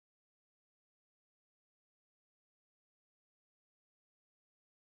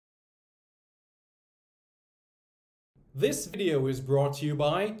This video is brought to you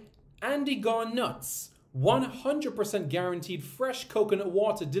by Andy Gone Nuts. 100% guaranteed fresh coconut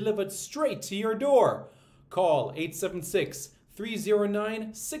water delivered straight to your door. Call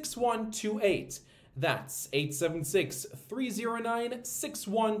 876-309-6128. That's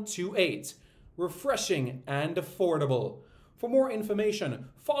 876-309-6128. Refreshing and affordable. For more information,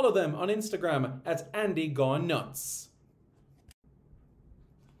 follow them on Instagram at Andy Gone Nuts.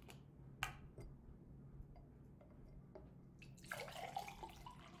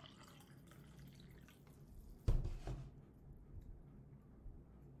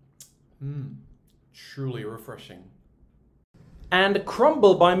 Truly refreshing. And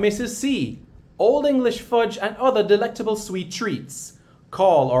Crumble by Mrs. C. Old English fudge and other delectable sweet treats.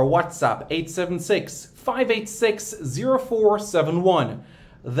 Call or WhatsApp 876-586-0471.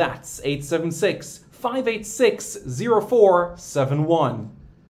 That's 876-586-0471.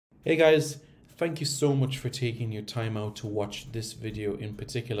 Hey guys, thank you so much for taking your time out to watch this video in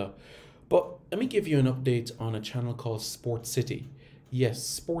particular. But let me give you an update on a channel called Sport City. Yes,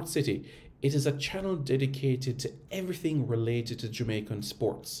 Sport City. It is a channel dedicated to everything related to Jamaican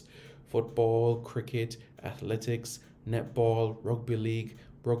sports. Football, cricket, athletics, netball, rugby league,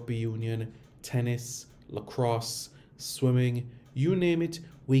 rugby union, tennis, lacrosse, swimming, you name it,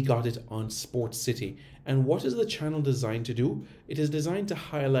 we got it on Sport City. And what is the channel designed to do? It is designed to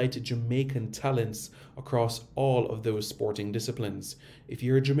highlight Jamaican talents across all of those sporting disciplines. If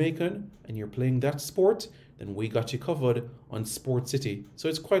you're a Jamaican and you're playing that sport, then we got you covered on Sport City. So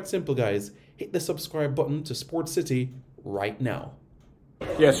it's quite simple, guys. Hit the subscribe button to Sport City right now.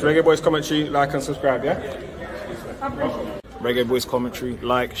 Yes, Reggae Boys commentary, like and subscribe, yeah? Reggae Boys commentary,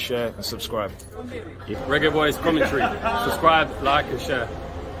 like, share and subscribe. Reggae Boys commentary, subscribe, like and share.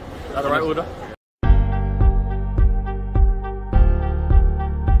 Is that the right order?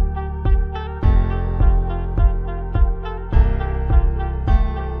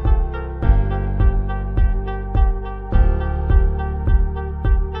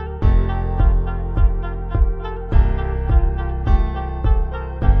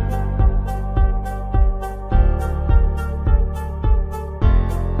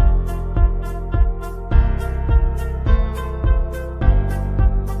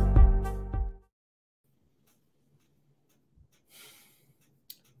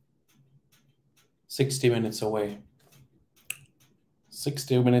 "60 minutes away.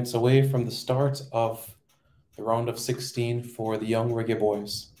 60 minutes away from the start of the round of 16 for the young Reggae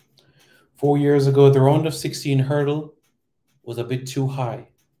Boys. 4 years ago, the round of 16 hurdle was a bit too high,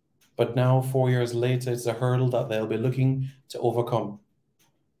 but now 4 years later, it's a hurdle that they'll be looking to overcome.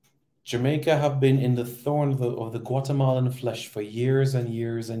 Jamaica have been in the thorn of the Guatemalan flesh for years and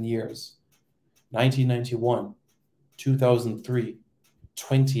years and years. 1991, 2003,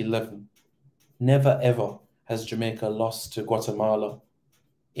 2011. Never ever has Jamaica lost to Guatemala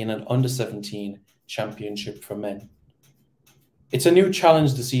in an under-17 championship for men. It's a new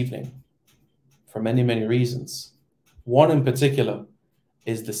challenge this evening for many, many reasons. One in particular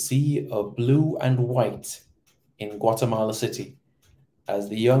is the sea of blue and white in Guatemala City as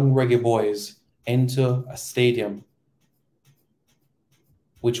the young Reggae Boys enter a stadium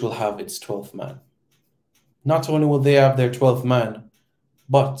which will have its 12th man. Not only will they have their 12th man,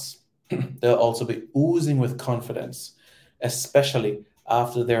 but they'll also be oozing with confidence, especially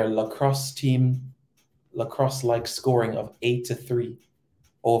after their lacrosse-like scoring of 8-3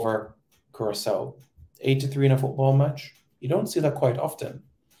 over Curacao. 8-3 in a football match? You don't see that quite often.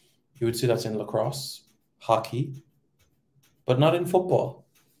 You would see that in lacrosse, hockey, but not in football.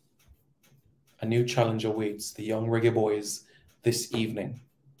 A new challenge awaits the young Reggae Boys this evening.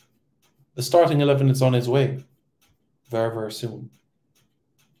 The starting 11 is on its way very, very soon.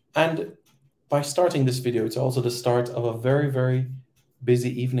 And by starting this video, it's also the start of a very, very busy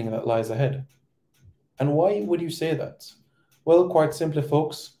evening that lies ahead. And why would you say that? Well, quite simply,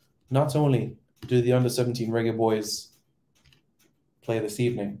 folks, not only do the under-17 Reggae Boys play this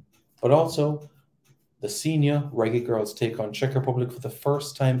evening, but also the senior Reggae Girls take on Czech Republic for the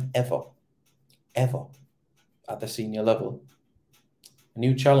first time ever at the senior level. A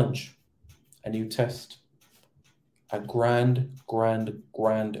new challenge, a new test. A grand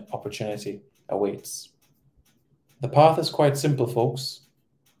opportunity awaits. The path is quite simple, folks.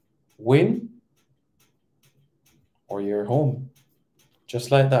 Win or you're home.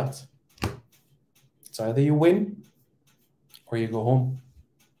 Just like that. It's either you win or you go home.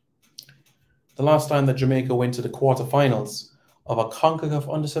 The last time that Jamaica went to the quarterfinals of a CONCACAF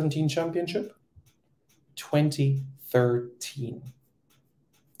Under-17 Championship? 2013.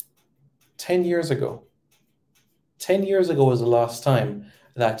 10 years ago. 10 years ago was the last time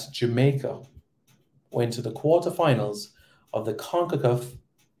that Jamaica went to the quarterfinals of the CONCACAF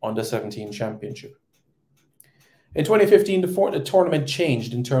Under-17 Championship. In 2015, the tournament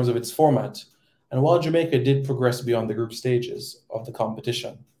changed in terms of its format, and while Jamaica did progress beyond the group stages of the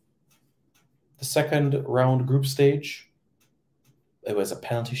competition, the second round group stage, it was a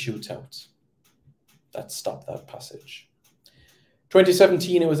penalty shootout that stopped that passage.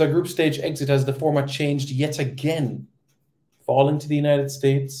 2017, it was a group stage exit as the format changed yet again, falling to the United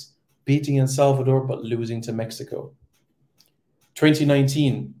States, beating El Salvador, but losing to Mexico.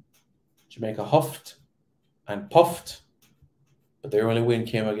 2019, Jamaica huffed and puffed, but their only win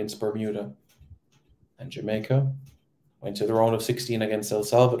came against Bermuda. And Jamaica went to the round of 16 against El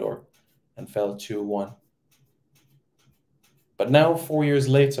Salvador and fell 2-1. But now, 4 years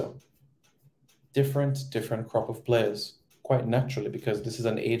later, different crop of players, quite naturally, because this is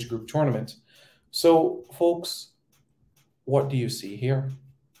an age group tournament. So, folks, what do you see here?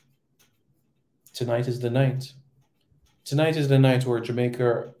 Tonight is the night. Tonight is the night where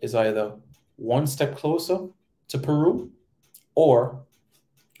Jamaica is either one step closer to Peru or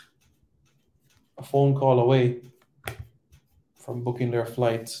a phone call away from booking their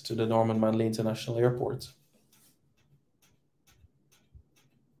flight to the Norman Manley International Airport.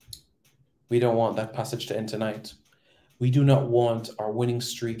 We don't want that passage to end tonight. We do not want our winning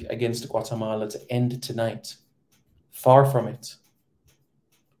streak against Guatemala to end tonight. Far from it.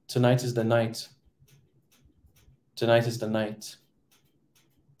 Tonight is the night. Tonight is the night.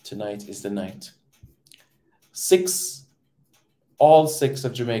 Tonight is the night. All six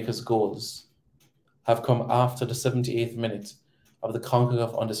of Jamaica's goals have come after the 78th minute of the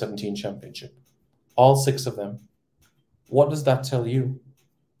CONCACAF Under-17 Championship. All six of them. What does that tell you?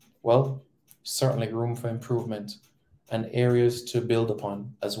 Well, certainly room for improvement and areas to build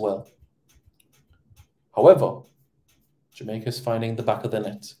upon as well. However, Jamaica is finding the back of the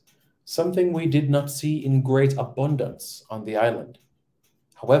net, something we did not see in great abundance on the island.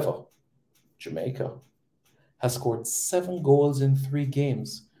 However, Jamaica has scored 7 goals in 3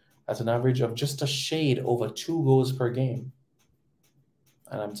 games at an average of just a shade over 2 goals per game.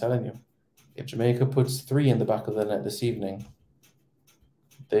 And I'm telling you, if Jamaica puts 3 in the back of the net this evening,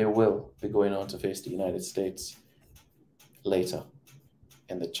 they will be going on to face the United States later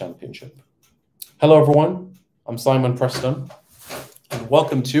in the championship. Hello, everyone. I'm Simon Preston, and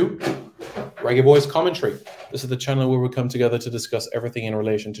welcome to Reggae Boys Commentary. This is the channel where we come together to discuss everything in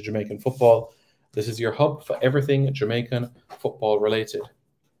relation to Jamaican football. This is your hub for everything Jamaican football related.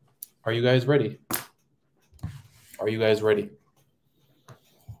 Are you guys ready? Are you guys ready?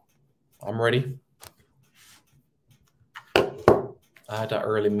 I'm ready. I had an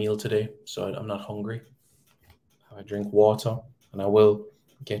early meal today, so I'm not hungry. I drink water, and I will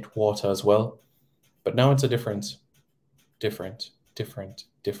get water as well. But now it's a different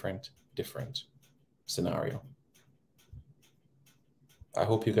scenario. I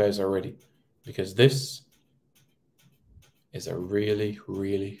hope you guys are ready, because this is a really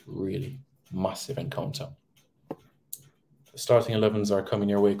massive encounter. The starting 11s are coming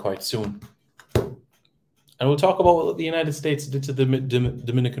your way quite soon. And we'll talk about what the United States did to the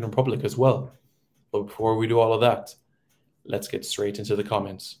Dominican Republic as well. But before we do all of that, let's get straight into the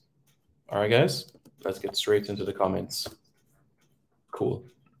comments. All right, guys? Let's get straight into the comments. Cool.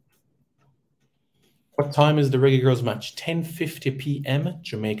 What time is the Reggae Girls match? 10:50 p.m.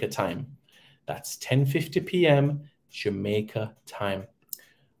 Jamaica time. That's 10:50 p.m. Jamaica time.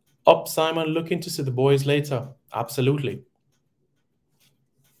 Up, Simon. Looking to see the boys later. Absolutely.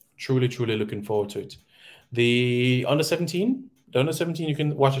 Truly looking forward to it. The Under-17, you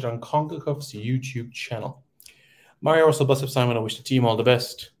can watch it on CONCACAF's YouTube channel. Mario Russell, bless up, Simon. I wish the team all the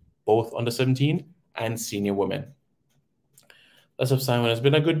best, both Under-17 and senior women. Bless up, Simon. It's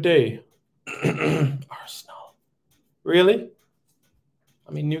been a good day. Arsenal. Really?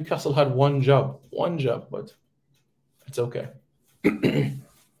 I mean, Newcastle had one job, but it's okay. It's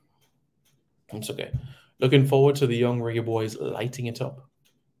okay. Looking forward to the young Reggae Boys lighting it up.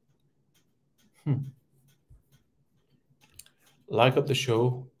 Like up the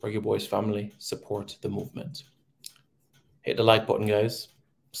show, Reggae Boys family, support the movement. Hit the like button, guys.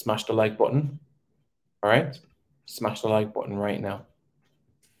 Smash the like button. All right? Smash the like button right now.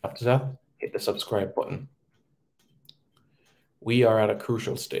 After that, hit the subscribe button. We are at a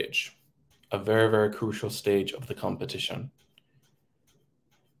crucial stage, a very crucial stage of the competition.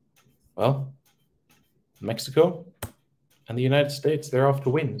 Well, Mexico and the United States, they're off to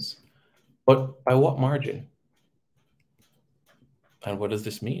wins. But by what margin? And what does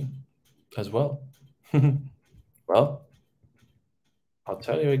this mean as well? Well, I'll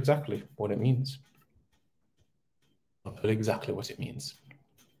tell you exactly what it means. I'll tell you exactly what it means.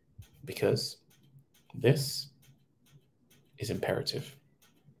 Because This is imperative.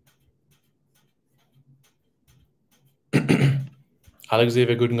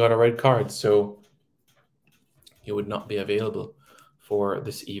 Alex-Xavier Gooden got a red card, so he would not be available for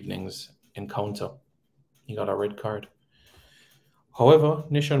this evening's encounter. He got a red card. However,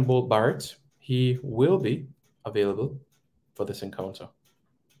 Nishan Bolt Barrett, he will be available for this encounter.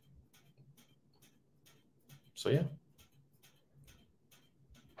 So yeah.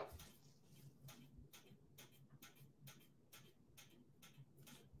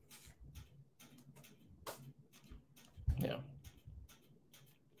 Yeah.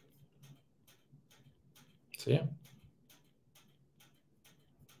 So yeah.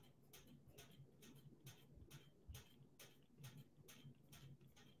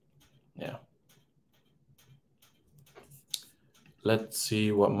 Yeah. Let's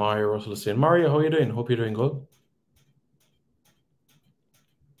see what Mario Russell is saying. Mario, how are you doing? Hope you're doing good.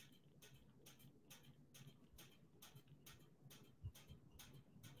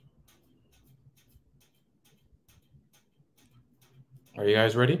 Are you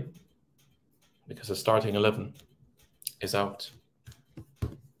guys ready? Because the starting 11 is out.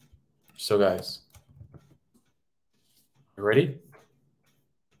 So guys, you ready?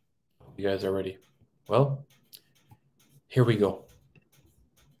 You guys are ready. Well, here we go.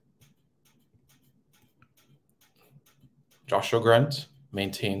 Joshua Grant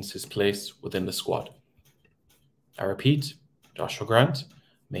maintains his place within the squad. I repeat, Joshua Grant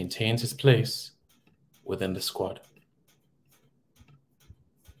maintains his place within the squad.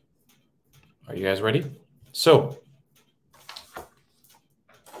 Are you guys ready? So,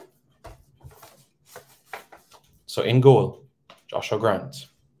 in goal, Joshua Grant.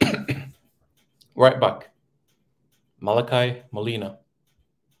 Right back, Malachi Molina.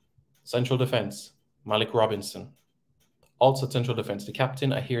 Central defense, Malik Robinson. Also central defense, the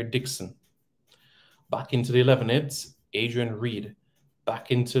captain, Ahir Dixon. Back into the 11, it's Adrian Reed.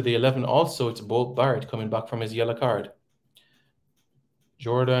 Back into the 11 also, it's Bolt Barrett coming back from his yellow card.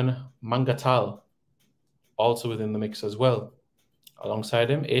 Jordan Mangatal, also within the mix as well.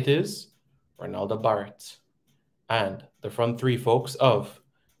 Alongside him, it is Ronaldo Barrett. And the front three folks of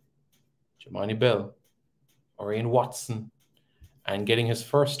Jamani Bell, Orion Watson, and getting his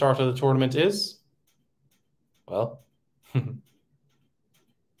first start of the tournament is, well,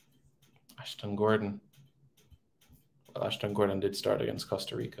 Ashton Gordon. Well, Ashton Gordon did start against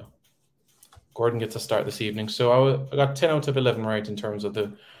Costa Rica. Gordon gets a start this evening. So I got 10 out of 11 right in terms of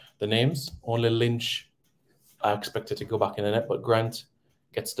the names. Only Lynch I expected to go back in the net, but Grant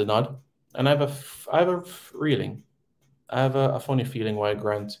gets the nod. And I have a funny feeling why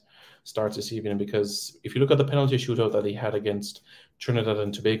Grant starts this evening, because if you look at the penalty shootout that he had against Trinidad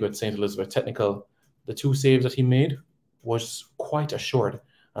and Tobago at St. Elizabeth Technical, the 2 saves that he made was quite assured.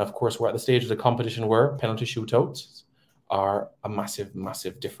 And of course, we're at the stage of the competition where penalty shootouts are a massive,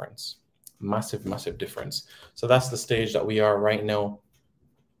 massive difference. Massive, massive difference. So that's the stage that we are right now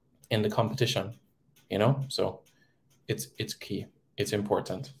in the competition, you know? So it's key. It's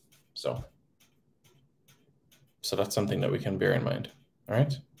important. So that's something that we can bear in mind. All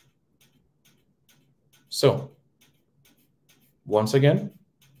right? So once again,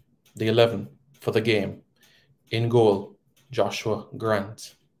 the 11 for the game. In goal, Joshua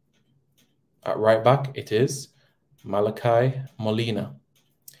Grant. At right back, it is Malachi Molina.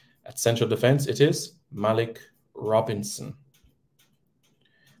 At central defense, it is Malik Robinson.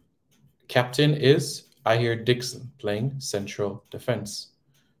 Captain is Ahir Dixon, playing central defense.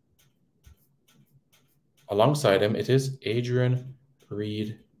 Alongside him, it is Adrian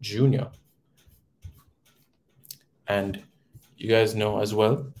Reed Jr. And you guys know as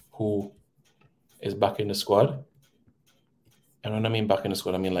well who is back in the squad. And when I mean back in the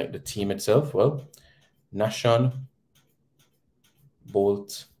squad, I mean like the team itself. Well, Nashon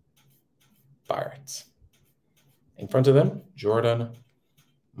Bolt Barrett. In front of them, Jordan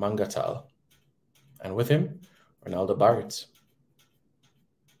Mangatal. And with him, Ronaldo Barrett.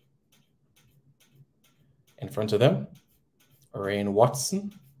 In front of them, Orion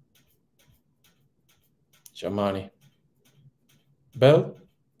Watson, Jamani Bell,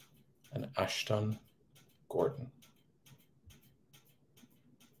 and Ashton Gordon.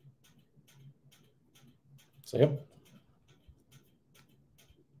 So, yep.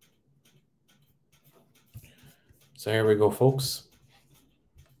 So here we go, folks.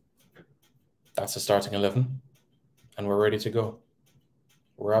 That's the starting 11, and we're ready to go.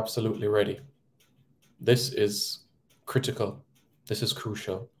 We're absolutely ready. This is critical. This is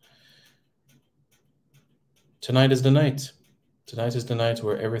crucial. Tonight is the night. Tonight is the night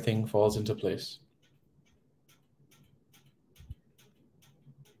where everything falls into place.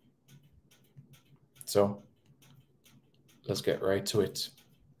 So let's get right to it.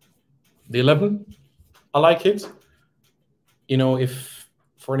 The 11, I like it. You know, if,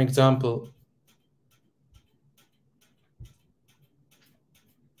 for an example,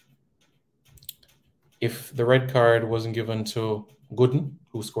 if the red card wasn't given to Gooden,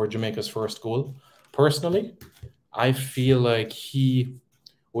 who scored Jamaica's first goal, personally, I feel like he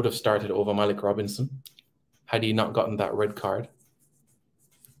would have started over Malik Robinson had he not gotten that red card.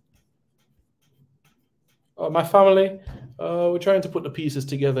 My family, we're trying to put the pieces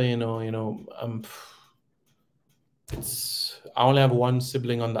together, I only have one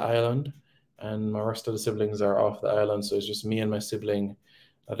sibling on the island, and my rest of the siblings are off the island, so it's just me and my sibling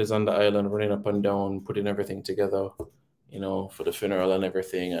that is on the island running up and down, putting everything together, for the funeral and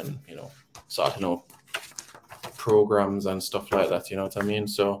everything, and, sorting out programs and stuff like that, you know what I mean?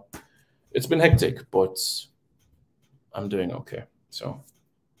 So it's been hectic, but I'm doing okay.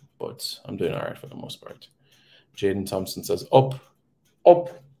 But I'm doing all right for the most part. Jaden Thompson says, up. All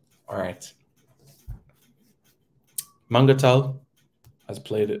right. Mangatal has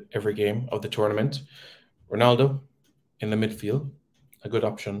played every game of the tournament. Ronaldo in the midfield, a good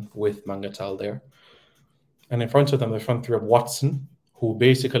option with Mangatal there. And in front of them, the front three of Watson, who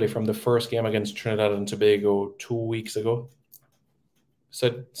basically from the first game against Trinidad and Tobago 2 weeks ago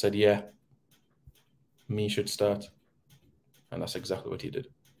said, yeah, me should start. And that's exactly what he did.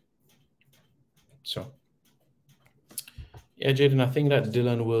 So, yeah, Jaden, I think that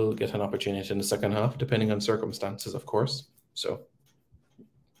Dylan will get an opportunity in the second half, depending on circumstances, of course. So,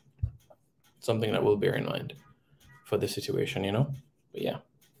 something that we'll bear in mind for this situation, But yeah,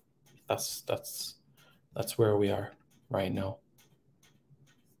 that's where we are right now.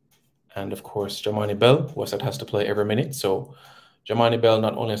 And of course, Jamani Bell, who I said has to play every minute. So, Jamani Bell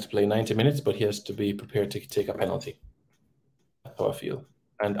not only has to play 90 minutes, but he has to be prepared to take a penalty. That's how I feel.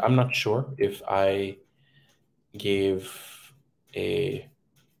 And I'm not sure if I gave a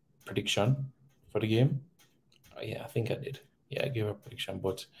prediction for the game. Yeah, I think I did. Yeah, I gave a prediction.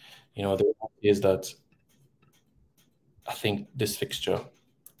 But, the reality is that I think this fixture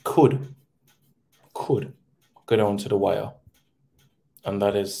could go down to the wire. And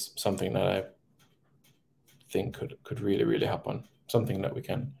that is something that I think could really, really happen. Something that we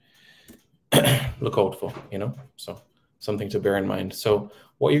can look out for, So something to bear in mind. So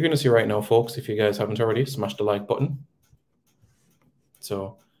what you're going to see right now, folks, if you guys haven't already, smash the like button.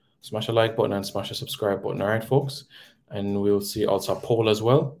 So smash the like button and smash the subscribe button. All right, folks. And we'll see also a poll as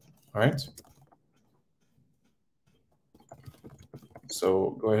well. All right.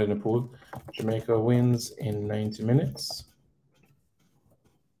 So go ahead and poll. Jamaica wins in 90 minutes.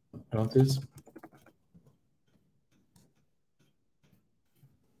 Penalties.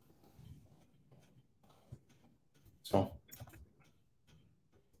 So, all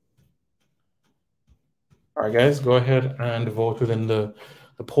right, guys, go ahead and vote within the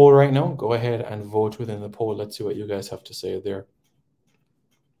poll right now. Go ahead and vote within the poll. Let's see what you guys have to say there.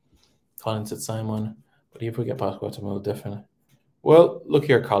 Colin said Simon, but if we get past Guatemala, definitely. Well, look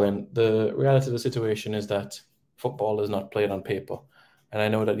here, Colin. The reality of the situation is that football is not played on paper. And I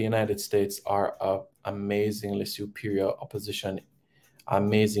know that the United States are an amazingly superior opposition,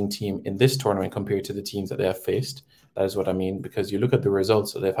 amazing team in this tournament compared to the teams that they have faced. That is what I mean, because you look at the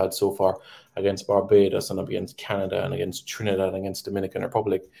results that they've had so far against Barbados and against Canada and against Trinidad and against Dominican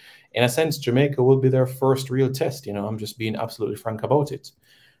Republic. In a sense, Jamaica will be their first real test. I'm just being absolutely frank about it.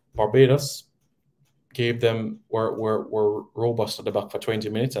 Barbados were robust at the back for 20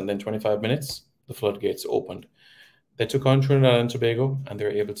 minutes, and then 25 minutes, the floodgates opened. They took on Trinidad and Tobago, and they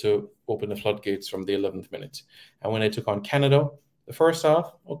were able to open the floodgates from the 11th minute. And when they took on Canada, the first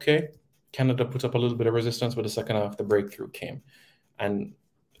half, okay, Canada put up a little bit of resistance, but the second half, the breakthrough came. And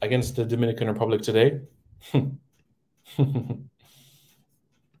against the Dominican Republic today,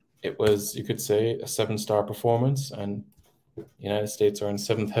 it was, you could say, a 7-star performance, and the United States are in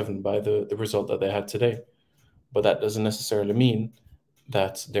 7th heaven by the result that they had today. But that doesn't necessarily mean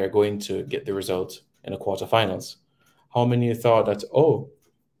that they're going to get the result in the quarterfinals. How many thought that,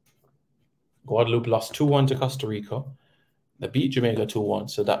 Guadeloupe lost 2-1 to Costa Rica, they beat Jamaica 2-1,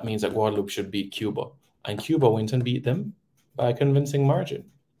 so that means that Guadeloupe should beat Cuba. And Cuba went and beat them by a convincing margin.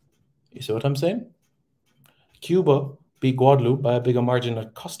 You see what I'm saying? Cuba beat Guadeloupe by a bigger margin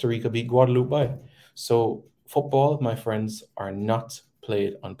than Costa Rica beat Guadeloupe by. So football, my friends, are not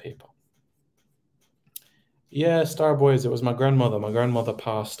played on paper. Yeah, Star Boys, it was my grandmother. My grandmother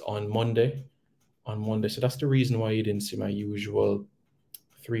passed on Monday. So that's the reason why you didn't see my usual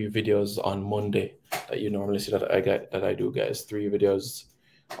 3 videos on Monday that you normally see that I do, guys. 3 videos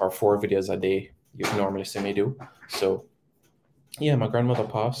or 4 videos a day you normally see me do. So yeah, my grandmother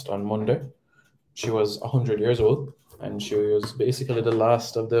passed on Monday. she was 100 years old, and she was basically the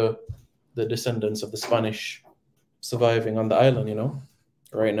last of the descendants of the Spanish surviving on the island.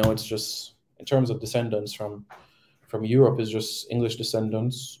 Right now it's just, in terms of descendants from Europe, is just English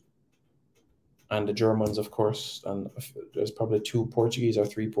descendants and the Germans, of course, and there's probably 2 Portuguese or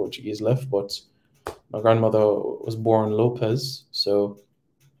 3 Portuguese left. But my grandmother was born Lopez, so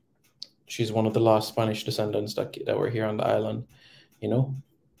she's one of the last Spanish descendants that were here on the island,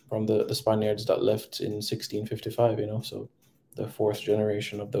 from the Spaniards that left in 1655, so the 4th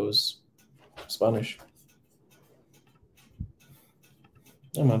generation of those Spanish.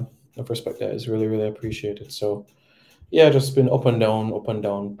 Yeah, man, the perspective is really, really appreciated. So yeah, just been up and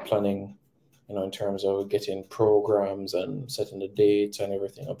down planning, in terms of getting programs and setting the dates and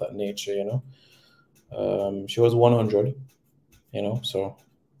everything of that nature. She was 100, so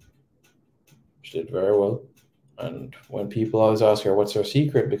she did very well. And when people always ask her what's her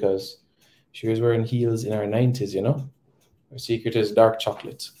secret, because she was wearing heels in her 90s, her secret is dark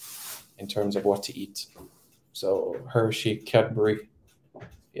chocolate in terms of what to eat. So Hershey, Cadbury,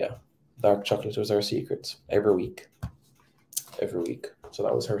 yeah, dark chocolate was her secret every week. So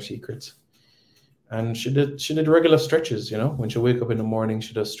that was her secret. And she did regular stretches, when she wake up in the morning,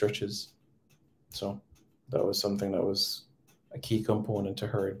 she does stretches. So that was something that was a key component to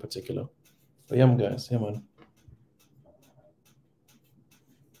her in particular. But yeah, guys, yeah, man.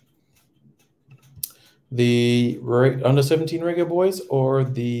 The under 17 reggae boys or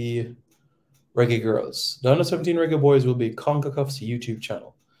the reggae girls? The under 17 reggae boys will be CONCACAF's YouTube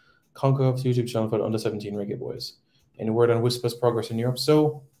channel. CONCACAF's YouTube channel for the under 17 reggae boys. In Word and Whispers progress in Europe.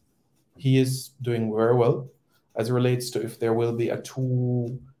 So he is doing very well as it relates to if there will be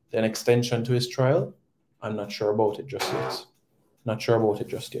an extension to his trial. I'm not sure about it just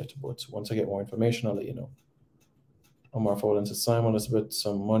yet. But once I get more information, I'll let you know. Omar Foden said, Simon, let's bet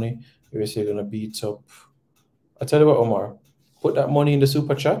some money. You're going to beat up. I tell you what, Omar, put that money in the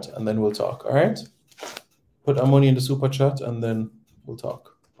super chat and then we'll talk. All right? Put that money in the super chat and then we'll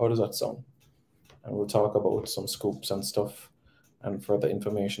talk. How does that sound? And we'll talk about some scoops and stuff and further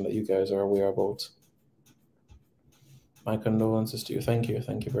information that you guys are aware about. My condolences to you. Thank you.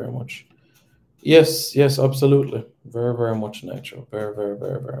 Thank you very much. Yes, absolutely. Very, very much, Nitro. Very, very,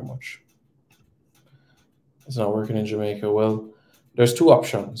 very, very much. It's not working in Jamaica. Well, there's 2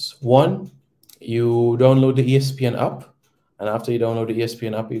 options. One, you download the ESPN app, and after you download the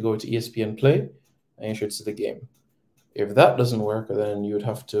ESPN app, you go to ESPN Play, and you should see the game. If that doesn't work, then you would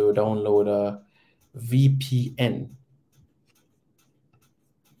have to download a VPN.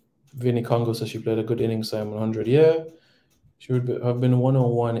 Vinny Congo says she played a good innings, Simon 100. Yeah, she would have been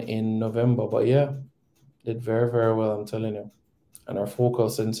 101 in November, but yeah, did very, very well, I'm telling you. And her focal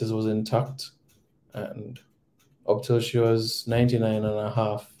senses was intact, and up till she was 99 and a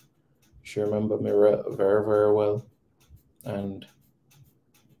half, she remembered me very, very well. And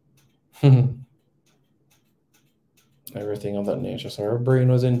everything of that nature. So her brain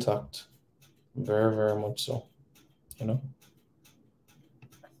was intact. Very, very much so.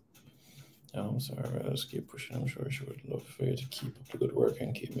 I'm sorry, let's keep pushing. I'm sure she would love for you to keep up the good work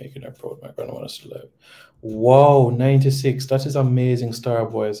and keep making her proud. My grandma is still alive. Wow, 96. That is amazing, Star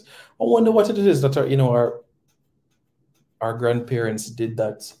Boys. I wonder what it is that our grandparents did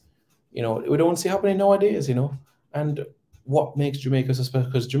that. We don't see happening nowadays, And what makes Jamaica so special?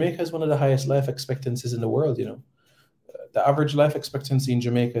 Because Jamaica is one of the highest life expectancies in the world, The average life expectancy in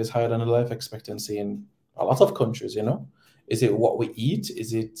Jamaica is higher than the life expectancy in a lot of countries, Is it what we eat?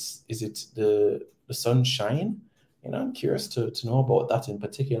 Is it the sunshine? I'm curious to know about that in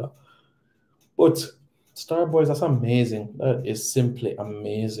particular. But Star Boys, that's amazing. That is simply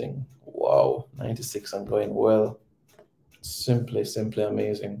amazing. Wow, 96 and going well. Simply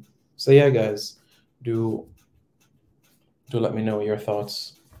amazing. So yeah, guys, do let me know your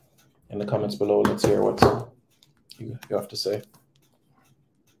thoughts in the comments below. Let's hear what you have to say.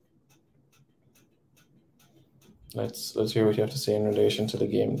 Let's hear what you have to say in relation to the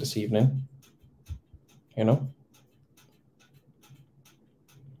game this evening.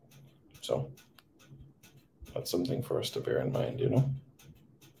 So that's something for us to bear in mind,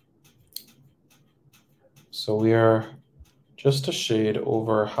 So we are just a shade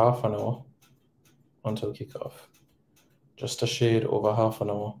over half an hour until kickoff. Just a shade over half an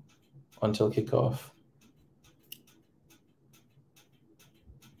hour until kickoff.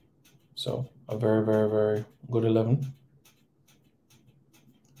 So a very, very, very good 11.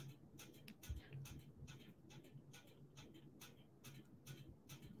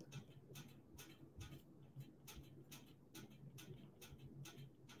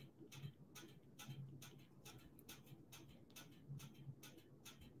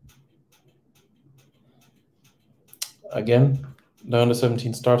 Again, the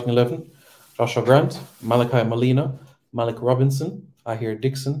under-17 starting 11. Joshua Grant, Malachi Molina, Malik Robinson, Ahir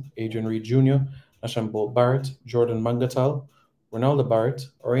Dixon, Adrian Reed Jr., Nashambo Barrett, Jordan Mangatal, Ronaldo Barrett,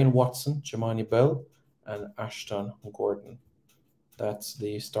 Orion Watson, Jamani Bell, and Ashton Gordon. That's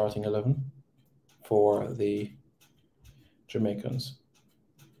the starting 11 for the Jamaicans.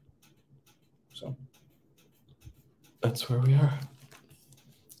 So that's where we are.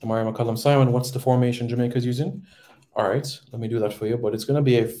 Amari McCullum Simon, what's the formation Jamaica's using? All right, let me do that for you, but it's going to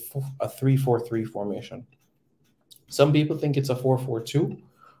be a 3-4-3 formation. Some people think it's a 4-4-2,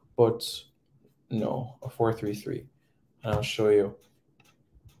 but no, a 4-3-3. And I'll show you.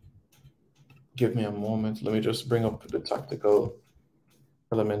 Give me a moment. Let me just bring up the tactical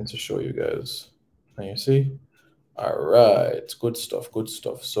element to show you guys. And you see? All right, good stuff, good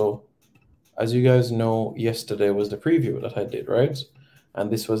stuff. So as you guys know, yesterday was the preview that I did, right?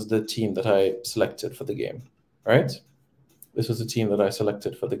 And this was the team that I selected for the game, right? This was the team that I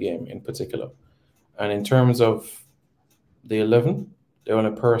selected for the game in particular. And in terms of the 11, the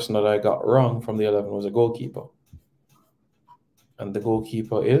only person that I got wrong from the 11 was a goalkeeper. And the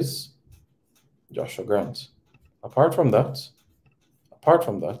goalkeeper is Joshua Grant. Apart from that,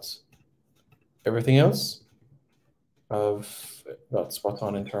 everything else I've got spot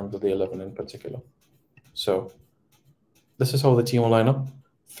on in terms of the 11 in particular. So this is how the team will line up.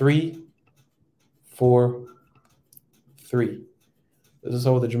 3-4-3. This is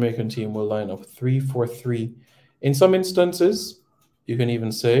how the Jamaican team will line up. 3-4-3. In some instances, you can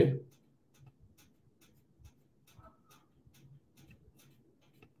even say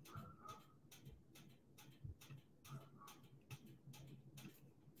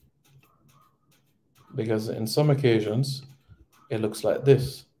because in some occasions, it looks like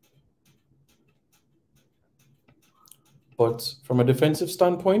this. But from a defensive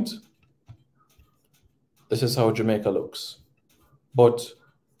standpoint, this is how Jamaica looks. But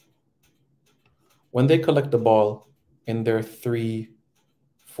when they collect the ball in their 3-4-3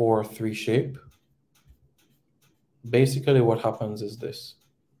 shape, basically what happens is this.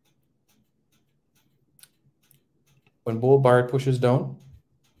 When Bo Barrett pushes down,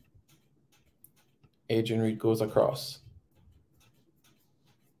 Adrian Reed goes across.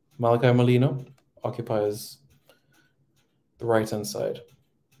 Malachi Molina occupies the right-hand side.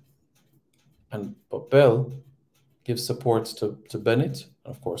 But Bell gives support to Bennett,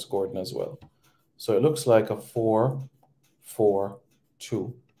 and of course Gordon as well. So it looks like a 4-4-2.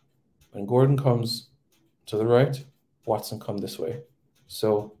 When Gordon comes to the right, Watson comes this way.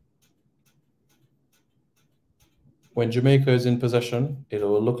 So when Jamaica is in possession, it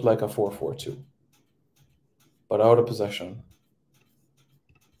will look like a 4-4-2. But out of possession,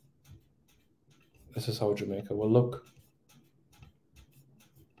 this is how Jamaica will look.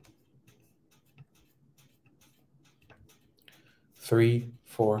 Three,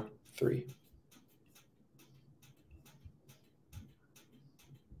 4-3.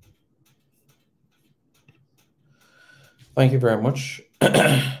 Thank you very much.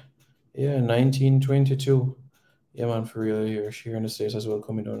 Yeah, 1922. Yeah, man, for real. You're sharing the States as well,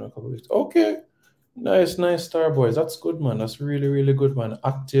 coming down in a couple of weeks. Okay. Nice, Star Boys. That's good, man. That's really, really good, man.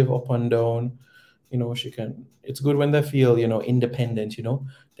 Active, up and down. You know, it's good when they feel, independent,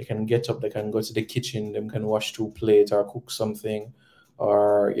 They can get up, they can go to the kitchen, they can wash 2 plates or cook something.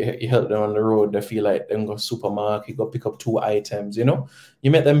 Or you help them on the road, they feel like they can go supermarket, you go pick up 2 items, You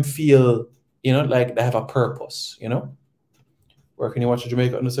make them feel, like they have a purpose, Where can you watch the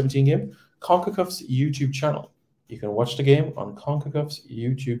Jamaica under-17 game? CONCACAF's YouTube channel. You can watch the game on CONCACAF's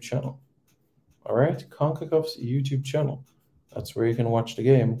YouTube channel. All right, CONCACAF's YouTube channel. That's where you can watch the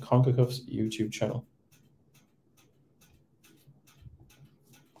game, CONCACAF's YouTube channel.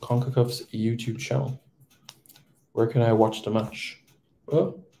 CONCACAF's YouTube channel. Where can I watch the match?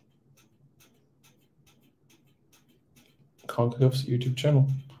 Well, CONCACAF's YouTube channel.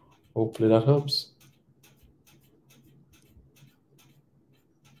 Hopefully that helps.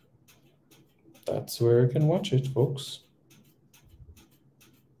 That's where you can watch it, folks.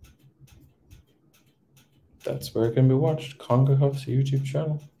 That's where it can be watched. CONCACAF's YouTube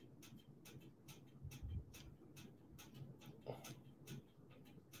channel.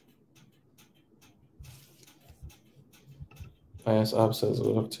 IS Ab says,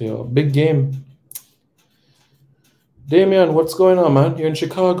 good luck to you. Big game. Damian, what's going on, man? You're in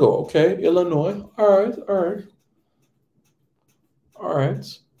Chicago. Okay, Illinois. All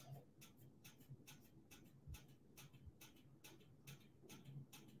right.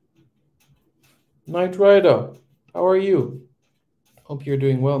 Knight Rider, how are you? Hope you're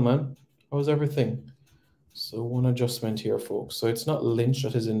doing well, man. How's everything? So one adjustment here, folks. So it's not Lynch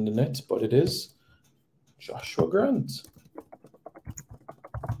that is in the net, but it is Joshua Grant.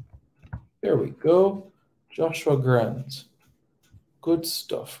 There we go. Joshua Grant. Good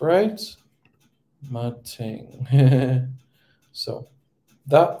stuff, right? Mad thing. So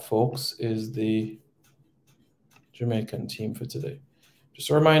that, folks, is the Jamaican team for today. Just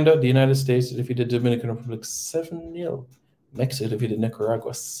a reminder, the United States defeated the Dominican Republic 7-0. Mexico defeated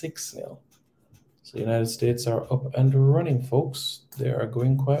Nicaragua 6-0. So the United States are up and running, folks. They are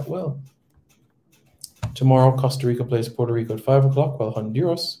going quite well. Tomorrow, Costa Rica plays Puerto Rico at 5 o'clock, while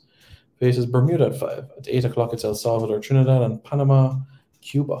Honduras faces Bermuda at 5. At 8 o'clock, it's El Salvador, Trinidad, and Panama,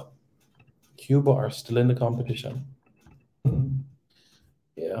 Cuba. Cuba are still in the competition.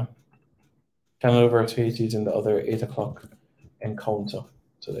 Yeah. Canada versus Haiti is in the other 8 o'clock encounter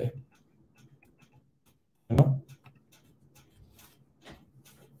today.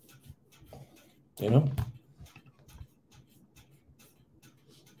 You know?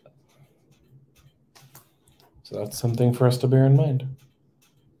 So that's something for us to bear in mind.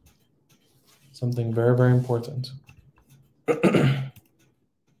 Something very, very important. The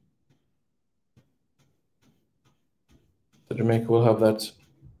Jamaica will have that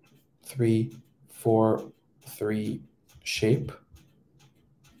 3-4-3 shape.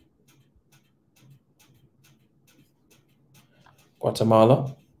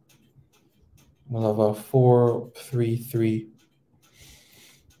 Guatemala will have a 4-3-3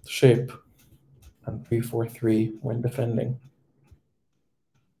 shape and 3-4-3 when defending.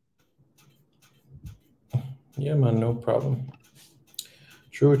 Yeah, man, no problem.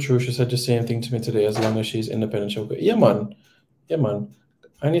 True. She said the same thing to me today. As long as she's independent, she'll go. Yeah, man.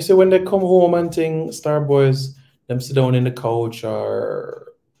 And you see, when they come home and thing, Star Boys, them sit down in the couch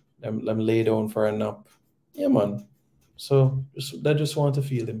or them lay down for a nap. Yeah, man. So they just want to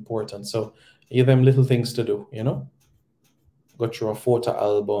feel important. So give them little things to do, you know? Go through a photo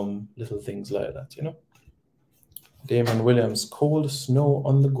album, little things like that, you know? Damon Williams, cold snow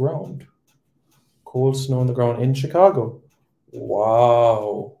on the ground. Cold snow on the ground in Chicago.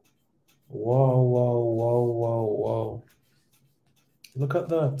 Wow. Look at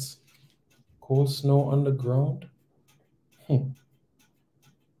that. Cold snow on the ground.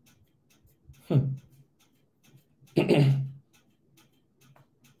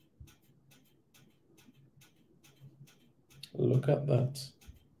 Look at that.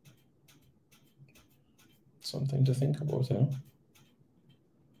 Something to think about, you know?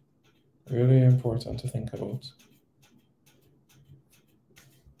 Really important to think about.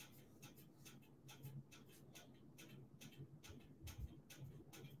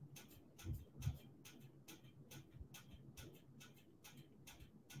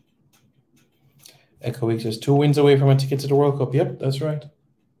 Echo Weeks is 2 wins away from a ticket to the World Cup. Yep, that's right.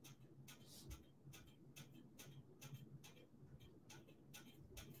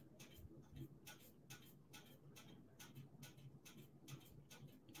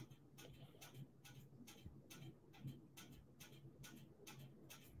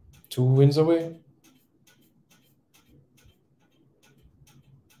 Two wins away.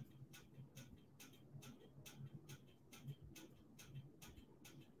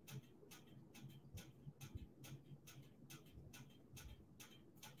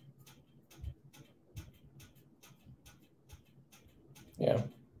 Yeah.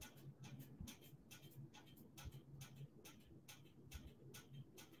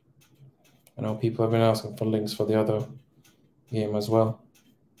 I know people have been asking for links for the other game as well.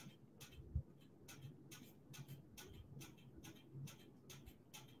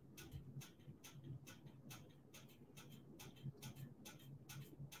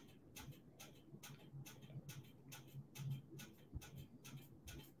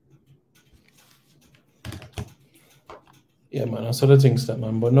 Yeah, man, I saw the things that,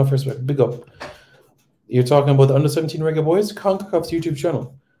 man, but enough respect. Big up. You're talking about the under-17 Reggae Boys? CONCACAF's YouTube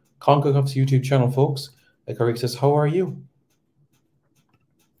channel. CONCACAF's YouTube channel, folks. Like Rick says, how are you?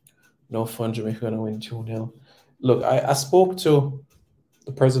 No fun, Jamaica gonna win 2-0. Look, I spoke to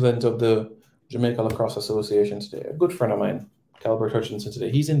the president of the Jamaica Lacrosse Association today, a good friend of mine, Calbert Hutchinson,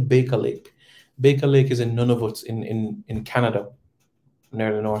 today. He's in Baker Lake. Baker Lake is in Nunavut in Canada,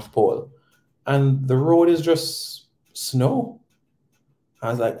 near the North Pole. And the road is just snow. I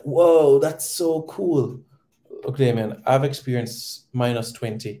was like, whoa, that's so cool. Okay, man, I've experienced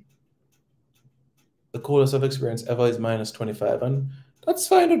 -20. The coolest I've experienced ever is -25, and that's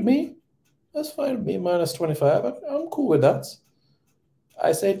fine with me. That's fine with me, -25. I'm cool with that.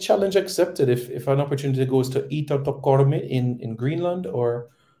 I say challenge accepted. If an opportunity goes to eat out of Kormi in Greenland or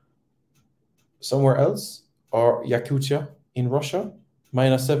somewhere else, or Yakutia in Russia,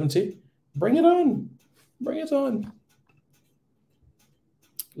 -70, bring it on. Bring it on.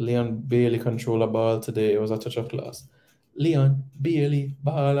 Leon Bailey control a ball today. It was a touch of class. Leon Bailey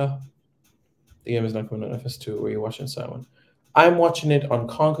baller. The game is not coming on FS2. Where are you watching, Simon? I'm watching it on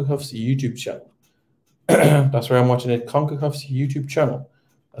CONCACAF's YouTube channel. That's where I'm watching it. CONCACAF's YouTube channel.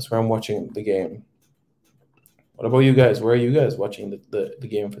 That's where I'm watching the game. What about you guys? Where are you guys watching the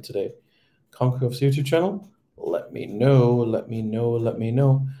game for today? CONCACAF's YouTube channel? Let me know. Let me know. Let me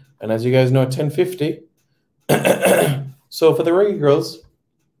know. And as you guys know, 10:50. So for the Reggae Girls,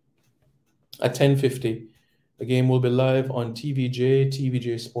 at 10:50, the game will be live on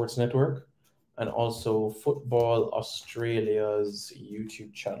TVJ Sports Network, and also Football Australia's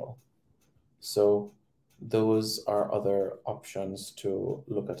YouTube channel. So those are other options to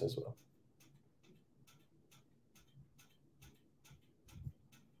look at as well.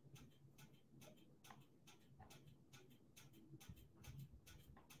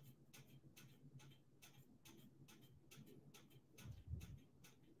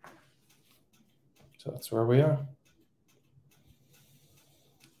 So that's where we are.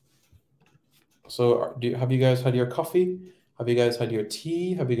 So have you guys had your coffee? Have you guys had your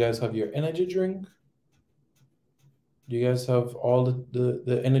tea? Have you guys had your energy drink? Do you guys have all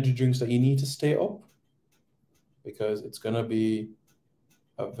the energy drinks that you need to stay up? Because it's going to be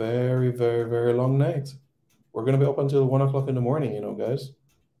a very, very, very long night. We're going to be up until 1 o'clock in the morning, you know, guys.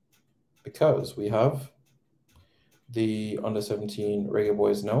 Because we have the under-17 Reggae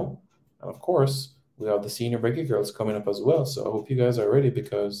Boys now. And of course, we have the senior Reggae Girls coming up as well. So I hope you guys are ready,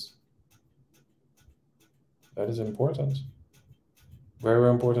 because that is important. Very,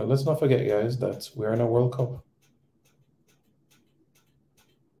 very important. Let's not forget, guys, that we're in a World Cup.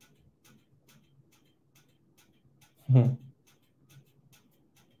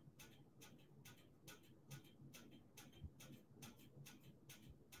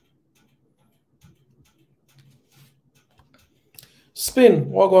 Spin,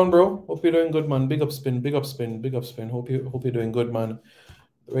 walk on, bro. Hope you're doing good, man. Big up, Spin. Big up, Spin. Big up, Spin. Hope you're doing good, man.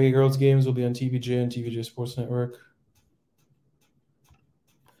 The Reggae Girls games will be on TVJ and TVJ Sports Network.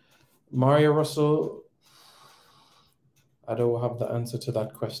 Mario Russell, I don't have the answer to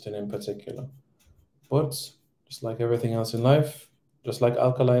that question in particular. But just like everything else in life, just like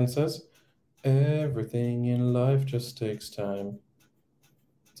Alkaline says, everything in life just takes time.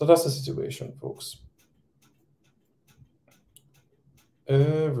 So that's the situation, folks.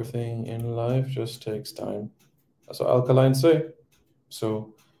 Everything in life just takes time. That's what Alkaline say.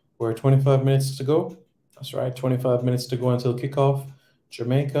 So we're 25 minutes to go. That's right, 25 minutes to go until kickoff.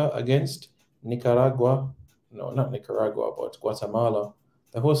 Jamaica against Nicaragua. No, not Nicaragua, but Guatemala,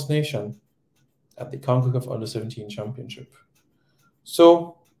 the host nation at the CONCACAF Under-17 Championship.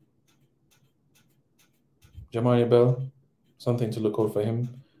 So, Jamani Bell, something to look out for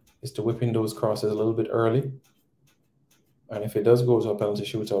him is to whip in those crosses a little bit early. And if it does go to a penalty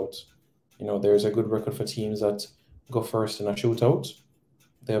shootout, you know, there's a good record for teams that go first in a shootout.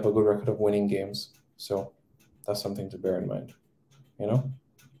 They have a good record of winning games. So that's something to bear in mind, you know?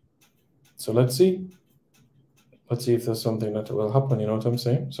 So let's see. Let's see if there's something that will happen, you know what I'm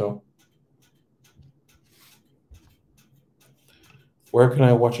saying? So where can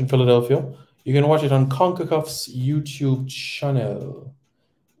I watch in Philadelphia? You can watch it on CONCACAF's YouTube channel.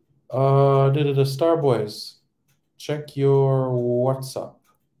 The Starboys, check your WhatsApp.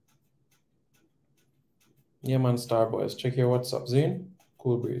 Yeah, man, Starboys, check your WhatsApp. Zane,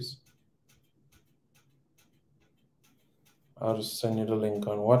 Cool Breeze. I'll just send you the link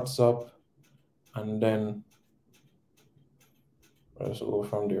on WhatsApp, and then I'll just go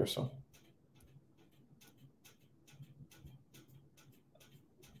from there. So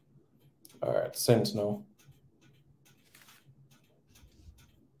all right, sent now.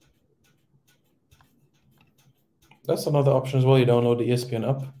 That's another option as well. You download the ESPN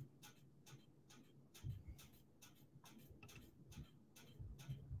app.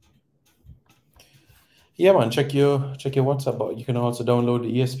 Yeah, man, check your WhatsApp, but you can also download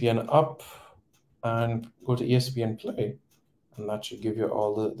the ESPN app and go to ESPN Play, and that should give you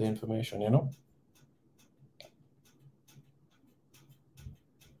all the information, you know?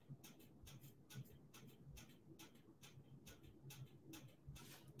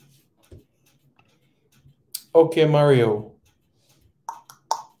 Okay, Mario.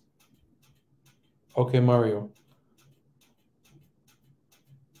 Okay, Mario.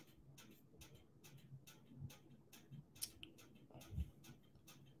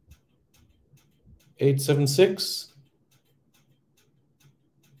 Eight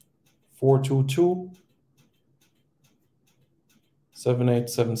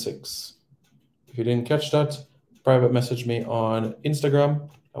 422-7876. If you didn't catch that, private message me on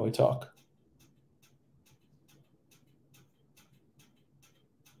Instagram and we talk.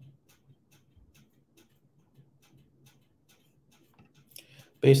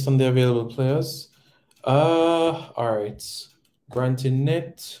 based on the available players. All right. Granting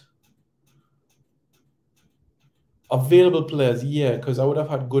net. Available players, yeah, because I would have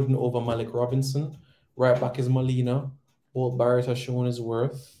had Gooden over Malik Robinson. Right back is Molina. Bolt Barrett has shown his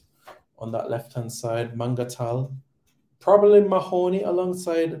worth on that left-hand side. Mangatal. Probably Mahoney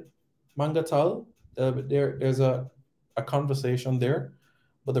alongside Mangatal. There's a conversation there.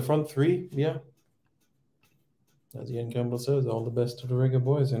 But the front three, yeah. As Ian Campbell says, all the best to the Reggae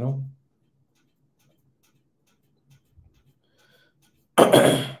Boys, you know.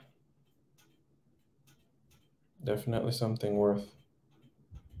 Definitely something worth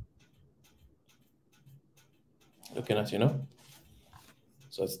looking at, you know.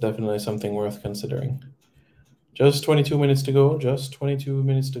 So it's definitely something worth considering. Just 22 minutes to go. Just 22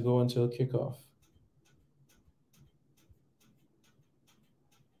 minutes to go until kickoff.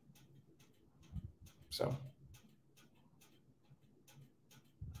 So.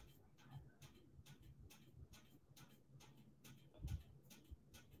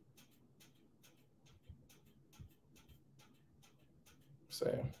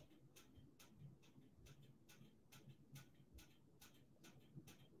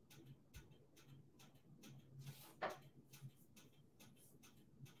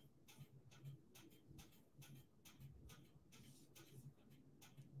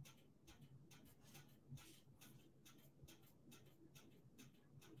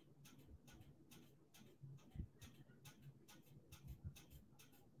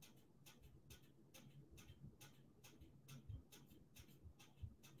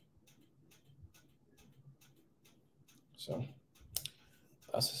 So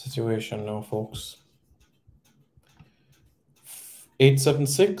that's the situation now, folks.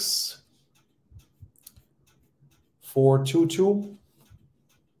 876 422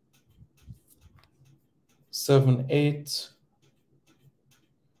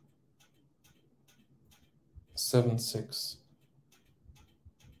 7876.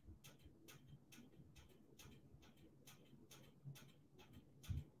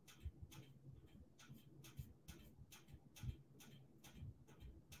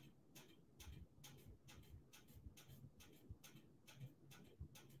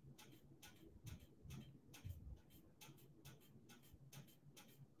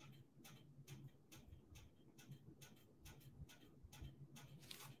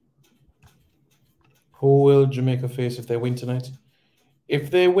 Who will Jamaica face if they win tonight? If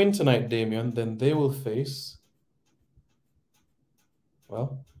they win tonight, Damien, then they will face,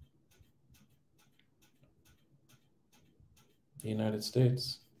 well, the United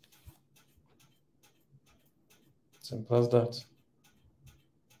States. Simple as that.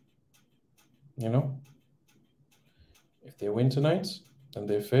 You know? If they win tonight, then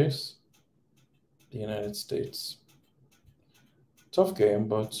they face the United States. Tough game,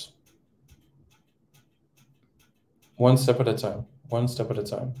 but one step at a time. One step at a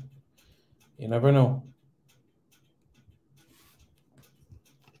time. You never know.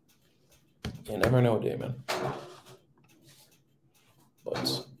 You never know, Damon.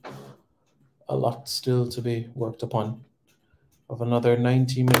 But a lot still to be worked upon. Of another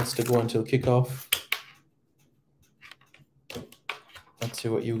 90 minutes to go until kickoff. Let's see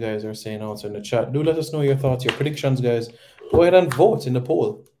what you guys are saying also in the chat. Do let us know your thoughts, your predictions, guys. Go ahead and vote in the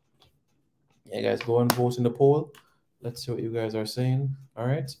poll. Yeah, guys, go and vote in the poll. Let's see what you guys are saying. All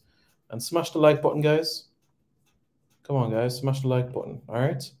right. And smash the like button, guys. Come on, guys. Smash the like button. All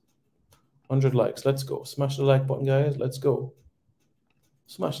right. 100 likes. Let's go. Smash the like button, guys. Let's go.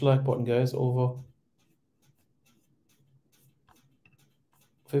 Smash the like button, guys. Over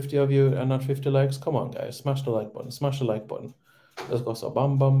 50 of you and not 50 likes. Come on, guys. Smash the like button. Smash the like button. Let's go. So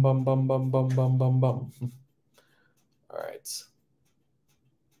bam, bam, bam, bam, bam, bam, bam, bam, bam. All right.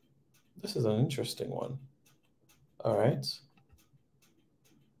 This is an interesting one. All right.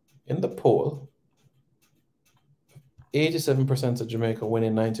 In the poll, 87% of Jamaica win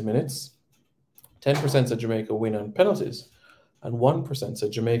in 90 minutes, 10% of Jamaica win on penalties, and 1%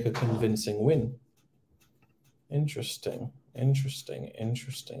 of Jamaica convincing win. Interesting, interesting,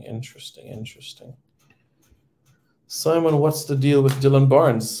 interesting, interesting, interesting. Simon, what's the deal with Dylan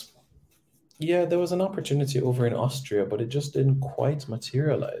Barnes? Yeah, there was an opportunity over in Austria, but it just didn't quite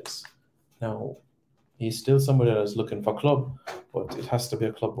materialize. Now, he's still somebody that is looking for a club, but it has to be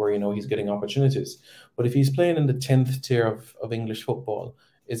a club where, you know, he's getting opportunities. But if he's playing in the 10th tier of English football,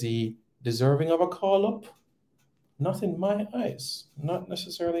 is he deserving of a call-up? Not in my eyes. Not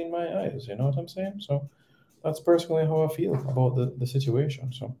necessarily in my eyes, you know what I'm saying? So that's personally how I feel about the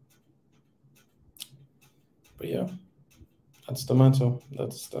situation. So, but yeah, that's the matter.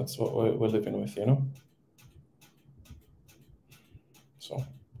 That's what we're living with, you know? So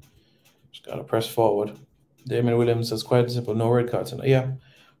just gotta press forward. Damon Williams says quite simple. No red card tonight. Yeah,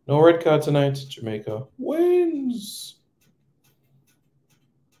 no red card tonight. Jamaica wins.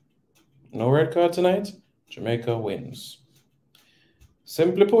 No red card tonight. Jamaica wins.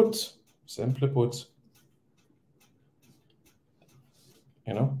 Simply put. Simply put.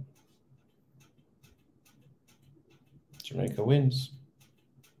 You know, Jamaica wins.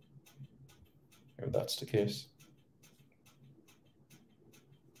 If that's the case.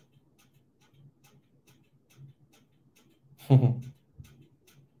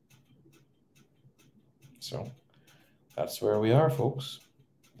 So that's where we are, folks.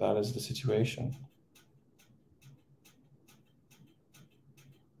 That is the situation.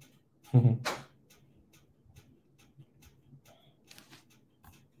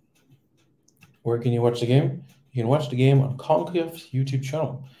 Where can you watch the game? You can watch the game on CONCACAF's YouTube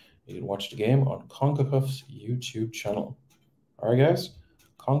channel. You can watch the game on CONCACAF's YouTube channel. All right, guys?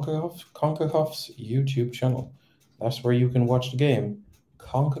 CONCACAF's YouTube channel. That's where you can watch the game.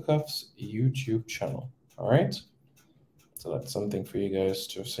 CONCACAF's YouTube channel. All right? So that's something for you guys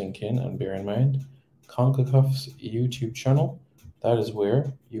to sink in and bear in mind. CONCACAF's YouTube channel. That is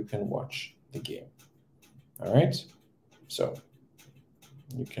where you can watch the game. All right? So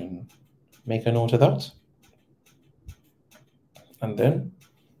you can make a note of that. And then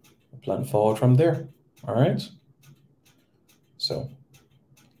plan forward from there. All right? So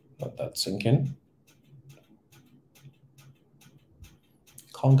let that sink in.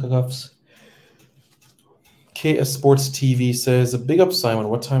 CONCACAF's KS Sports TV says, big up, Simon.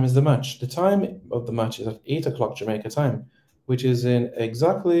 What time is the match? The time of the match is at 8 o'clock Jamaica time, which is in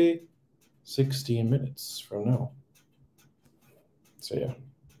exactly 16 minutes from now. So, yeah.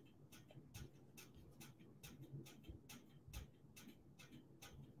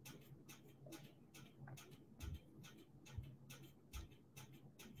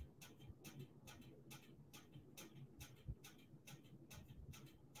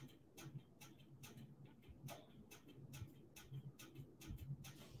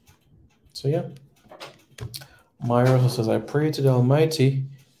 So, yeah. Myra says, I pray to the Almighty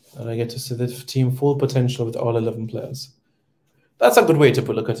that I get to see the team full potential with all 11 players. That's a good way to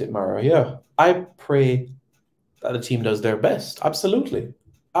look at it, Myra. Yeah. I pray that the team does their best. Absolutely.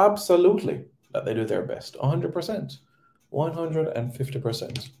 Absolutely. That they do their best. 100%.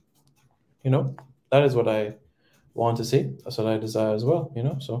 150%. You know, that is what I want to see. That's what I desire as well, you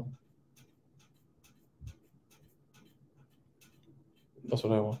know, so that's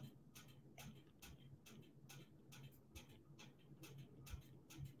what I want.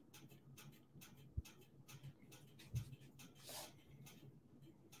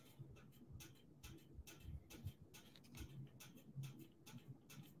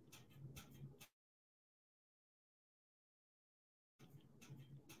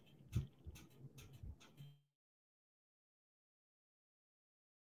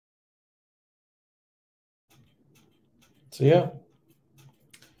 So yeah,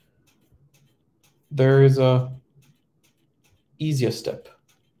 there is a easier step.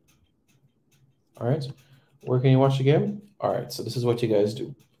 All right, where can you watch the game? All right, so this is what you guys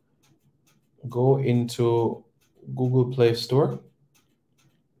do. Go into Google Play Store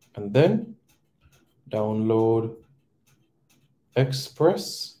and then download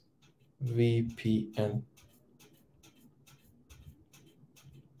Express VPN.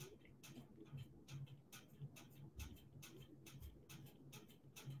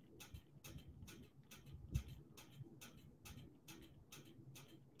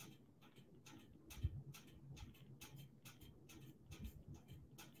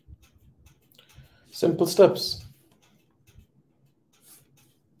 Simple steps.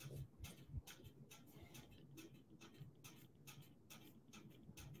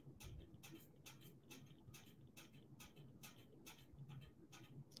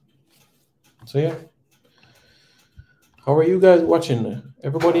 So yeah, how are you guys watching?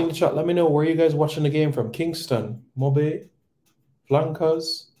 Everybody in the chat, let me know where you guys watching the game from. Kingston, Mobe,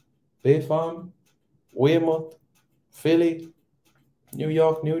 Blancas, Bay Farm, Weymouth, Philly, New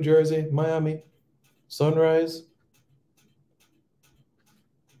York, New Jersey, Miami, Sunrise.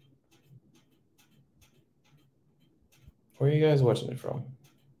 Where are you guys watching it from?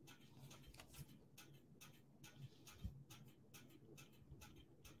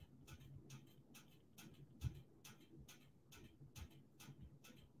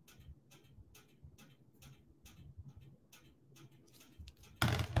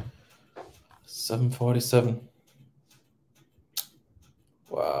 $7.47.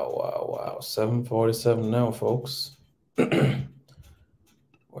 Wow. 7:47 now, folks. We're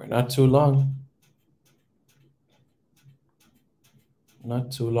not too long. Not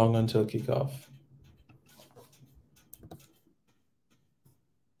too long until kickoff.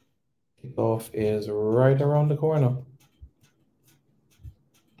 Kickoff is right around the corner.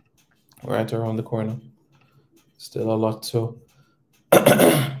 Right around the corner. Still a lot to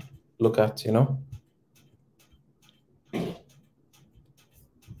look at, you know?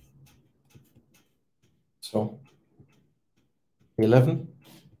 So, 11.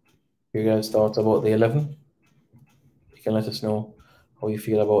 You guys thought about the 11? You can let us know how you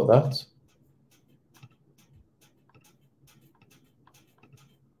feel about that.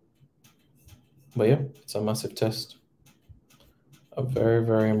 But yeah, it's a massive test. A very,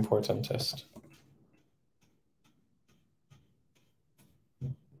 very important test.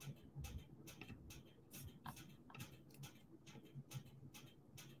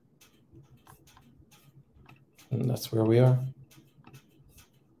 And that's where we are.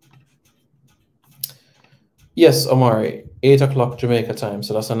 Yes, Omari, 8 o'clock Jamaica time.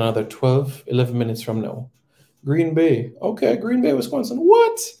 So that's another 11 minutes from now. Green Bay. Okay, Green Bay, Wisconsin.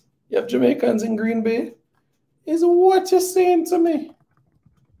 What? You have Jamaicans in Green Bay? Is what you're saying to me?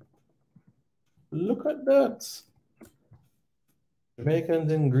 Look at that.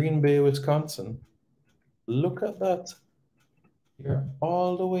 Jamaicans in Green Bay, Wisconsin. Look at that. You're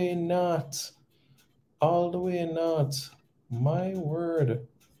all the way not. All the way north. My word.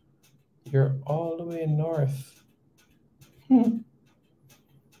 You're all the way north.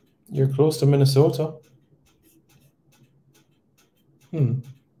 You're close to Minnesota.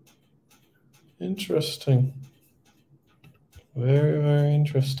 Interesting. Very, very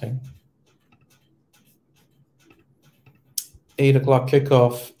interesting. 8 o'clock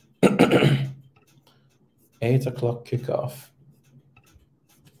kickoff. 8 o'clock kickoff.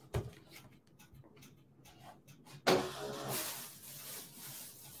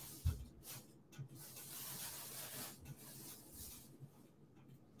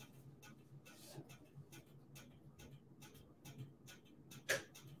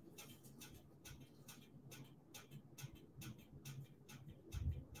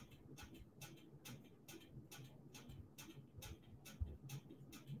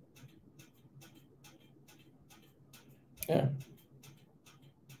 Yeah.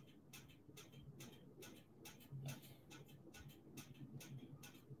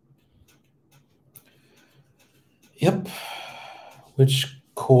 Yep. Which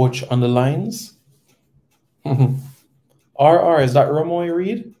coach on the lines? RR, is that Romoy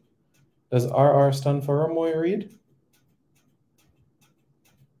Reed? Does RR stand for Romoy Reed?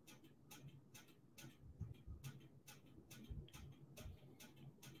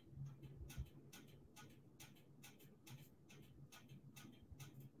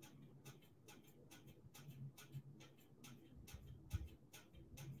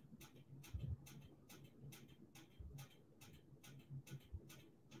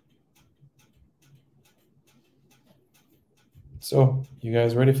 So, you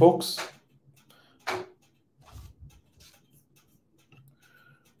guys ready, folks?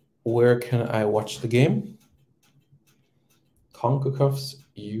 Where can I watch the game? CONCACAF's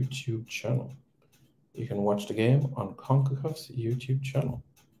YouTube channel. You can watch the game on CONCACAF's YouTube channel.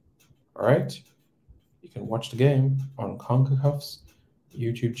 All right? You can watch the game on CONCACAF's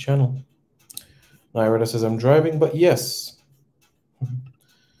YouTube channel. Naira says, I'm driving, but yes.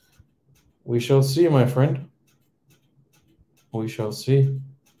 We shall see, my friend. We shall see.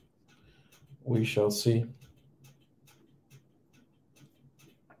 We shall see.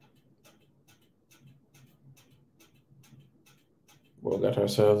 We'll get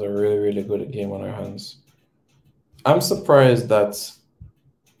ourselves a really, really good game on our hands. I'm surprised that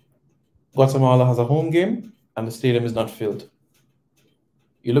Guatemala has a home game and the stadium is not filled.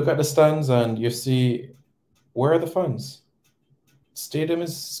 You look at the stands and you see, where are the fans? Stadium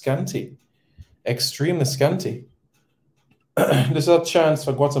is scanty, extremely scanty. This is a chance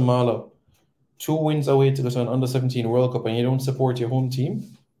for Guatemala, 2 wins away to go to an under-17 World Cup, and you don't support your home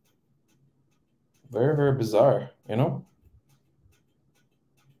team? Very, very bizarre, you know?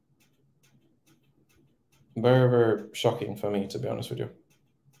 Very, very shocking for me, to be honest with you.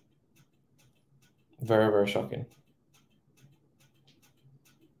 Very, very shocking.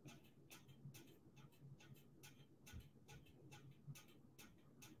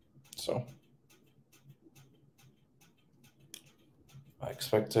 So, I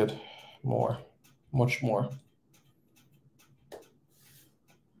expected more, much more.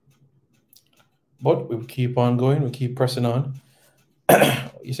 But we keep on going, we keep pressing on.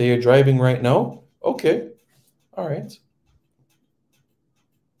 You say you're driving right now? Okay. All right.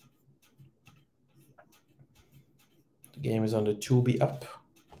 The game is on the Tubi app.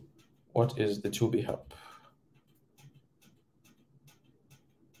 What is the Tubi app?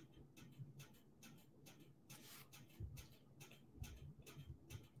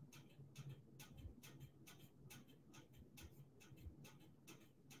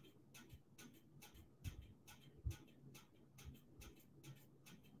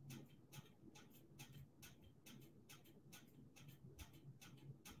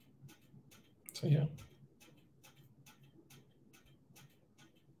 So yeah.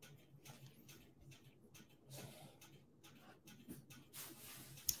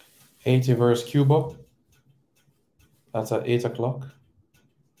 Haiti versus Cuba. That's at 8 o'clock.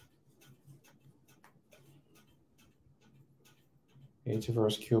 Haiti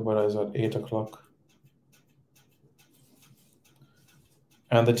versus Cuba, that is at 8 o'clock.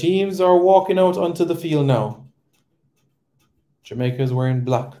 And the teams are walking out onto the field now. Jamaica is wearing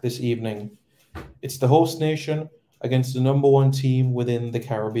black this evening. It's the host nation against the #1 team within the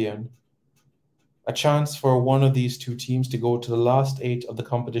Caribbean. A chance for one of these two teams to go to the last 8 of the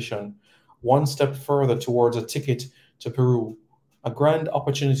competition, one step further towards a ticket to Peru. A grand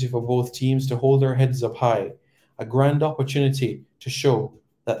opportunity for both teams to hold their heads up high. A grand opportunity to show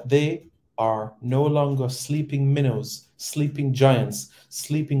that they are no longer sleeping minnows, sleeping giants,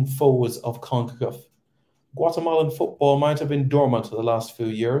 sleeping foes of CONCACAF. Guatemalan football might have been dormant for the last few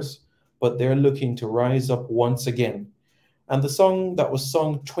years, but they're looking to rise up once again. And the song that was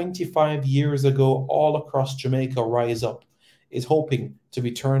sung 25 years ago all across Jamaica, Rise Up, is hoping to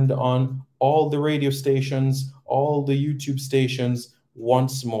be turned on all the radio stations, all the YouTube stations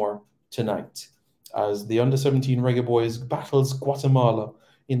once more tonight, as the Under-17 Reggae Boys battles Guatemala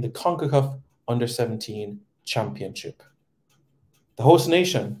in the CONCACAF Under-17 Championship. The host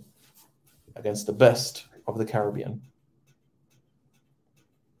nation against the best of the Caribbean.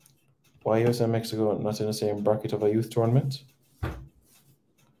 Why USA and Mexico not in the same bracket of a youth tournament?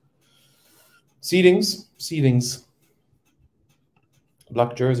 Seedings.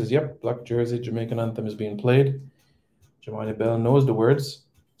 Black jerseys, yep, black jersey, Jamaican anthem is being played. Jamani Bell knows the words,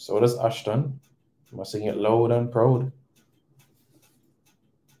 so does Ashton. I must sing it loud and proud.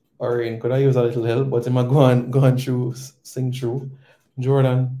 Orion, could I use a little help? But am I going through, sing through?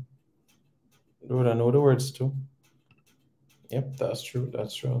 Jordan know the words too. Yep, that's true.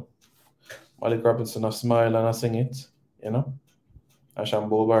 Malik Robinson, I smile and I sing it, you know. Asham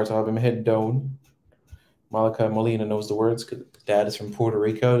Bobart, I have him head down. Malachi Molina knows the words because dad is from Puerto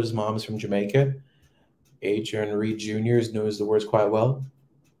Rico, his mom is from Jamaica. Adrian Reed Jr. knows the words quite well.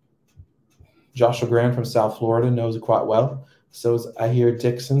 Joshua Grant from South Florida knows it quite well. So is Ahir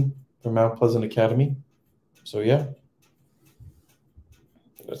Dixon from Mount Pleasant Academy. So yeah,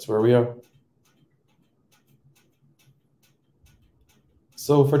 that's where we are.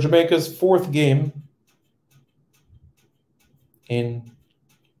 So for Jamaica's 4th game in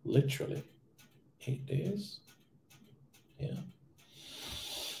literally 8 days. Yeah.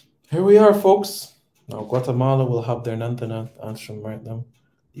 Here we are, folks. Now Guatemala will have their anthem right now.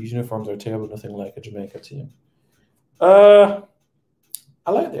 These uniforms are terrible, nothing like a Jamaica team. I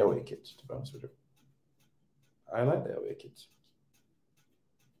like the away kit, to be honest with you. I like the away kit.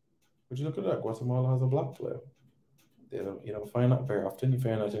 Would you look at that? Guatemala has a black player. You don't find that very often. You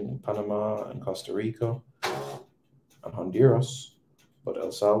find that in Panama and Costa Rica and Honduras. But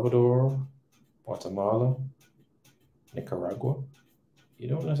El Salvador, Guatemala, Nicaragua, you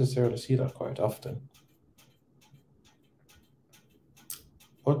don't necessarily see that quite often.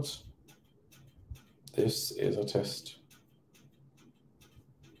 But this is a test.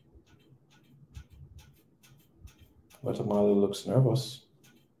 Guatemala looks nervous.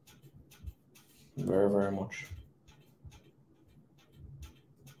 Very, very much.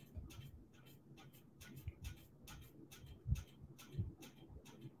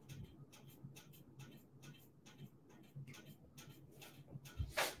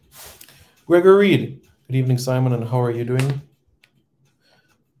 Gregor Reed. Good evening, Simon, and how are you doing?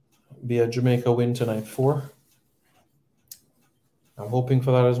 Be a Jamaica win tonight, 4. I'm hoping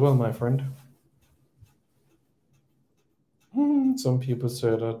for that as well, my friend. Some people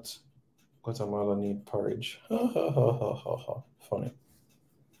say that Guatemala need porridge. Funny.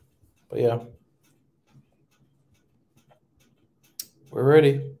 But yeah. We're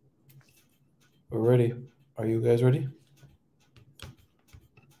ready. We're ready. Are you guys ready?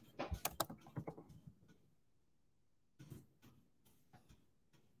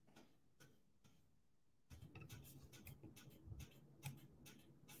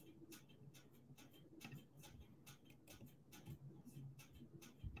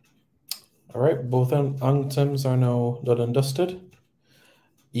 All right, both anthems are now done and dusted.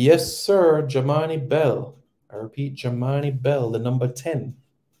 Yes, sir, Jamani Bell. I repeat, Jamani Bell, the number 10.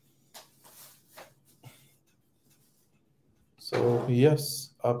 So,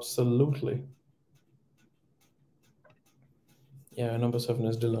 yes, absolutely. Yeah, number 7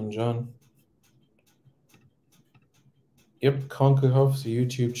 is Dylan John. Yep, CONCACAF's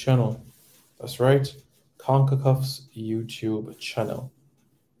YouTube channel. That's right, CONCACAF's YouTube channel.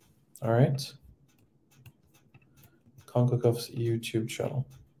 All right. CONCACAF's YouTube channel.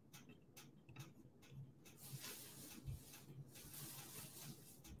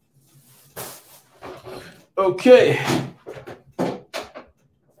 Okay.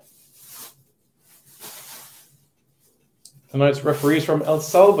 Tonight's referees from El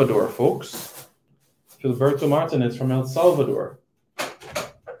Salvador, folks. Gilberto Martinez from El Salvador.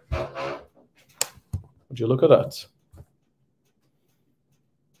 Would you look at that?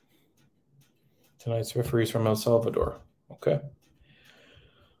 Tonight's referees from El Salvador. Okay.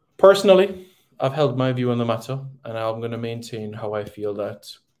 Personally, I've held my view on the matter, and I'm going to maintain how I feel that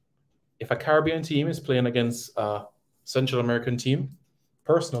if a Caribbean team is playing against a Central American team,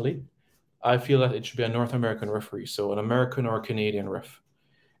 personally, I feel that it should be a North American referee, so an American or a Canadian ref.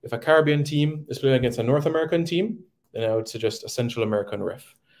 If a Caribbean team is playing against a North American team, then I would suggest a Central American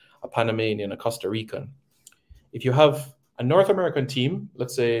ref, a Panamanian, a Costa Rican. If you have a North American team,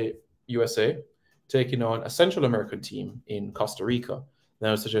 let's say USA, taking on a Central American team in Costa Rica, then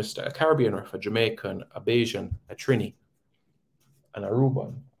I would suggest a Caribbean ref, a Jamaican, a Bajan, a Trini, an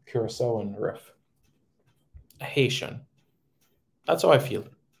Aruban, Curaçaoan ref, a Haitian. That's how I feel.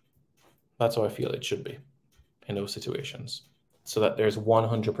 That's how I feel it should be in those situations, so that there's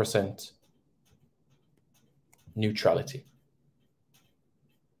 100% neutrality.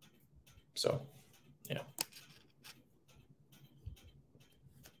 So, yeah.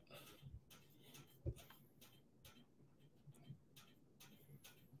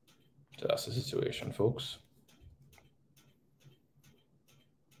 So that's the situation, folks.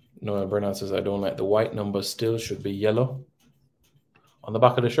 Noah Bernard says, I don't like the white numbers still, should be yellow. On the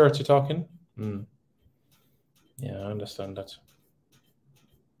back of the shirt you're talking? Yeah, I understand that.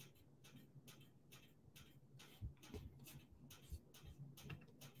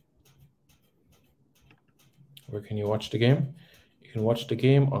 Where can you watch the game? You can watch the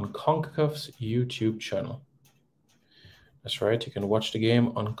game on CONCACAF's YouTube channel. That's right, you can watch the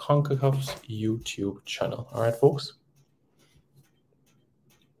game on CONCACAF's YouTube channel. All right, folks?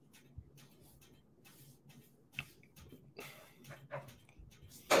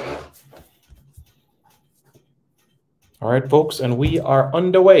 All right, folks, and we are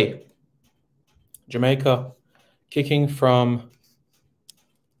underway. Jamaica kicking from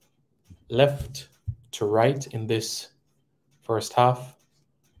left to right in this first half.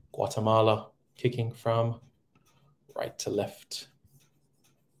 Guatemala kicking from right to left.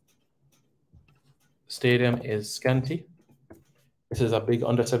 The stadium is scanty. This is a big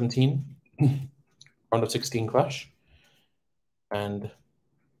under-17, under-16 clash. And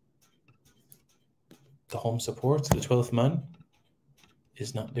the home support, the 12th man,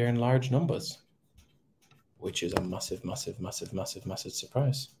 is not there in large numbers, which is a massive, massive, massive, massive, massive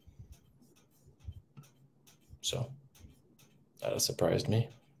surprise. So that has surprised me.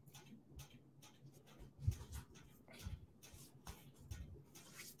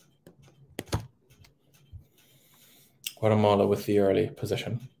 Guatemala with the early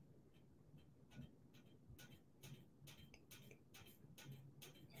possession.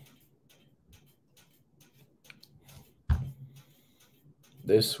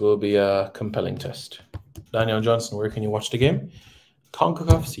 This will be a compelling test. Daniel Johnson, where can you watch the game?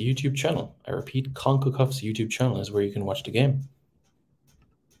 CONCACAF's YouTube channel. I repeat, CONCACAF's YouTube channel is where you can watch the game.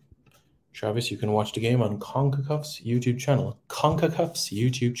 Travis, you can watch the game on CONCACAF's YouTube channel. CONCACAF's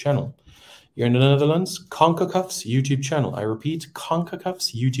YouTube channel. You're in the Netherlands? CONCACAF's YouTube channel. I repeat,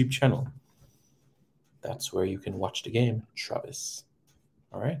 CONCACAF's YouTube channel. That's where you can watch the game, Travis.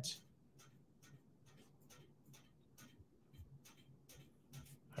 All right.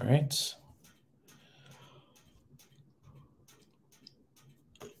 All right.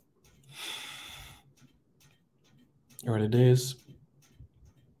 Early days.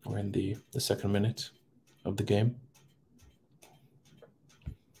 We're in the second minute of the game.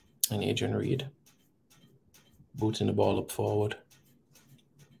 And Adrian Reed booting the ball up forward.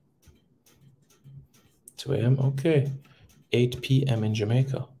 2 a.m. Okay. 8 p.m. in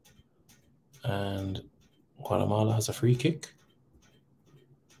Jamaica. And Guatemala has a free kick.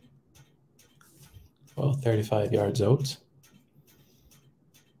 Well, 35 yards out.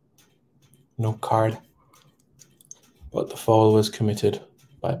 No card. But the foul was committed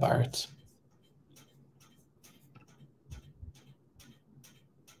by Barrett.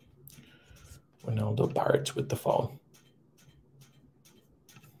 Ronaldo Barrett with the foul.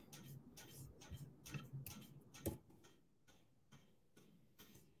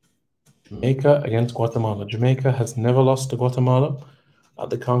 Jamaica against Guatemala. Jamaica has never lost to Guatemala at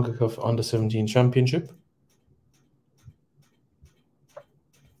the CONCACAF Under-17 Championship.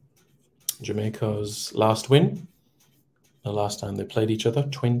 Jamaica's last win, the last time they played each other,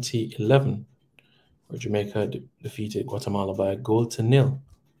 2011, where Jamaica defeated Guatemala by a 1-0.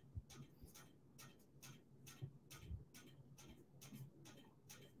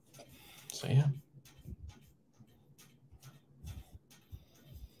 So, yeah.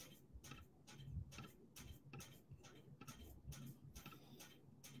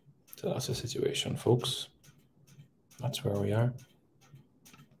 So that's the situation, folks. That's where we are.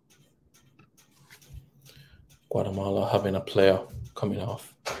 Guatemala having a player coming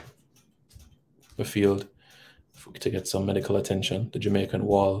off the field to get some medical attention. The Jamaican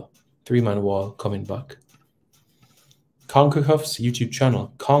wall, 3-man wall coming back. CONCACAF's YouTube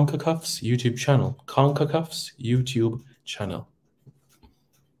channel. CONCACAF's YouTube channel. CONCACAF's YouTube channel.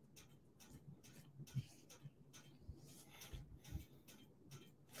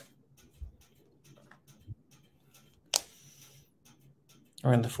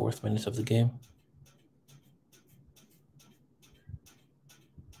 Around the 4th minute of the game.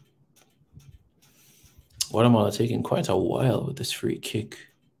 Guatemala taking quite a while with this free kick.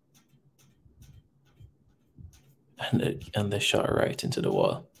 And they shot right into the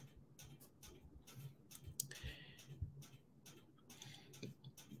wall.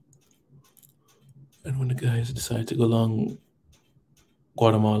 And when the guys decide to go long,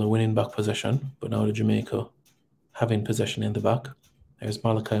 Guatemala winning back possession, but now the Jamaica having possession in the back. There's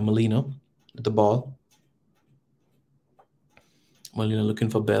Malachi Molina with the ball. Molina looking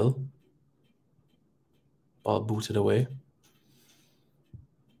for Bell. Ball booted away.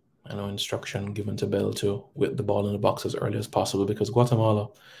 I know instruction given to Bell to whip the ball in the box as early as possible, because Guatemala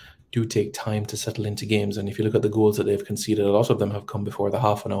do take time to settle into games. And if you look at the goals that they've conceded, a lot of them have come before the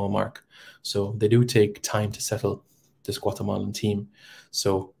half-an-hour mark. So they do take time to settle this Guatemalan team.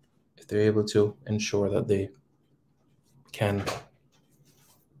 So if they're able to ensure that they can...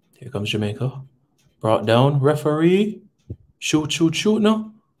 Here comes Jamaica. Brought down. Referee. Shoot, shoot, shoot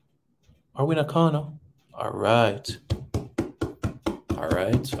now. Are we in a corner? All right. All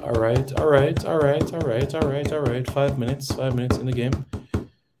right, all right, all right, all right, all right, all right, all right. 5 minutes in the game.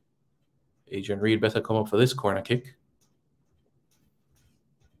 Adrian Reed better come up for this corner kick.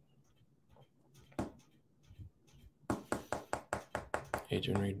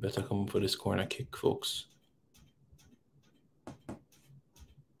 Adrian Reed better come up for this corner kick, folks.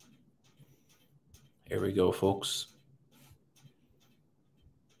 Here we go, folks.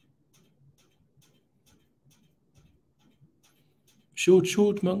 Shoot,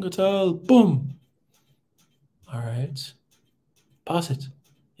 shoot, Mangatal. Boom. All right. Pass it.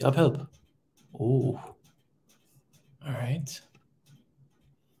 You have help. Oh. All right.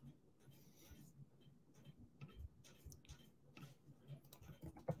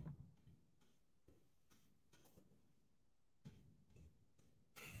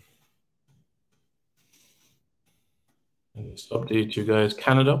 And just update you guys.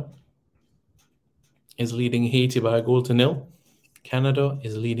 Canada is leading Haiti by a goal to nil. Canada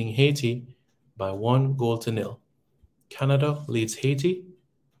is leading Haiti by 1 goal to nil. Canada leads Haiti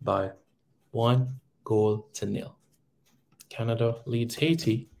by 1 goal to nil. Canada leads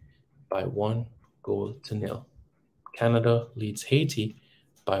Haiti by 1 goal to nil. Canada leads Haiti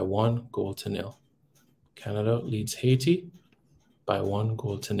by 1 goal to nil. Canada leads Haiti by 1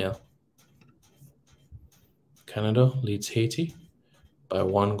 goal to nil. Canada leads Haiti by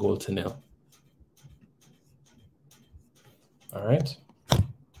 1 goal to nil. All right.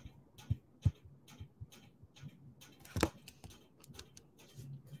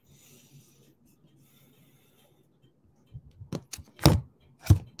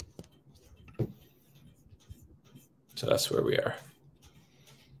 So that's where we are.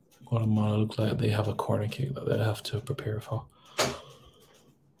 Guatemala look like they have a corner kick that they have to prepare for.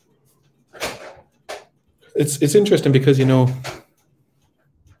 It's interesting because, you know,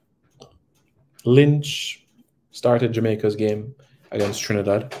 Lynch started Jamaica's game against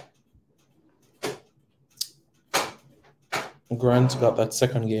Trinidad. Grant got that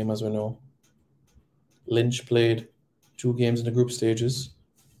second game, as we know. Lynch played 2 games in the group stages.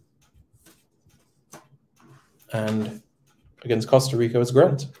 And against Costa Rica, it's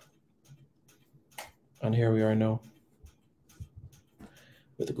Grant. And here we are now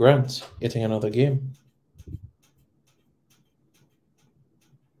with Grant getting another game.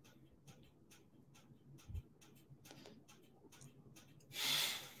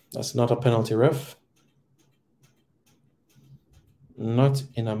 That's not a penalty, ref. Not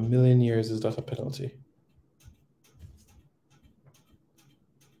in a million years is that a penalty.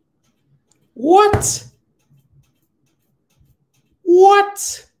 What?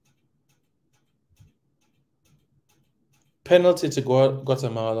 What? Penalty to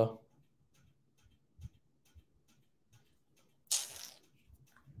Guatemala.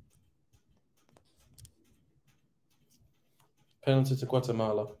 Penalty to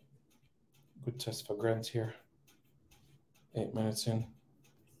Guatemala. Good test for Grant here. 8 minutes in.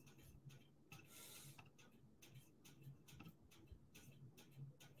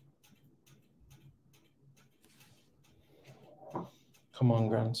 Come on,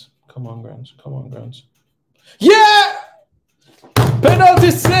 Grant. Come on, Grant. Come on, Grant. Yeah! Penalty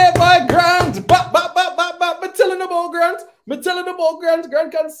saved by Grant. Bap, bap, bap, bap, bap. Me telling about Grant. Me telling about Grant.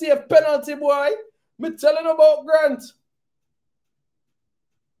 Grant can save penalty, boy. Me telling about Grant.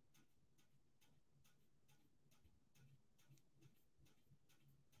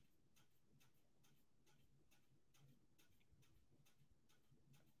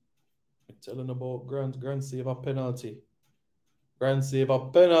 Me telling about Grant. Grant save a penalty. Grant save a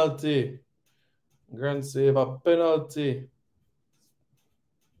penalty. Grant save a penalty.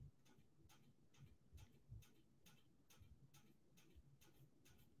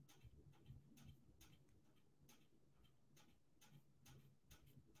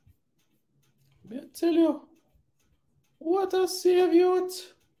 Me tell you, what a save,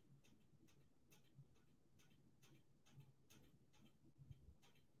 youth.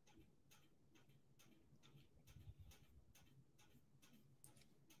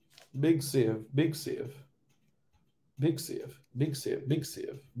 Big save, big save. Big save, big save, big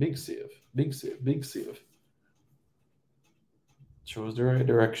save, big save, big save, big save. Chose the right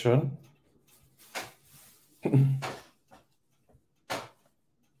direction.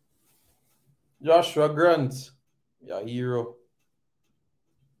 Joshua Grant, yeah, hero.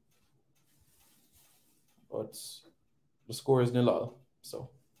 But the score is 0-0, so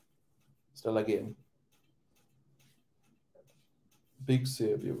still a game. Big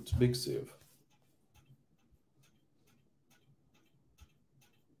save, youth, big save.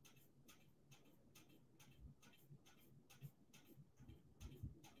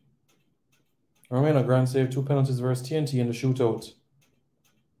 Romano Grant saved 2 penalties versus TNT in the shootout.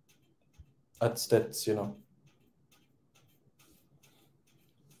 At stats, you know.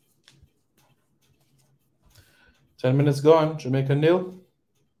 Ten minutes gone. Jamaica 0.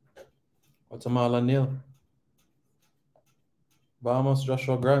 Guatemala 0. Vamos,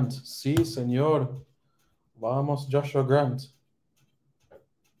 Joshua Grant. Sí, señor. Vamos, Joshua Grant.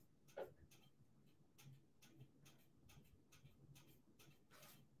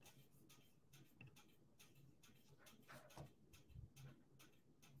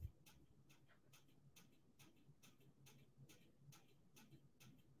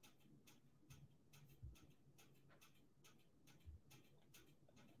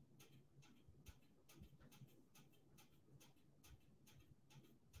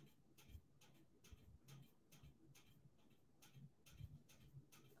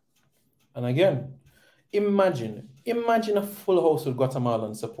 And again, imagine a full house with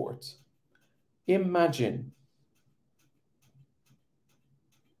Guatemalan support. Imagine.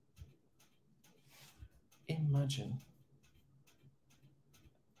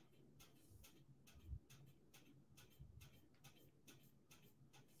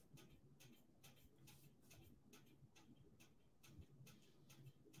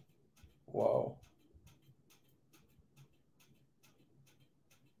 Wow.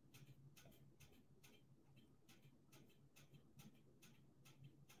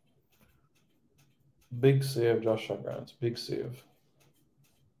 Big save, Joshua Grant. Big save.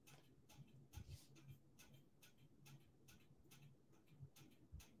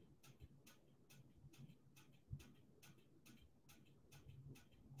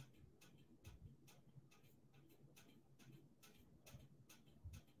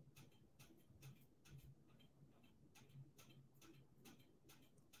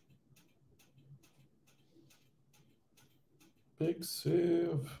 Big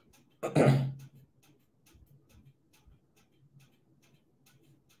save.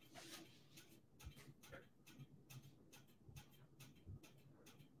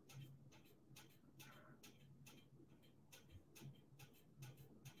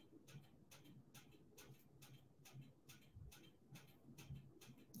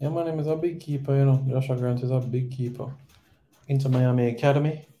 Yeah, my name is a big keeper, you know. Joshua Grant is a big keeper. Inter Miami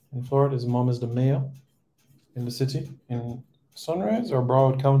Academy in Florida. His mom is the mayor in the city, in Sunrise or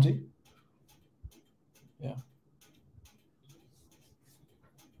Broward County. Yeah.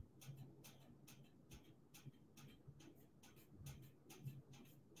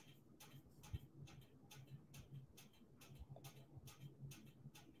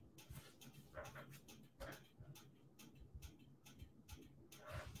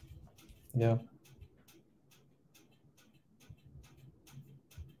 Yeah.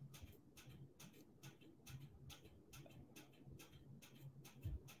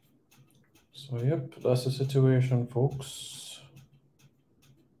 So, yep, that's the situation, folks.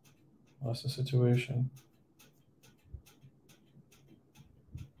 That's the situation.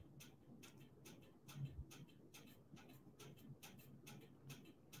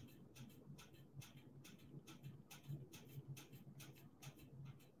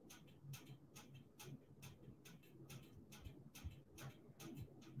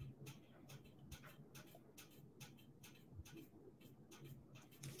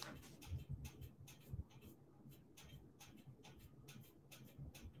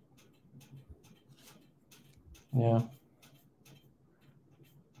 Yeah.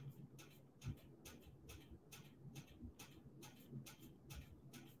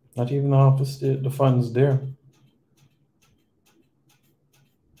 Not even half the funds there.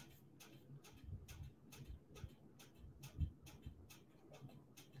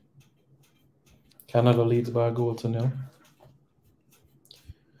 Canada leads by a goal to nil.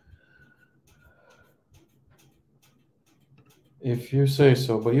 If you say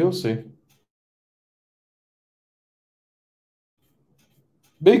so, but you'll see.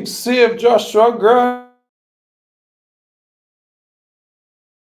 Big save, Joshua Grant.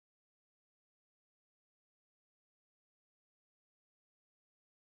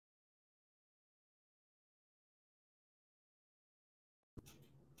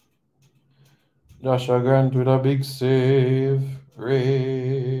 Joshua Grant with a big save.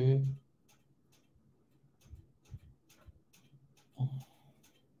 Ray.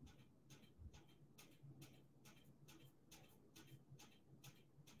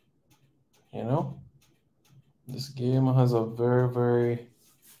 You know, this game has a very, very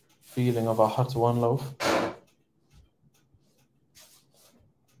feeling of a hot one love.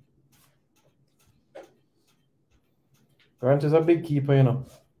 Grant is a big keeper, you know.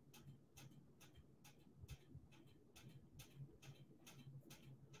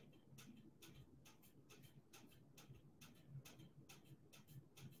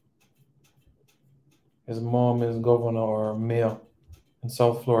 His mom is governor or mayor in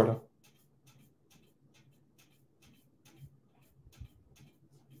South Florida.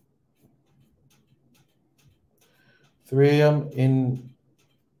 Three a.m. in.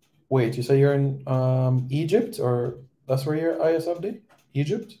 Wait, you say you're in Egypt, or that's where you're ISFD?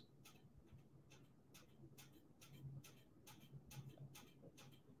 Egypt?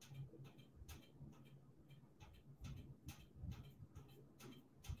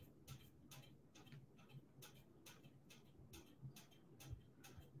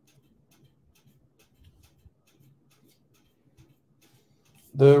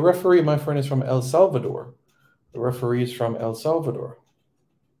 The referee, my friend, is from El Salvador. The referee is from El Salvador.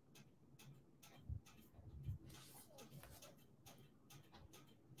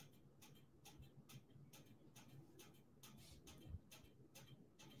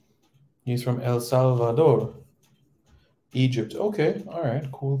 He's from El Salvador. Egypt. Okay. All right.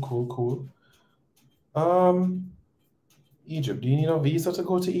 Cool, cool, cool. Egypt. Do you need a visa to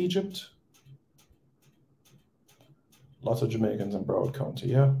go to Egypt? Lots of Jamaicans in Broward County,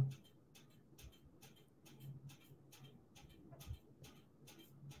 yeah.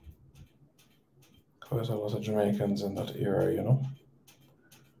 Quite a lot of Jamaicans in that area, you know.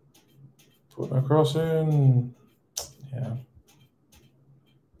 Put across in, yeah.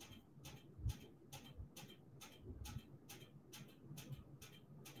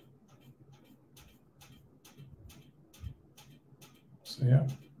 So yeah.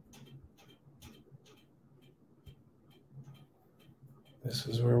 This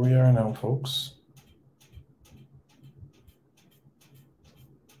is where we are now, folks.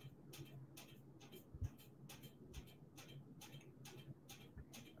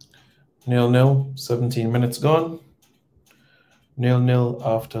 Nil-nil, 17 minutes gone. Nil-nil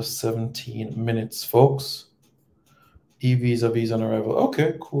after 17 minutes, folks. E-visa on arrival.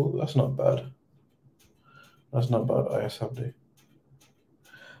 Okay, cool. That's not bad. That's not bad, ISFD.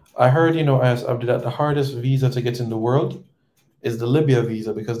 I heard, you know, ISFD, that the hardest visa to get in the world is the Libya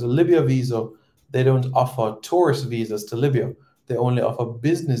visa, because the Libya visa, they don't offer tourist visas to Libya. They only offer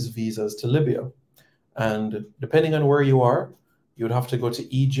business visas to Libya. And depending on where you are, you would have to go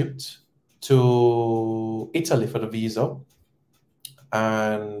to Egypt, to Italy for the visa,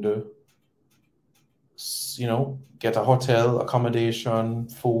 and, you know, get a hotel, accommodation,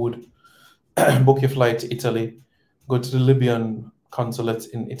 food, book your flight to Italy, go to the Libyan consulate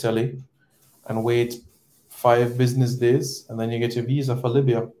in Italy, and wait 5 business days, and then you get your visa for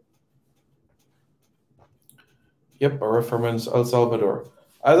Libya. Yep, a reference El Salvador.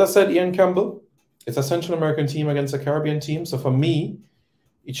 As I said, Ian Campbell, it's a Central American team against a Caribbean team. So for me,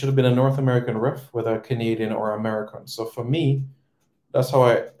 it should have been a North American ref, whether Canadian or American. So for me, that's how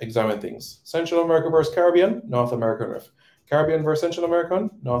I examine things. Central America versus Caribbean, North American ref. Caribbean versus Central American,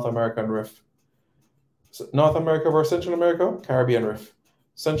 North American ref. North America versus Central America, Caribbean ref.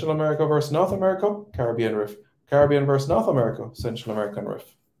 Central America versus North America, Caribbean ref. Caribbean versus North America, Central American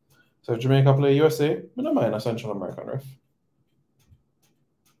ref. So if Jamaica play USA, I don't mind a Central American ref.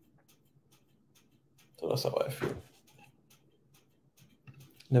 So that's how I feel.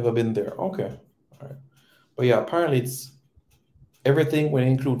 Never been there. Okay. All right. But yeah, apparently it's everything when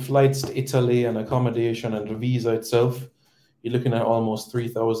you include flights to Italy and accommodation and the visa itself, you're looking at almost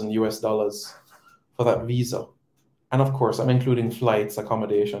 $3,000 US for that visa. And of course, I'm including flights,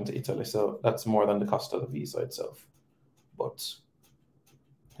 accommodation to Italy, so that's more than the cost of the visa itself. But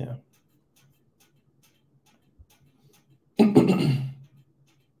yeah.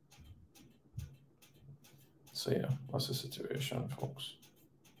 So yeah, that's the situation, folks.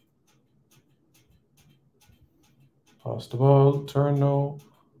 Pass the ball, turn no.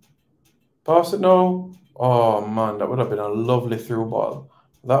 Pass it no. Oh man, that would have been a lovely through ball.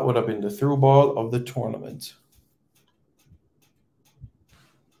 That would have been the through ball of the tournament.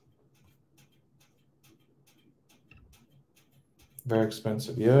 Very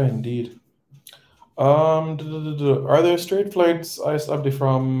expensive, yeah, indeed. Are there straight flights, Ice Abdi,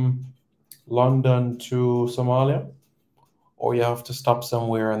 from London to Somalia? Or you have to stop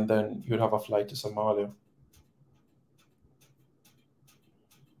somewhere and then you'd have a flight to Somalia?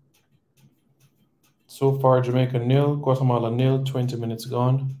 So far, Jamaica nil, Guatemala nil, 20 minutes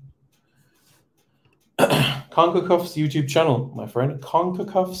gone. CONCACAF's YouTube channel, my friend.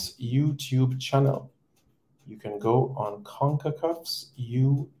 CONCACAF's YouTube channel. You can go on CONCACAF's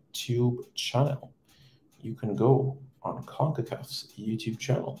YouTube channel. You can go on CONCACAF's YouTube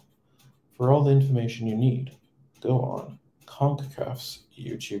channel. For all the information you need, go on CONCACAF's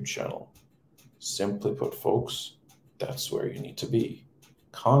YouTube channel. Simply put, folks, that's where you need to be.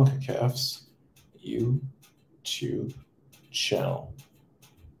 CONCACAF's YouTube channel.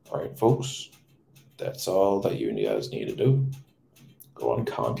 All right, folks, that's all that you guys need to do. Go on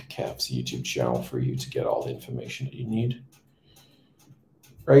CONCACAF's YouTube channel for you to get all the information that you need.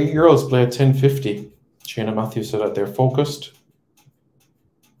 Right, Euros play at 10:50. Shana Matthews so that they're focused.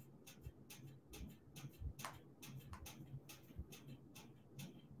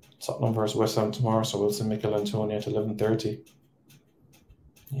 Tottenham versus West Ham tomorrow, so we'll see Mikel Antonio at 11:30.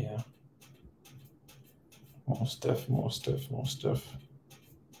 Yeah. Most def.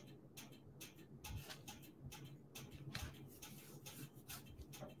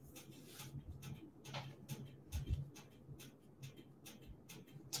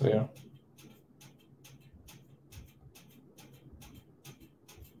 So yeah.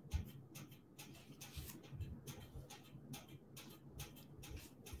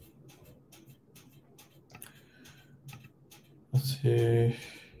 Let's see.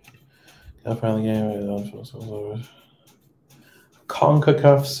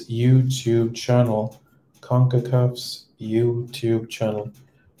 CONCACAF's YouTube channel. CONCACAF's YouTube channel.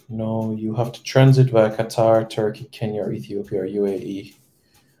 No, you have to transit via Qatar, Turkey, Kenya, or Ethiopia, or UAE.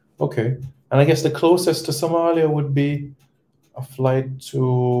 Okay. And I guess the closest to Somalia would be a flight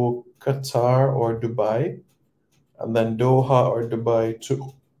to Qatar or Dubai, and then Doha or Dubai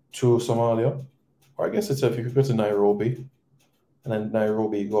to Somalia. Or I guess it's if you could go to Nairobi, and then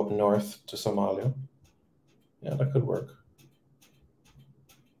Nairobi go up north to Somalia. Yeah, that could work.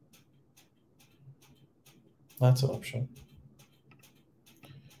 That's an option.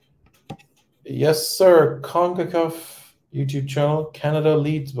 Yes, sir. CONCACAF YouTube channel. Canada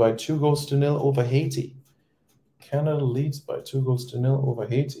leads by 2-0 over Haiti. Canada leads by 2-0 over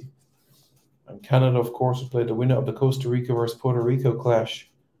Haiti. And Canada, of course, will play the winner of the Costa Rica versus Puerto Rico clash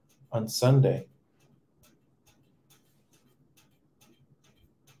on Sunday.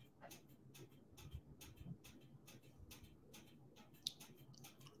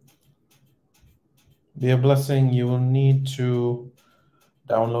 Be a blessing. You will need to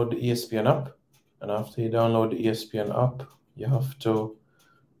download the ESPN app. And after you download the ESPN app, you have to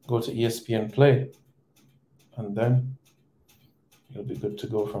go to ESPN Play. And then you'll be good to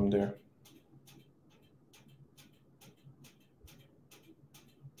go from there.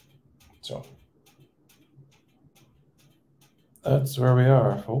 So that's where we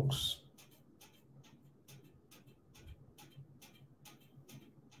are, folks.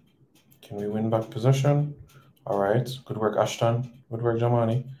 Can we win back possession? All right. Good work, Ashton. Good work,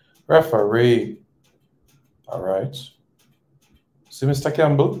 Jamani. Referee. All right. See, Mr.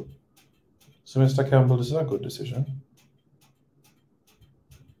 Campbell. So, Mr. Campbell, this is a good decision.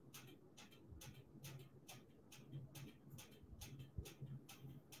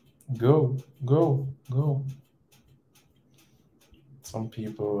 Go. Some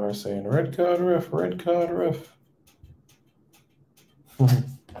people are saying, red card ref.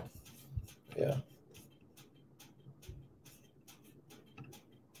 Yeah.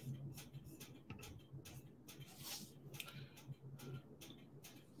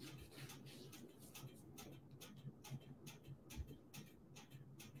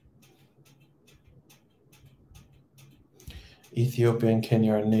 Ethiopia and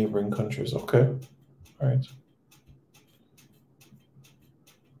Kenya are neighboring countries. Okay. All right.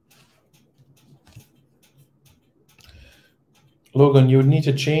 Logan, you would need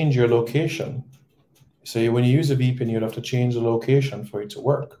to change your location So when you use a VPN, you'd have to change the location for it to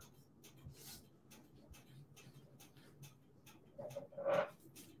work.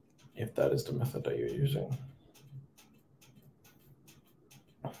 If that is the method that you're using.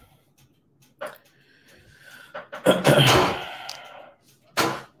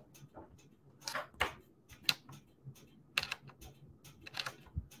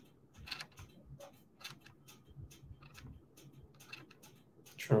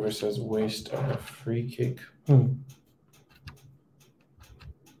 Trevor says waste of a free kick.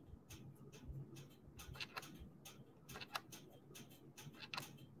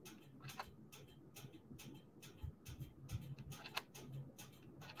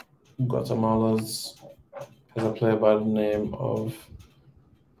 Guatemala's has a player by the name of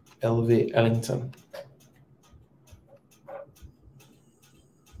LV Ellington.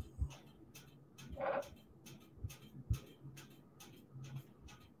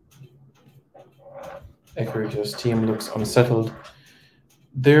 Ecuador's team looks unsettled.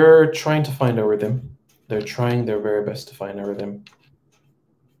 They're trying to find a rhythm. They're trying their very best to find a rhythm.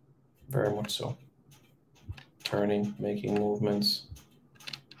 Very much so. Turning, making movements.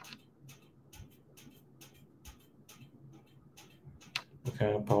 We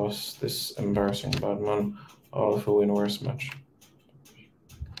can't pass this embarrassing bad man all of a win worse match.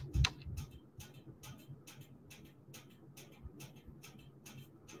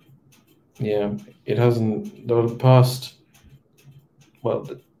 Yeah, it hasn't. The past, well,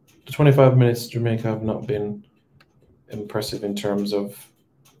 the 25 minutes Jamaica have not been impressive in terms of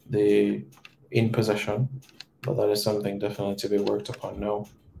the in possession, but that is something definitely to be worked upon now.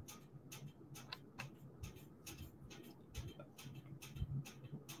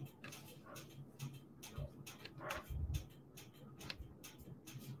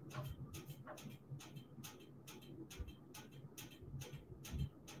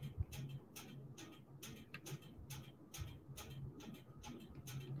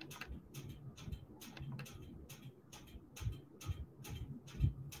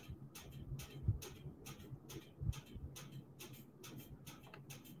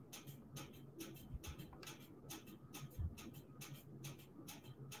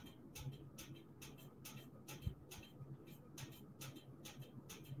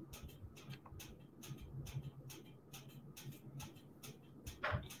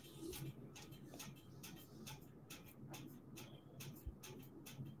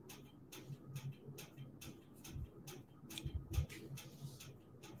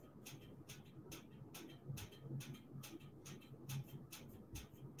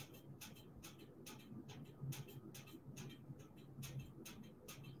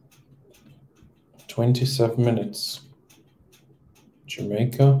 $27 minutes.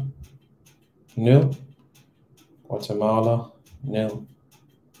 Jamaica, 0. Guatemala, 0.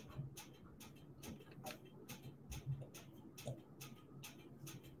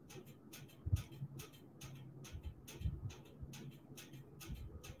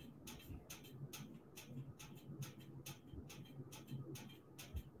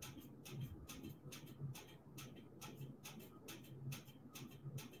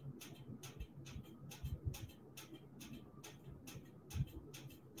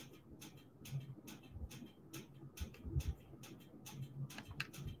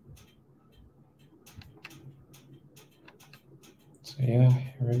 So yeah,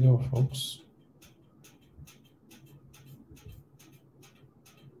 here we go, folks.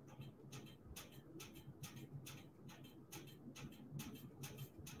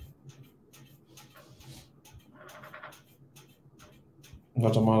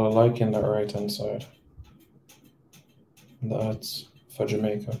 Guatemala liking that right-hand side. That's for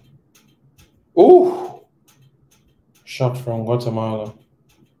Jamaica. Ooh! Shot from Guatemala.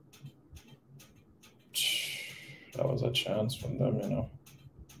 That was a chance from them, you know.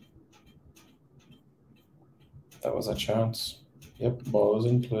 That was a chance. Yep, ball is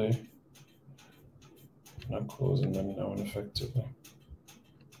in play. Not closing them down effectively.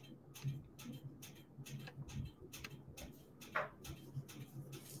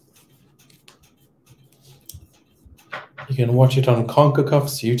 You can watch it on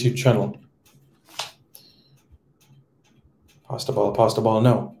CONCACAF's YouTube channel. Pass the ball,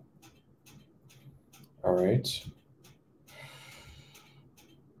 no. All right.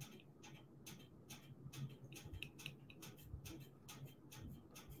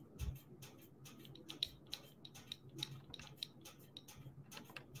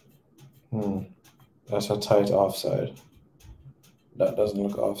 That's a tight offside. That doesn't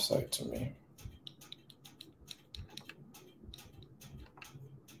look offside to me.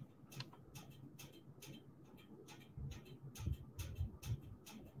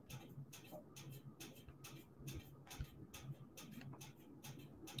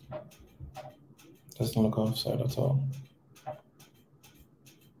 Doesn't look offside at all.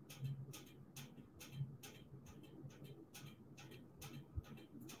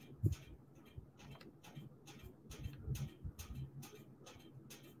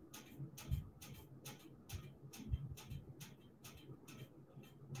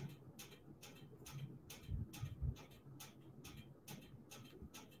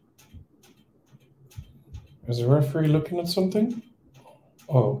 Is the referee looking at something?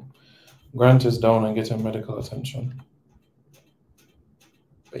 Oh, Grant is down and getting medical attention.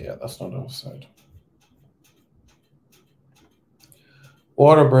 But yeah, that's not offside.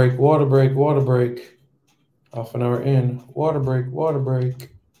 Water break, water break, water break. Half an hour in. Water break, water break.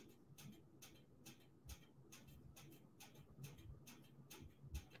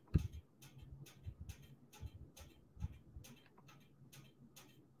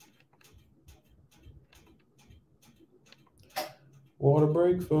 Water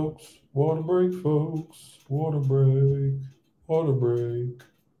break, folks. Water break, folks. Water break. Water break.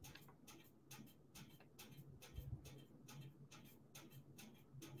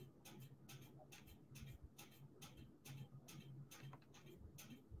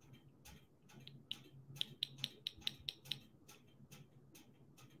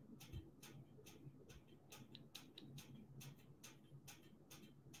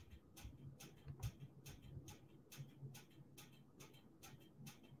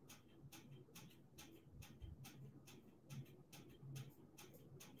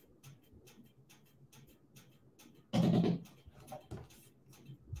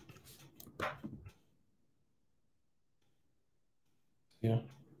 Yeah.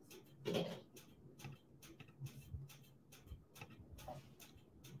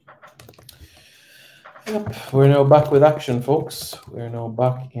 Yep, we're now back with action, folks. We're now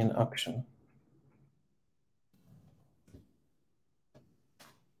back in action.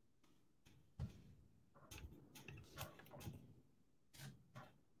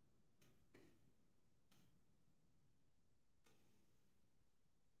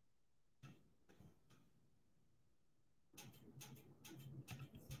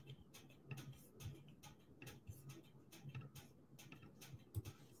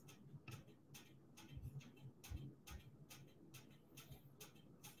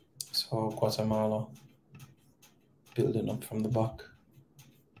 So Guatemala building up from the back.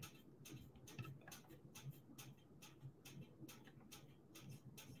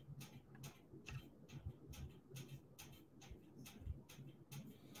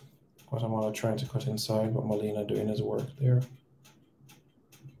 Guatemala trying to cut inside, but Molina doing his work there.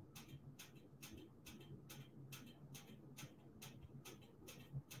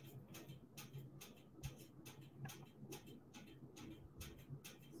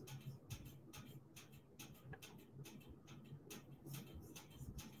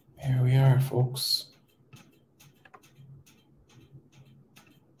 Here we are, folks.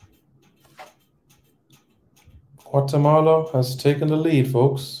 Guatemala has taken the lead,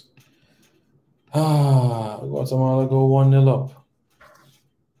 folks. Guatemala go 1-0 up.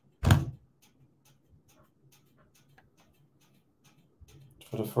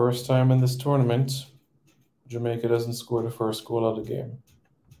 For the first time in this tournament, Jamaica doesn't score the first goal of the game.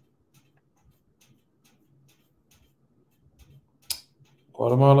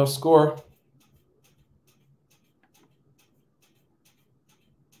 Guatemala score.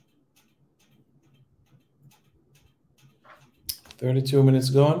 "32 minutes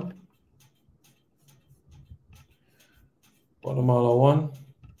gone. Guatemala 1.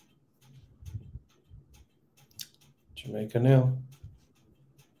 Jamaica 0.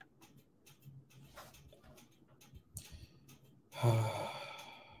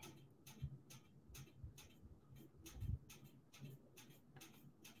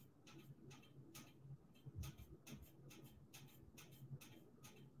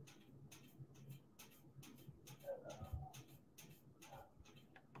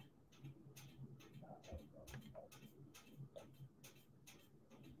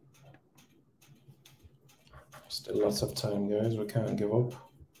 Still lots of time, guys. We can't give up.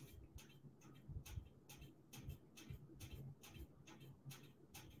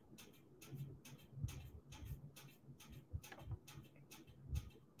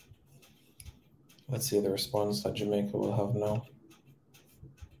 Let's see the response that Jamaica will have now.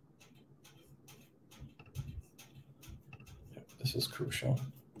 Yep, this is crucial.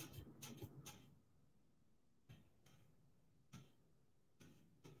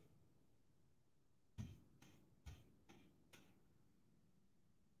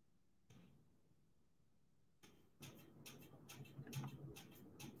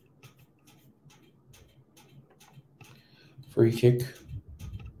 Free kick.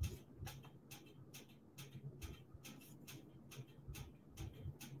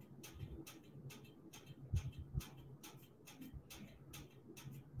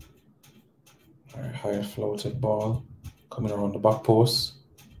 high floated ball coming around the back post.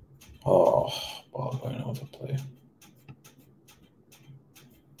 Oh, ball going out of play.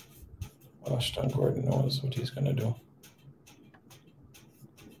 Ashton Gordon knows what he's going to do.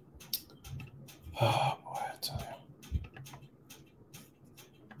 Oh, boy, I tell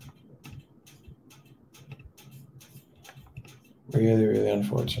you. Really, really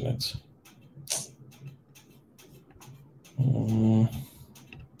unfortunate.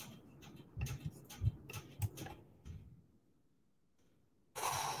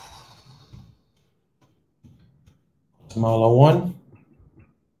 Guatemala 1.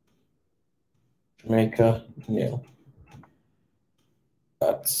 Jamaica 0.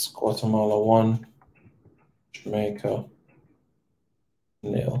 That's Guatemala 1. Jamaica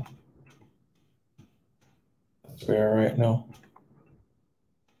 0. That's where we are right now.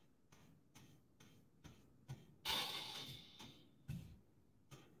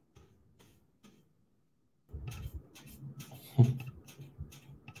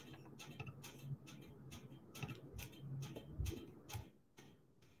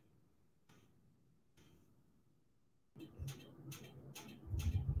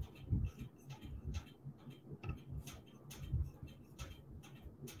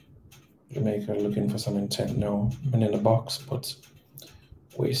 Jamaica looking for some intent now. And in the box, but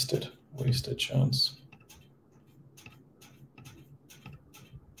wasted chance.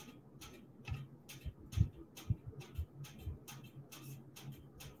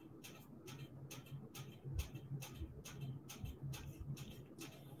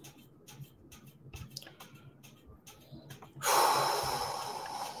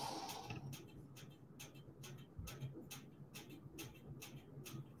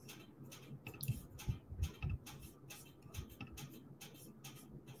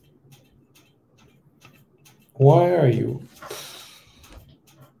 Why are you?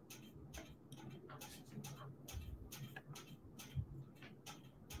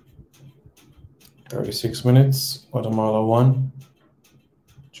 "36 minutes, Guatemala 1,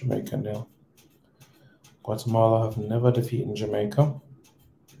 Jamaica 0. Guatemala have never defeated Jamaica.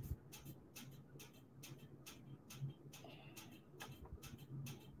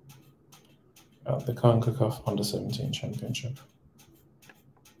 At the CONCACAF Under-17 Championship.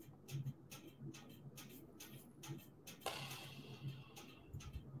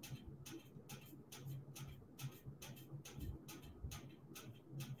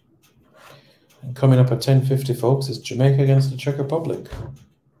 And coming up at 10:50, folks, is Jamaica against the Czech Republic.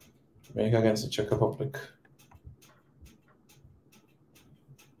 Jamaica against the Czech Republic.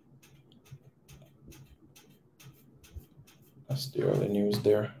 That's the early news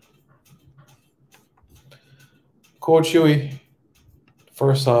there. Coach Huey,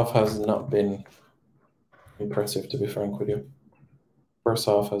 first half has not been impressive, to be frank with you. First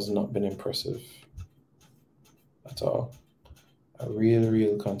half has not been impressive at all. A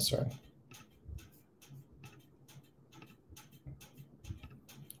real concern.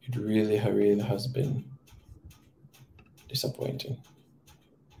 It really has been disappointing.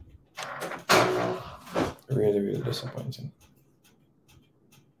 Really disappointing.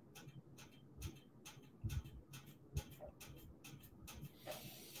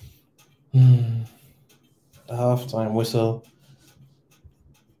 The halftime whistle.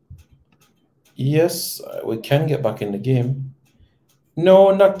 Yes, we can get back in the game.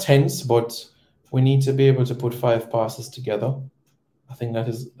 No, not tense, but we need to be able to put 5 passes together. I think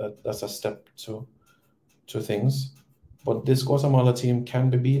that's a step to things. But this Guatemala team can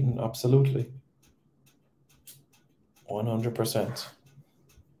be beaten, absolutely. 100%.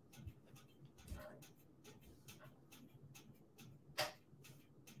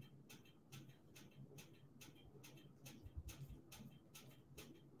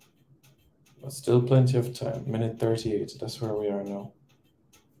 But still plenty of time. Minute 38. That's where we are now.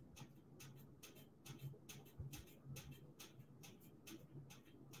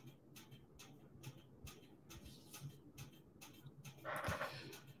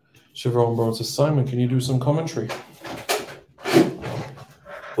 Chevron Burns says, "Simon, can you do some commentary?"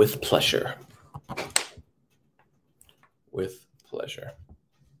 With pleasure. With pleasure.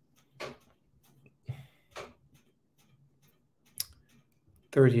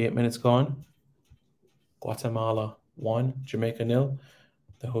 38 minutes gone. Guatemala 1, Jamaica 0.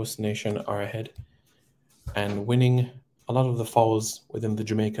 The host nation are ahead and winning a lot of the fouls within the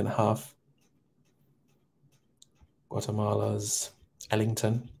Jamaican half. Guatemala's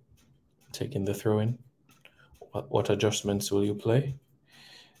Ellington taking the throw-in. What adjustments will you play?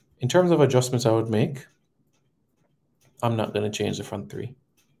 In terms of adjustments I would make, I'm not going to change the front three.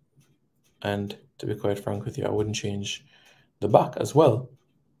 And to be quite frank with you, I wouldn't change the back as well.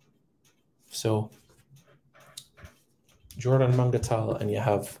 So Jordan Mangatal and you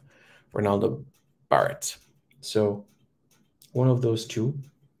have Ronaldo Barrett. So one of those two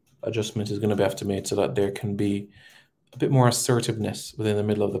adjustments is going to have to be made so that there can be a bit more assertiveness within the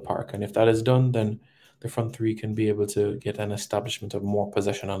middle of the park. And if that is done, then the front three can be able to get an establishment of more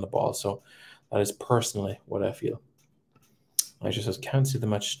possession on the ball. So that is personally what I feel. I just can't see the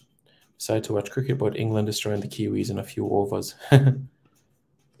match. Decide to watch cricket, but England destroying the Kiwis in a few overs.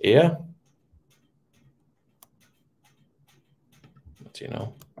 Yeah. But, you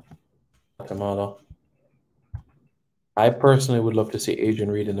know, Guatemala. I personally would love to see Adrian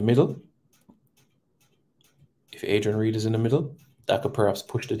Reed in the middle. If Adrian Reed is in the middle, that could perhaps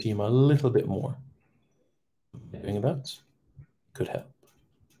push the team a little bit more. Doing that could help.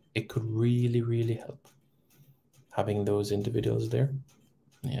 It could really, really help. Having those individuals there.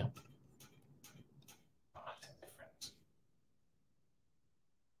 Yeah.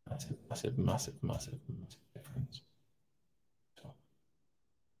 Massive difference. So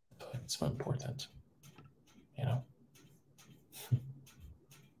it's so important, you know.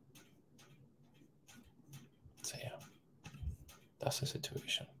 So yeah, that's the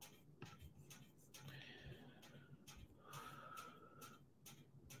situation.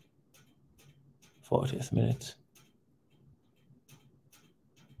 40th minute.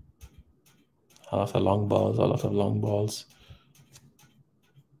 A lot of long balls.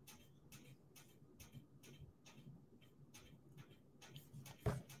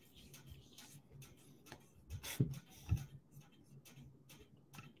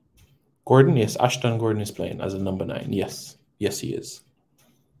 Gordon, yes, Ashton Gordon is playing as a number 9. Yes, he is.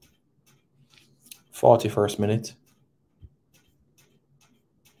 41st minute.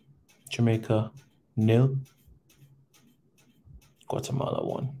 Jamaica 0. Guatemala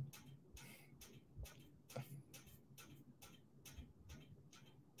 1.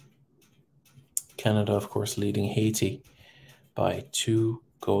 Canada, of course, leading Haiti by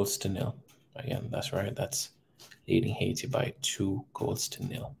 2-0. Again, that's right. That's leading Haiti by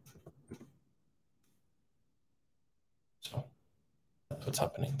 2-0. So that's what's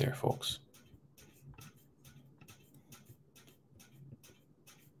happening there, folks.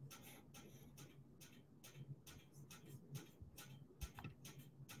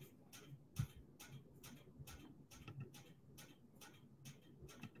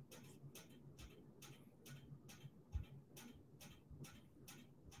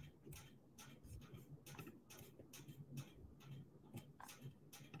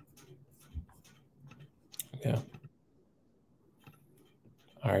 Yeah.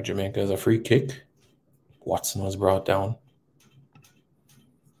 All right, Jamaica has a free kick. Watson was brought down.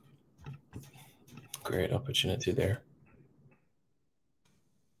 Great opportunity there.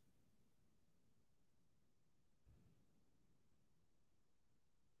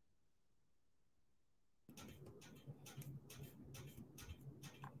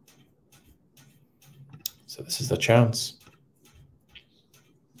 So this is the chance.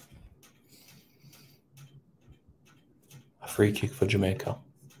 A free kick for Jamaica.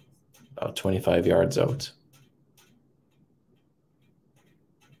 About 25 yards out.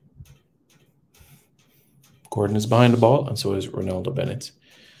 Gordon is behind the ball, and so is Ronaldo Bennett.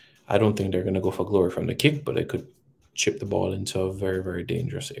 I don't think they're going to go for glory from the kick, but they could chip the ball into a very, very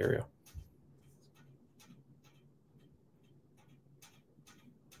dangerous area.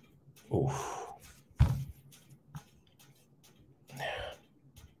 Oof.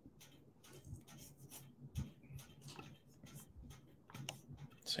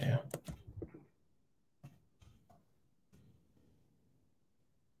 So, yeah.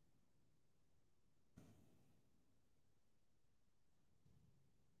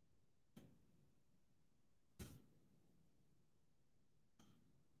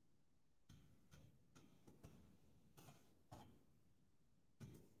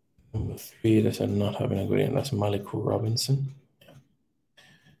 Number 3, that's not having a good game. That's Malik Robinson. Yeah.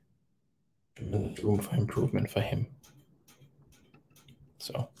 Tremendous room for improvement for him.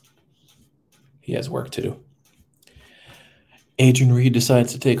 So he has work to do. Adrian Reed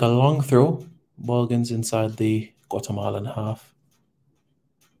decides to take a long throw. Ball gets inside the Guatemalan half.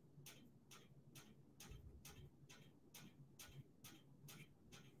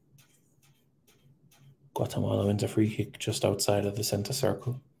 Guatemala wins a free kick just outside of the center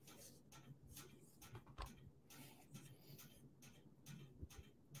circle.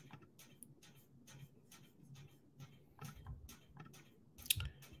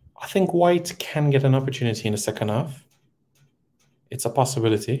 I think White can get an opportunity in the second half. It's a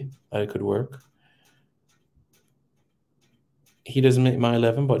possibility that it could work. He doesn't make my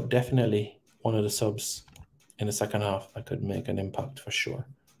 11, but definitely one of the subs in the second half that could make an impact for sure.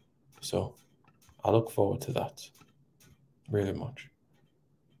 So I look forward to that. Really much.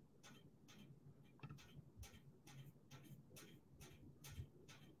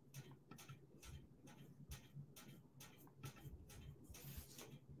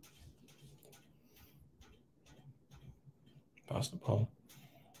 Pass the ball.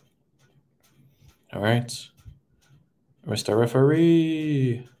 All right. Mr.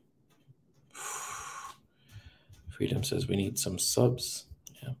 Referee. Freedom says we need some subs.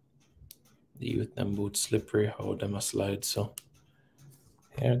 Yeah. The youth them boots slippery, how them a slide. So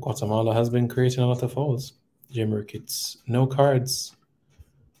yeah, Guatemala has been creating a lot of fouls. Jamaica, it's no cards.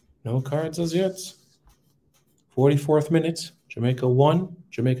 No cards as yet. 44th minute. Jamaica 1,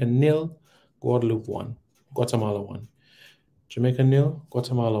 Jamaica 0, Guadeloupe 1, Guatemala 1. Jamaica 0,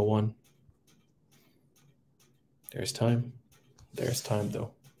 Guatemala 1. There's time. There's time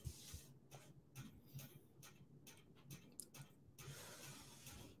though.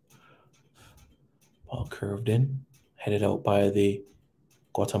 Ball curved in, headed out by the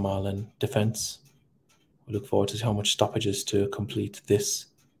Guatemalan defense. We look forward to how much stoppages to complete this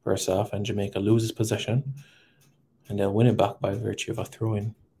first half, and Jamaica loses possession, and they'll win it back by virtue of a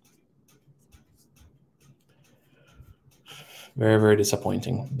throw-in. Very, very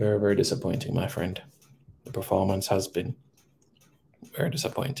disappointing. Very, very disappointing, my friend. The performance has been very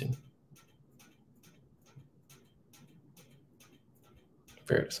disappointing.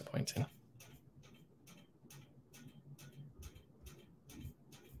 Very disappointing.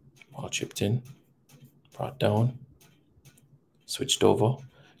 Ball chipped in, brought down, switched over.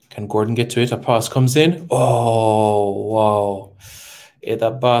 Can Gordon get to it? A pass comes in. Oh, wow. Yeah,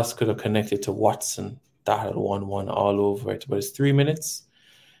 that pass could have connected to Watson. That had 1-1 all over it. But it's 3 minutes.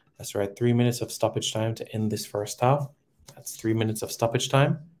 That's right, 3 minutes of stoppage time to end this first half. That's 3 minutes of stoppage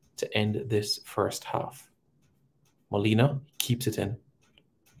time to end this first half. Molina keeps it in.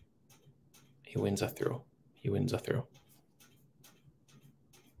 He wins a throw. He wins a throw.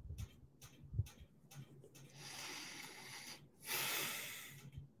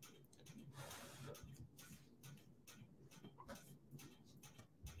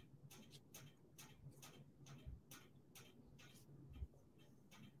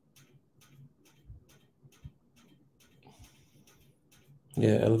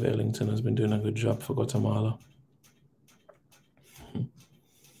 Yeah, Elva Ellington has been doing a good job for Guatemala. The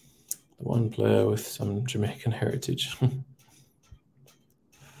one player with some Jamaican heritage.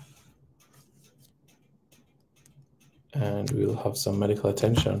 And we'll have some medical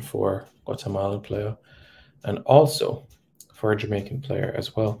attention for Guatemalan player and also for a Jamaican player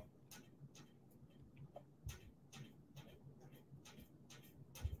as well.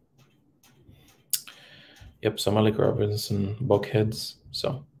 Yep, some Alec Robinson buckheads,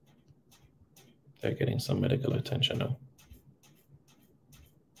 so they're getting some medical attention now.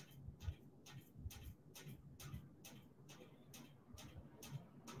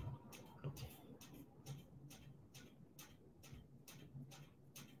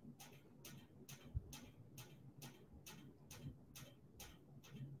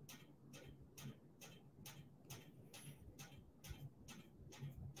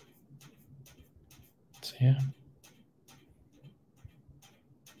 So yeah.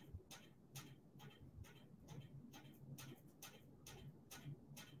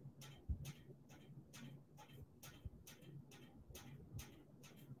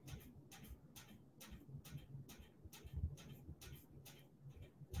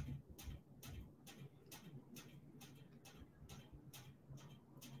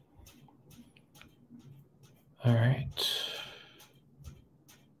 All right.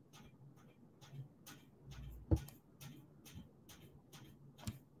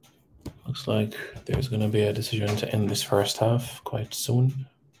 Looks like there's going to be a decision to end this first half quite soon.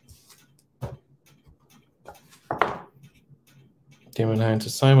 Damon Hine to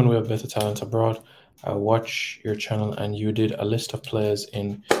Simon, we have better talent abroad. I watch your channel and you did a list of players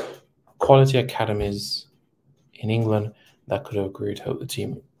in quality academies in England that could have great help the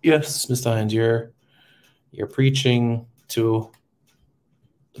team. Yes, Mr. Hines, you're preaching to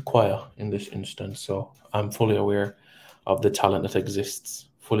the choir in this instance. So I'm fully aware of the talent that exists.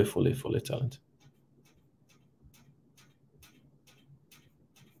 Fully talent.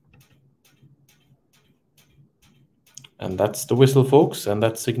 And that's the whistle, folks. And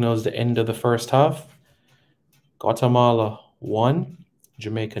that signals the end of the first half. Guatemala 1,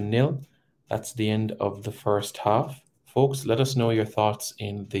 Jamaica 0. That's the end of the first half. Folks, let us know your thoughts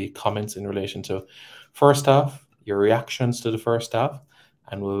in the comments in relation to first half, your reactions to the first half,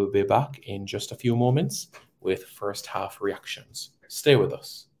 and we'll be back in just a few moments with first half reactions. Stay with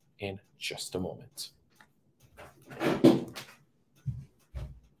us in just a moment.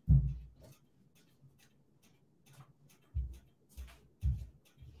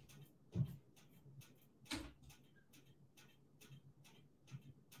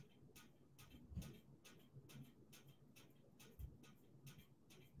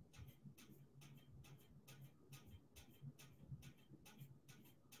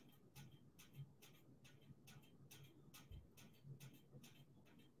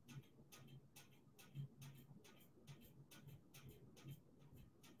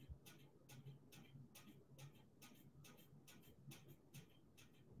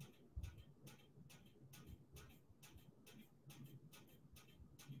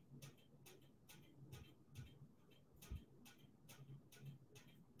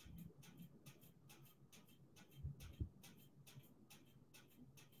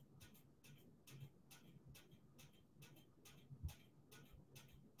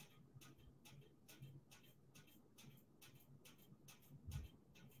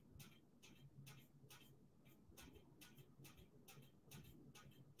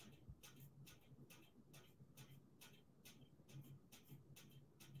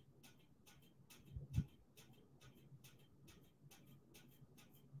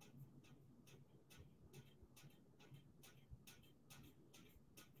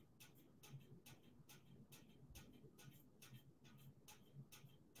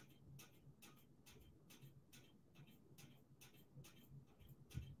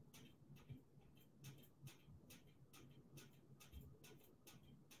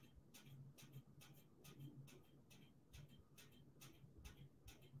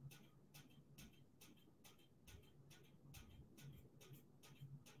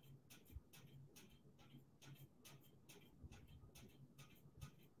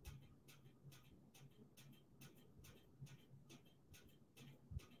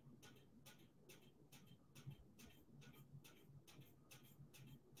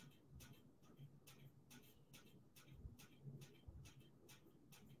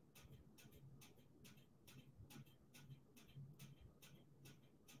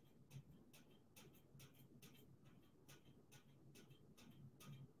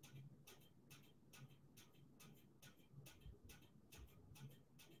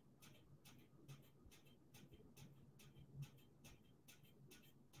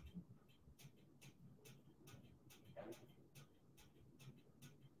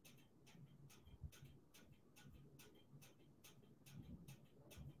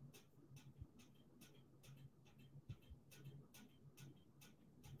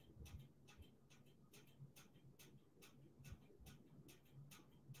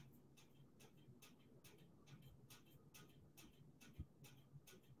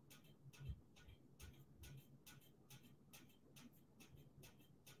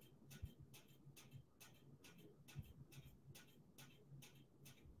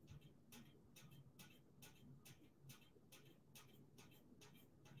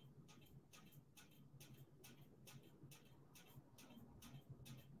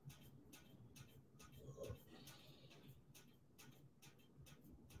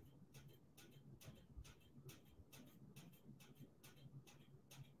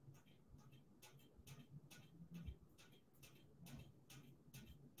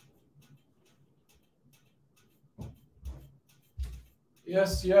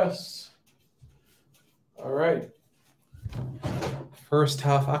 Yes, yes. All right. First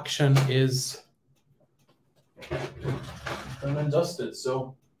half action is done and dusted.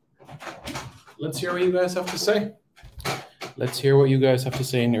 So let's hear what you guys have to say. Let's hear what you guys have to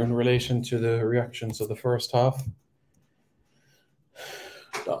say in relation to the reactions of the first half.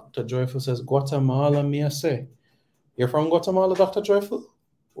 Dr. Joyful says, Guatemala, me say. You're from Guatemala, Dr. Joyful?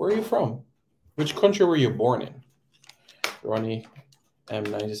 Where are you from? Which country were you born in? Ronnie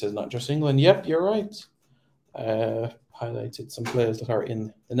M90 says, not just England. Yep, you're right. Highlighted some players that are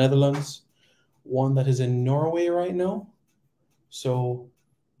in the Netherlands. One that is in Norway right now. So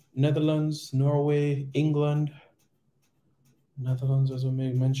Netherlands, Norway, England. Netherlands, as we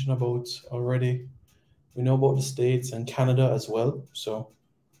may mention about already. We know about the States and Canada as well. So,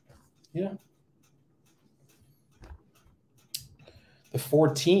 yeah. The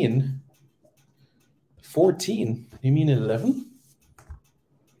 14. 14? You mean 11?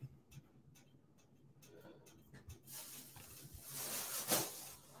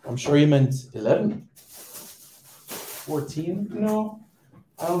 I'm sure you meant 11. 14? No.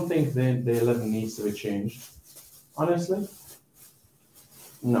 I don't think the 11 needs to be changed. Honestly.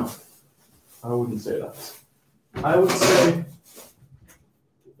 No. I wouldn't say that. I would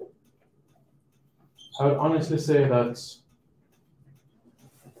honestly say that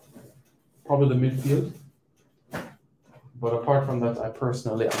probably the midfield. But apart from that, I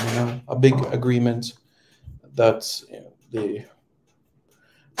personally am in a big agreement that the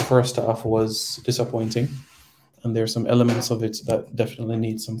first half was disappointing. And there's some elements of it that definitely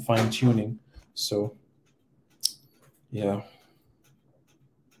need some fine-tuning. So, yeah.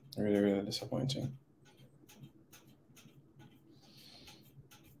 Really, really disappointing.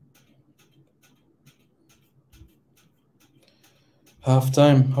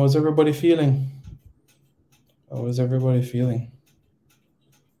 Halftime. How's everybody feeling? How is everybody feeling?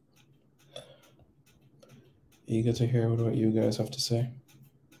 Eager to hear what you guys have to say.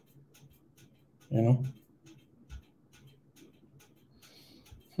 You know?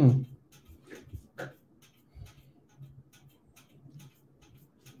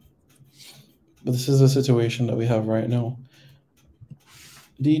 But this is the situation that we have right now.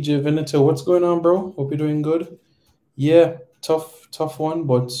 DJ Veneto, what's going on, bro? Hope you're doing good. Yeah, tough one,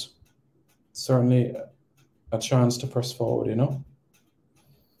 but certainly a chance to press forward, you know?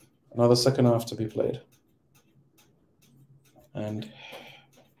 Another second half to be played. And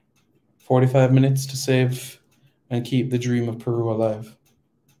 45 minutes to save and keep the dream of Peru alive.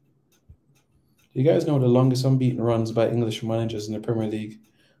 You guys know the longest unbeaten runs by English managers in the Premier League?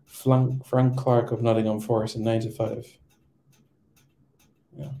 Frank Clark of Nottingham Forest in 95.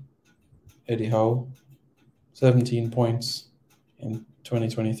 Yeah. Eddie Howe, 17 points in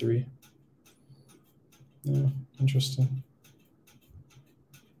 2023. Yeah, interesting.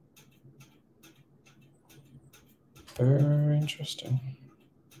 Very interesting.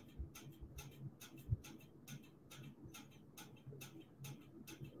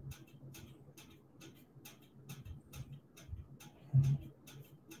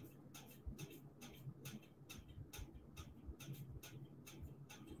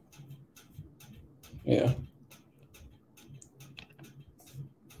 Yeah.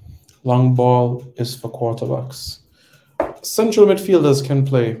 Long ball is for quarterbacks. Central midfielders can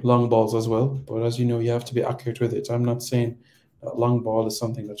play long balls as well, but as you know, you have to be accurate with it. I'm not saying that long ball is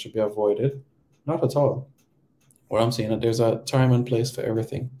something that should be avoided. Not at all. What I'm saying is that there's a time and place for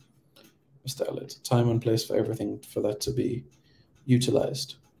everything. Mr. Elliott, time and place for everything for that to be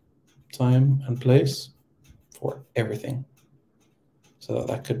utilized. Time and place for everything. So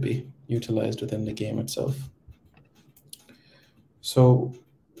that could be utilized within the game itself. So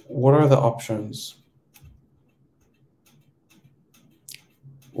what are the options?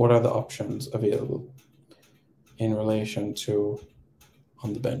 What are the options available in relation to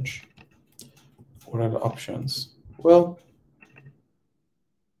on the bench? What are the options? Well,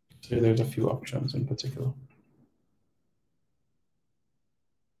 there's a few options in particular.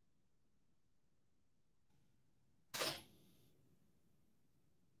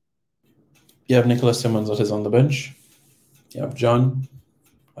 You have Nicholas Simmons that is on the bench. You have John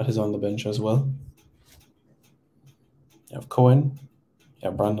that is on the bench as well. You have Cohen. You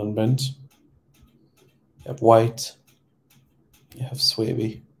have Brandon Bent. You have White. You have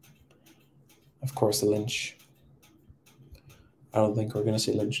Swaby. Of course, Lynch. I don't think we're going to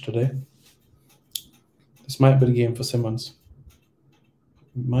see Lynch today. This might be the game for Simmons.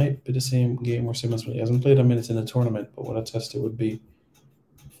 It might be the same game where Simmons he hasn't played a minute in the tournament, but what I tested would be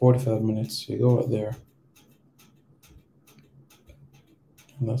 45 minutes. You go out there.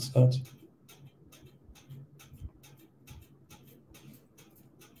 And that's that.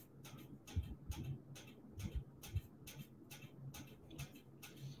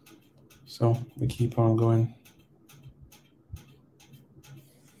 So we keep on going.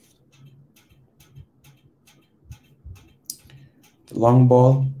 The long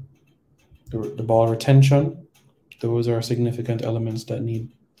ball, the ball retention, those are significant elements that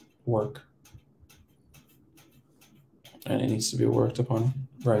need work. And it needs to be worked upon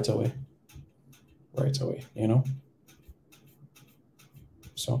right away. Right away, you know?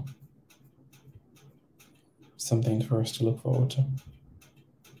 So, something for us to look forward to.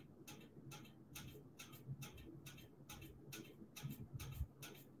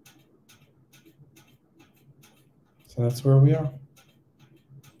 So that's where we are.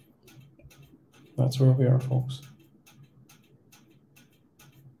 That's where we are, folks.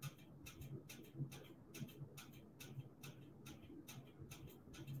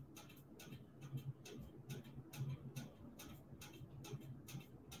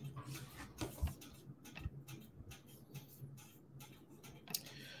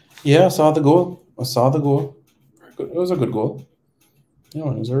 Yeah, I saw the goal. Very good. It was a good goal.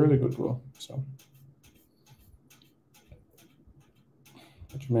 Yeah, it was a really good goal. So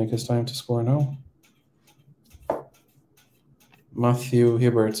Jamaica's time to score now. Matthew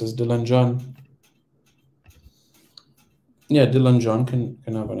Hibbert says Dylan John. Yeah, Dylan John can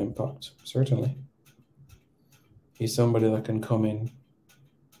have an impact, certainly. He's somebody that can come in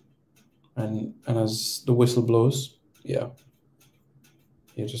and as the whistle blows, yeah,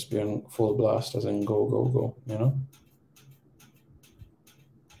 he'll just be on full blast as in go, go, go, you know?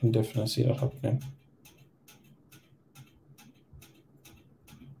 You can definitely see that happening.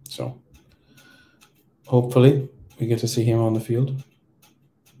 So hopefully we get to see him on the field.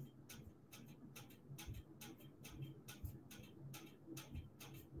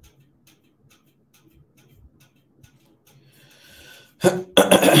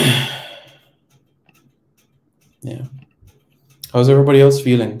 Yeah. How's everybody else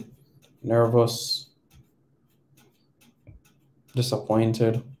feeling? Nervous?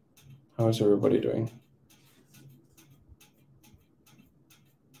 Disappointed? How's everybody doing?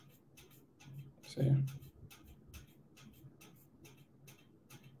 So, yeah.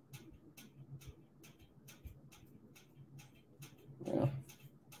 Yeah.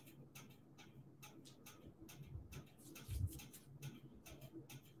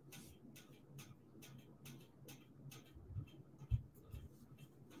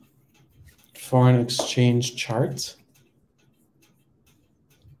 Foreign exchange chart.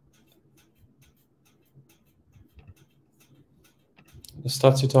 The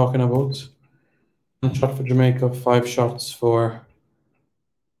stats you're talking about. 1 shot for Jamaica, 5 shots for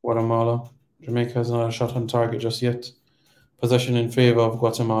Guatemala. Jamaica has not a shot on target just yet. Possession in favor of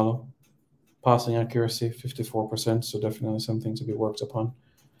Guatemala. Passing accuracy, 54%, so definitely something to be worked upon.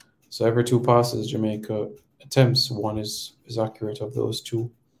 So every 2 passes Jamaica attempts, 1 is accurate of those 2.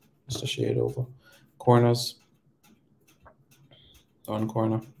 Just a shade over. Corners. 1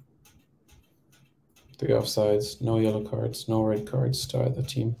 corner. 3 offsides, no yellow cards, no red cards to either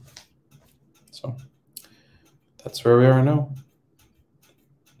team. So that's where we are now.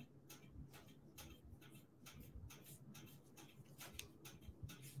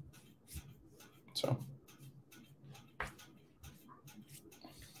 So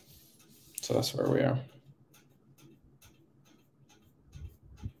that's where we are.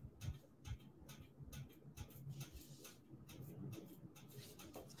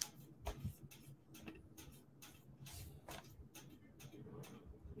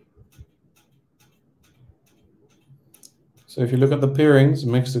 So if you look at the pairings,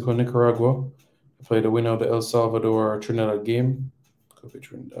 Mexico, Nicaragua, play the winner of the El Salvador Trinidad game. Could be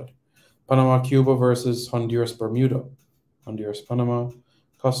Trinidad. Panama, Cuba versus Honduras, Bermuda. Honduras, Panama.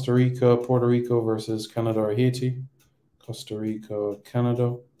 Costa Rica, Puerto Rico versus Canada or Haiti. Costa Rica,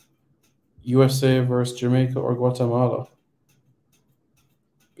 Canada. USA versus Jamaica or Guatemala.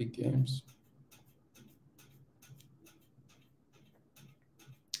 Big games.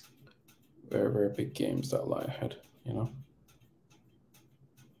 Very, very big games that lie ahead, you know.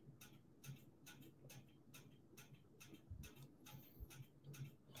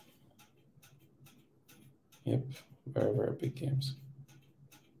 Yep, very, very big games.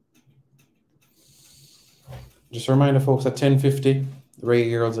 Just a reminder, folks, at 10:50, the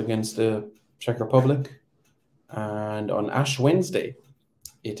Reggae Girls against the Czech Republic. And on Ash Wednesday,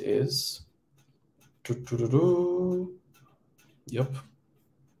 it is... Yep.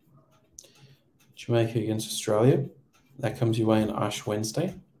 Jamaica against Australia. That comes your way on Ash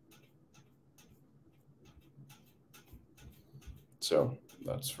Wednesday. So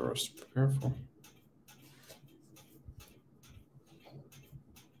that's for us to prepare for.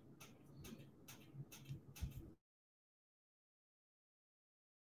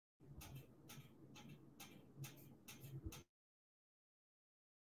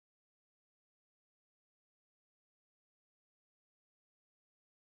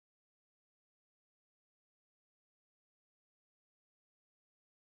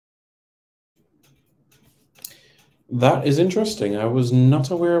 That is interesting. I was not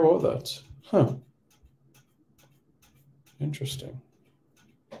aware about that. Huh. Interesting.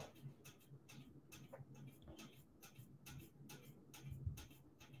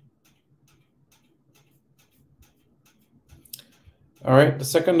 All right, the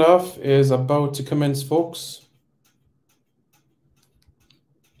second half is about to commence, folks.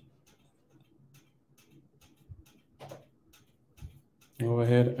 Go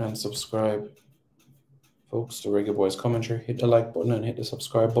ahead and subscribe, folks, to Reggae Boys Commentary. Hit the like button and hit the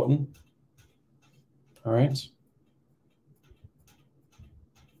subscribe button. All right.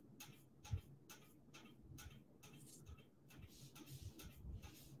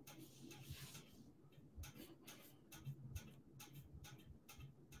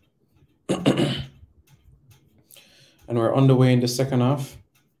 And we're underway in the second half.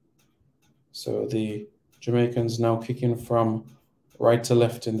 So the Jamaicans now kicking from right to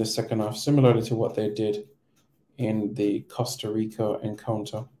left in the second half, similarly to what they did in the Costa Rica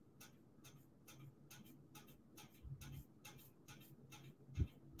encounter.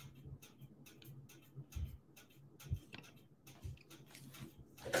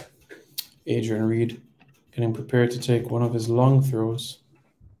 Adrian Reed getting prepared to take one of his long throws.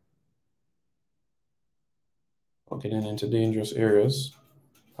 Getting into dangerous areas.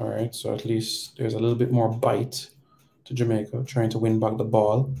 All right, so at least there's a little bit more bite to Jamaica, trying to win back the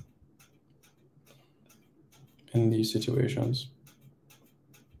ball in these situations.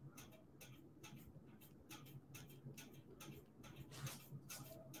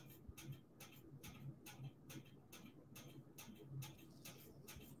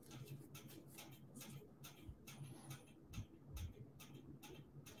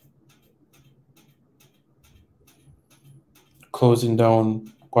 Closing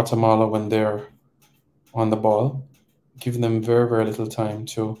down Guatemala when they're on the ball, giving them very, very little time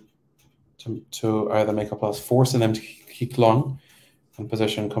to either make a pass, forcing them to kick long, and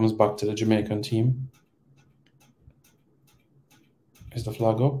possession comes back to the Jamaican team. Is the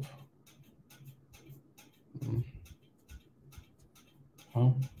flag up?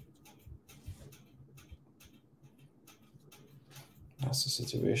 Oh. That's the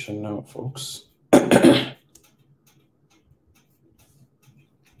situation now, folks.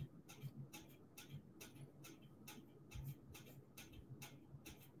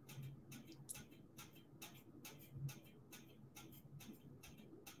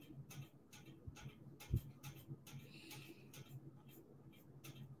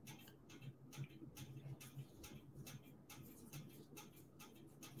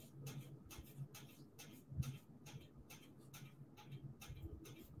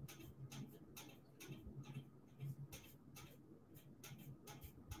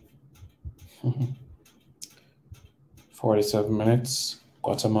 Mm-hmm. 47 minutes.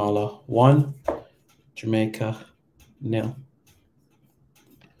 Guatemala 1, Jamaica 0.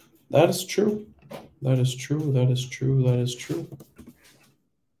 That is true. That is true. That is true. That is true.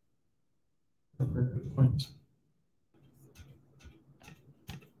 Good point.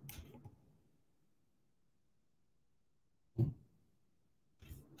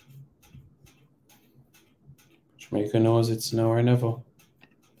 Jamaica knows it's now or never.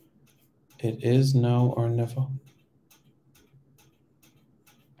 It is now or never.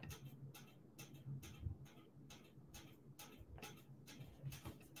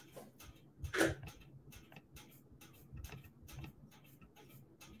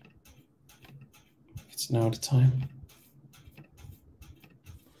 It's now the time.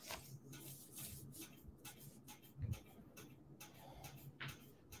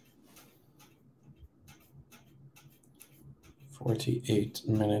 (48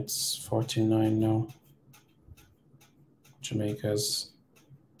 minutes, 49 now. Jamaica's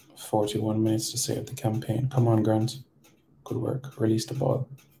 41 minutes to save the campaign. Come on, Grant. Good work. Release the ball.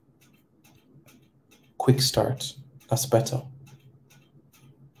 Quick start. That's better.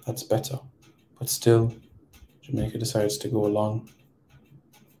 That's better. But still, Jamaica decides to go long.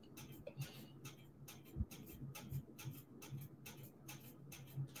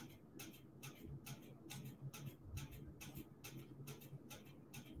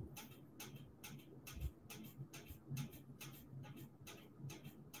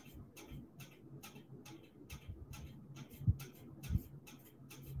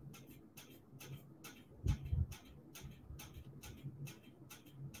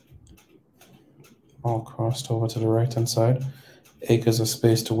 All crossed over to the right-hand side. Acres of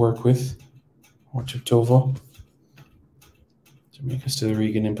space to work with. Watch it over. Jamaica still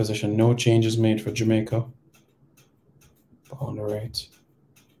Regan in position. No changes made for Jamaica. Ball on the right.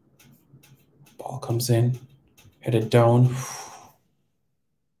 Ball comes in. Headed down.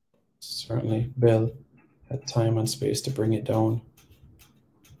 Certainly Bell had time and space to bring it down.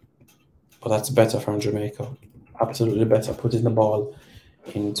 But that's better from Jamaica. Absolutely better. Putting the ball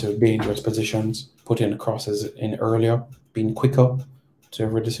into dangerous positions, putting the crosses in earlier, being quicker to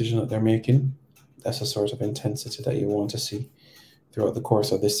every decision that they're making. That's the sort of intensity that you want to see throughout the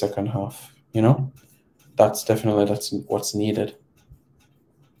course of this second half. You know, that's what's needed.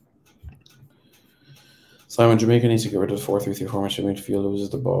 Simon, Jamaica needs to get rid of the 4-3-3 formation. Midfield loses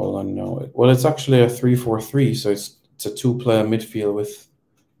the ball, and now it's actually a 3-4-3, so it's a two-player midfield with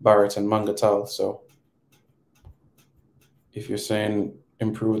Barrett and Mangatal. So if you're saying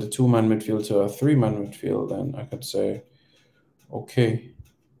improve the two-man midfield to a three-man midfield, then I could say, okay.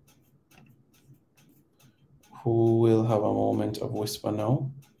 Who will have a moment of whisper now?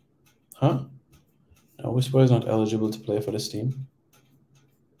 Huh? No, Whisper is not eligible to play for this team.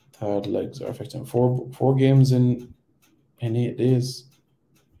 Third legs are affecting four games in 8 days.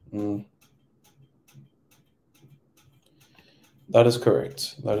 That is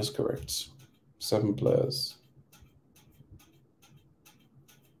correct. 7 players.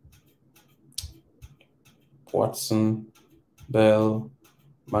 Watson, Bell,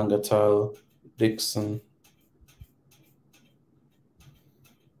 Mangatal, Dixon,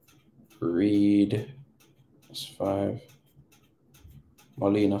 Reed, that's 5.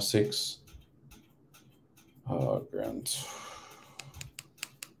 Molina, 6. Grant.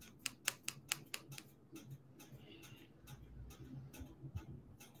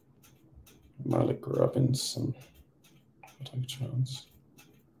 Malik Robinson. I'll take a chance.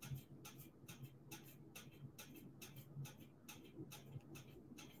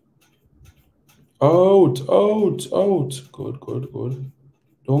 Out. Good.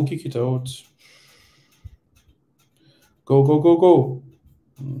 Don't kick it out. Go.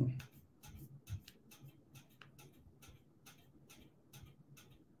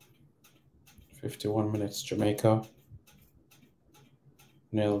 51 minutes, Jamaica.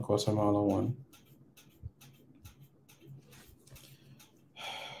 Nil, Guatemala 1.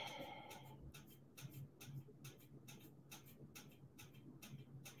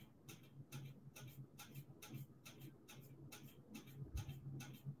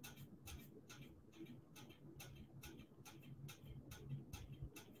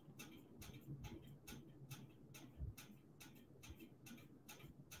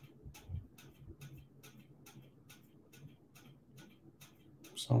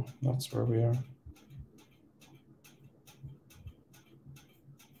 So that's where we are.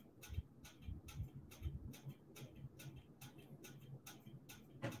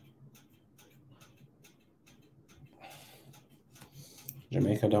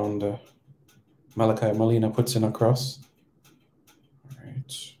 Jamaica down the Malachi Molina puts in a cross. All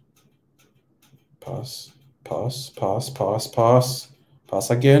right. Pass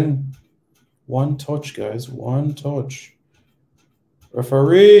again. One touch, guys. One touch.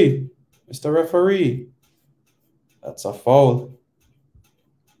 Referee! Mr. Referee! That's a foul.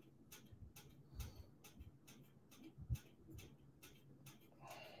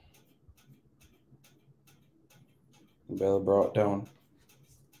 Bell brought down.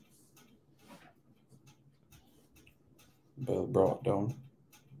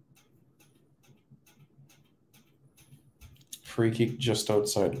 Free kick just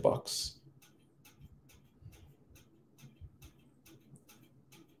outside the box.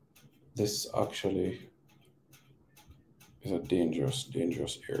 This actually is a dangerous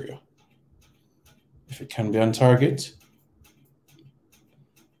area. If it can be on target,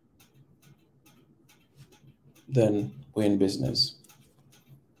 then we're in business.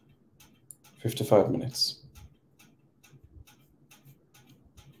 55 minutes.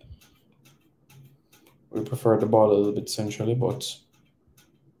 We prefer the ball a little bit centrally, but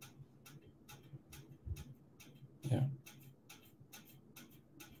yeah.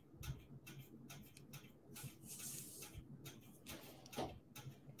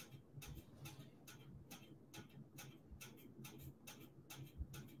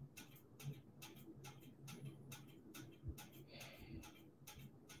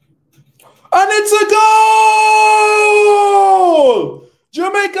 And it's a goal!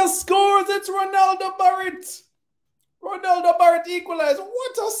 Jamaica scores. It's Ronaldo Barrett. Ronaldo Barrett equalized.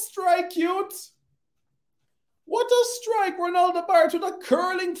 What a strike, youth. What a strike. Ronaldo Barrett with a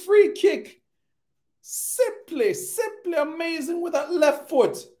curling free kick. Simply amazing with that left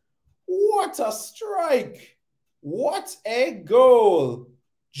foot. What a strike. What a goal.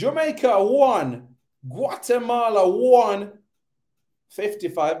 Jamaica 1. Guatemala 1.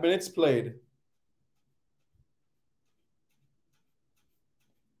 55 minutes played.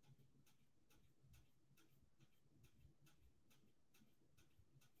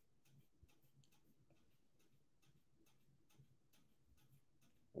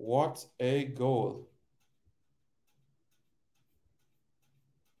 What a goal.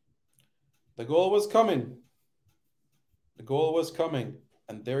 The goal was coming. The goal was coming.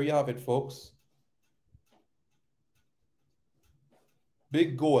 And there you have it, folks.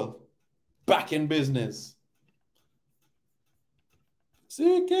 Big goal. Back in business.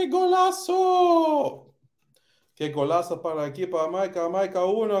 Sí, qué golazo. Qué golazo para el equipo de Jamaica. Jamaica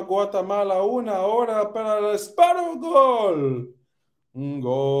 1, Guatemala 1. Ahora para el disparo. Gol.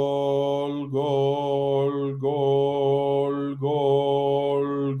 Gol, gol, gol,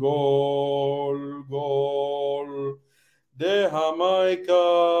 gol, gol, gol de Jamaica.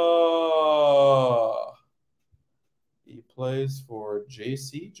 He plays for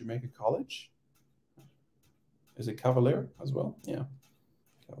JC, Jamaica College. Is it Cavalier as well? Yeah,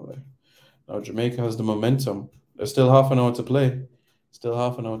 Cavalier. Now Jamaica has the momentum. There's still half an hour to play. Still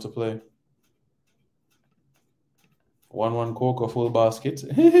half an hour to play. 1-1 Coco, full basket.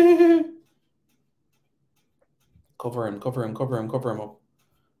 Cover him up.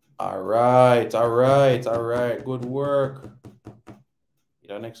 All right. Good work.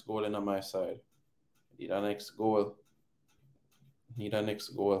 Need our next goal in on my side. Need our next goal.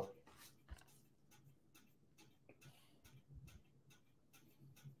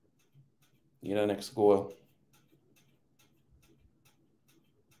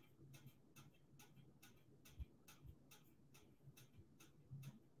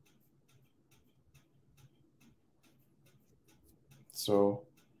 So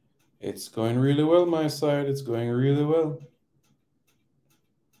it's going really well, my side. It's going really well.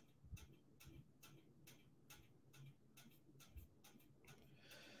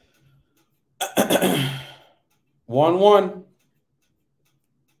 1-1.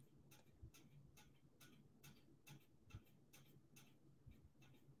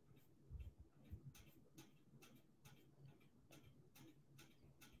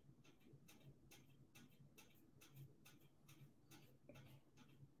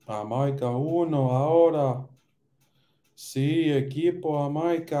 Jamaica 1 ahora. Sí, equipo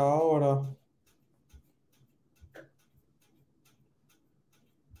Jamaica ahora.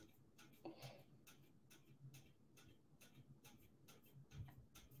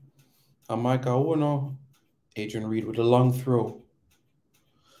 Jamaica 1. Adrian Reed with a long throw.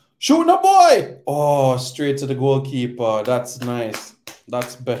 Shooting a boy! Oh, straight to the goalkeeper. That's nice.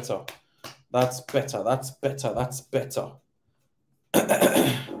 That's better.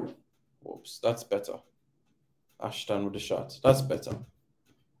 Whoops, that's better. Ashton with the shot. That's better.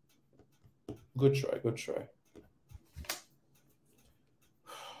 Good try.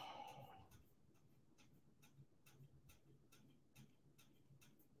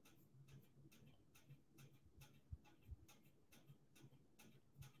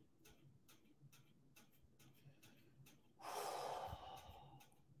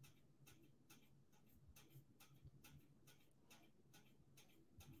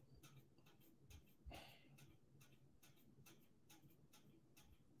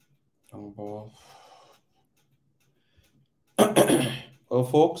 Ball. Well,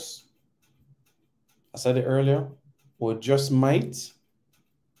 folks, I said it earlier, we just might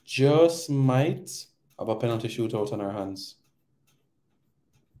have a penalty shootout on our hands.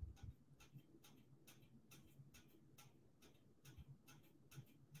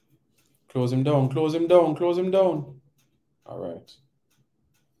 Close him down. All right.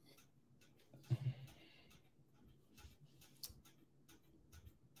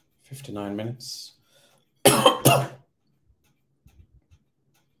 $59 minutes.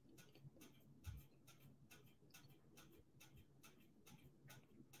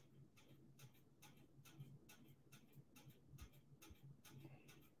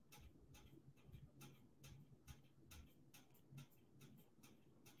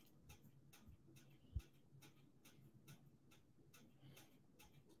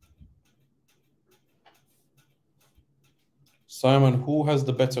 Simon, who has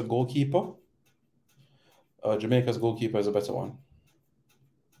the better goalkeeper? Jamaica's goalkeeper is a better one.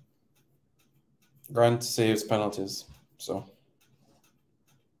 Grant saves penalties. So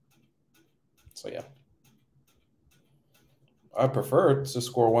yeah. I prefer to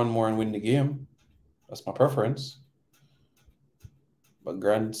score one more and win the game. That's my preference. But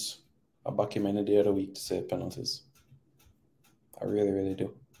Grant, I back him any day of the week to save penalties. I really, really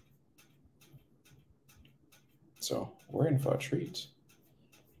do. So we're in for a treat.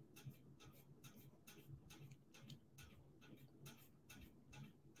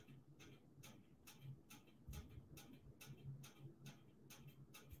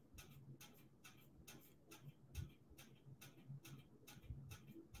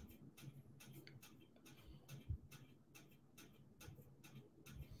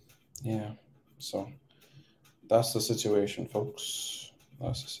 Yeah, so that's the situation, folks.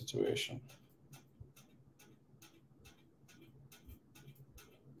 That's the situation.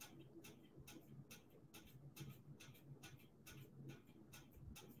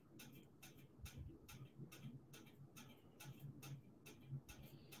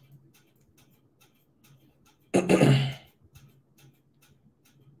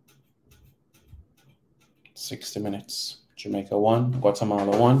 $60. Jamaica 1,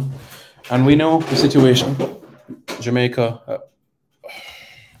 Guatemala 1. And we know the situation. Jamaica,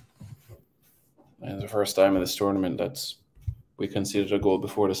 the first time in this tournament that we conceded a goal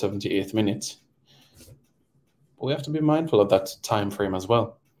before the 78th minute. But we have to be mindful of that time frame as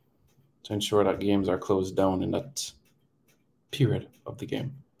well to ensure that games are closed down in that period of the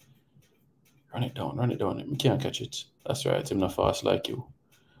game. Run it down. We can't catch it. That's right. I'm not fast like you.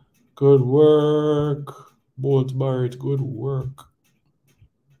 Good work. Bolt Barrett, good work.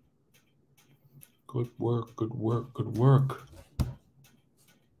 Good work.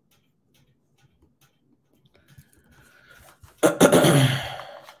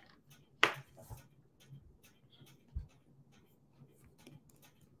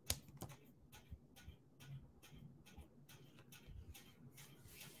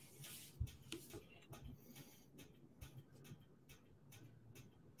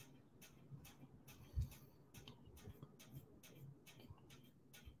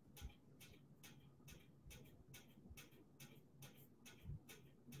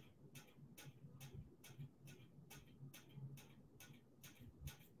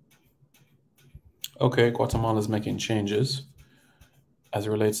 'Okay, Guatemala is making changes. As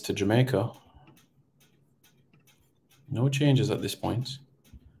it relates to Jamaica, no changes at this point.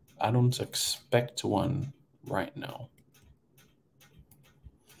 I don't expect one right now.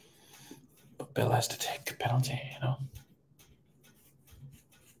 But Bill has to take a penalty,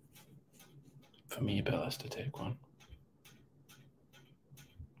 For me, Bill has to take one.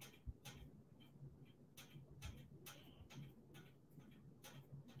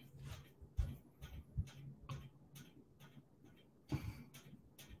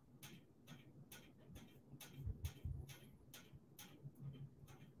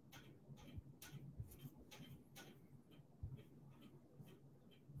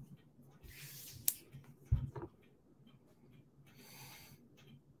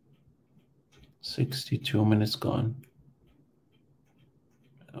 $62 minutes gone.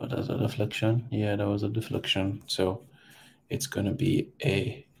 Oh, that's a deflection. Yeah, that was a deflection. So it's going to be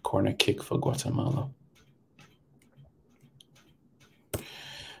a corner kick for Guatemala.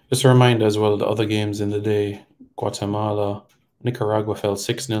 Just a reminder as well, the other games in the day, Nicaragua fell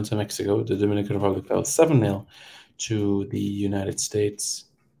 6-0 to Mexico. The Dominican Republic fell 7-0 to the United States.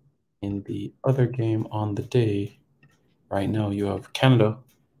 In the other game on the day, right now you have Canada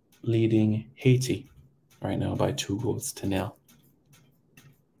leading Haiti right now by 2-0.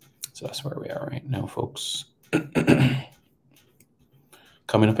 So that's where we are right now, folks. Coming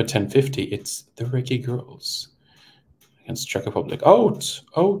up at 10:50, it's the Reggae Girls against Czech Republic. Out.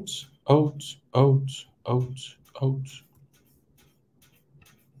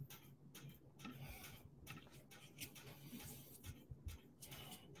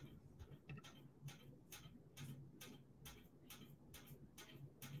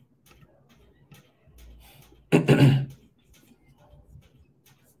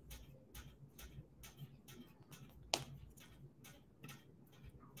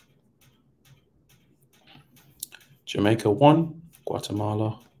 Jamaica 1,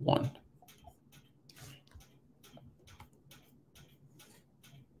 Guatemala 1.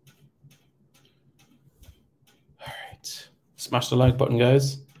 All right. Smash the like button,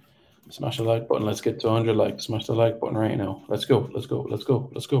 guys. Smash the like button. Let's get to 100 likes. Smash the like button right now. Let's go.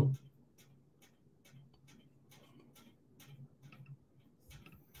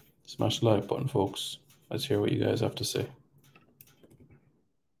 Smash the like button, folks. Let's hear what you guys have to say.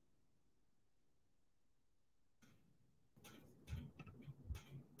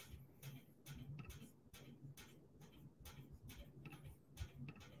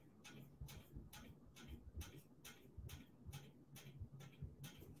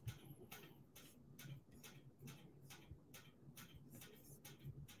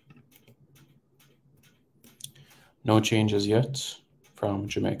 No changes yet from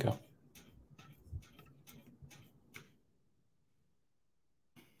Jamaica.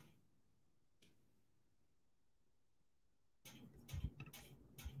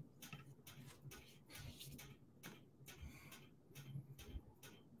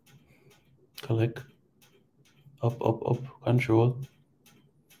 Click. Up, control.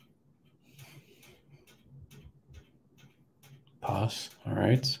 Pass, all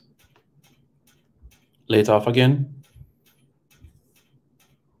right. Late off again.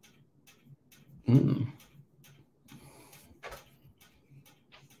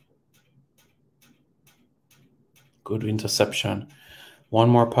 Good interception. One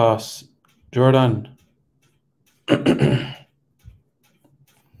more pass. Jordan.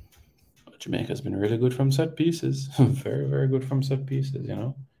 Jamaica's been really good from set pieces. Very, very good from set pieces, you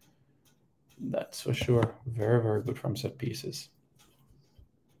know. That's for sure. Very, very good from set pieces.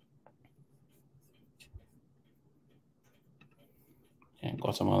 And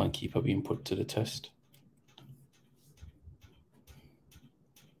Guatemala keeper being put to the test.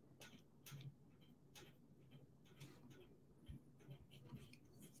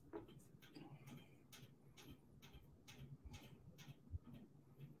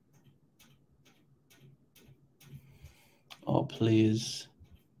 Oh, please.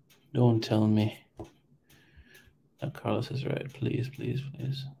 Don't tell me that Carlos is right. Please, please,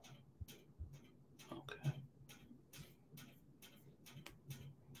 please. Okay.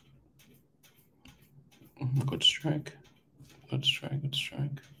 Good strike. Good strike. Good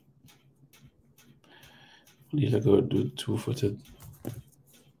strike. These are good, dude. Two-footed.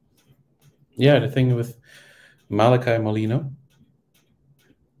 Yeah, the thing with Malachi Molino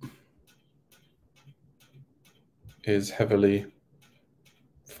is heavily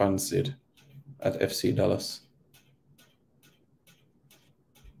fancied at FC Dallas.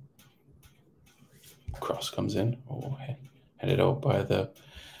 Cross comes in. Oh, headed out by the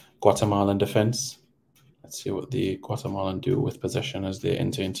Guatemalan defense. Let's see what the Guatemalan do with possession as they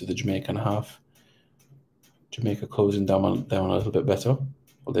enter into the Jamaican half. Jamaica closing down a little bit better.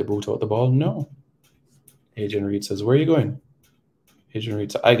 Will they boot out the ball? No. Adrian Reed says, where are you going? Adrian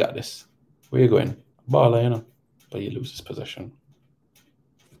Reed says, I got this. Where are you going? Baller, you know. But he loses possession.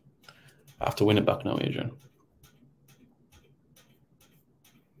 I have to win it back now, Adrian.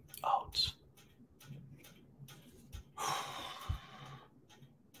 Out.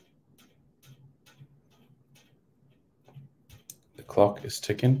 The clock is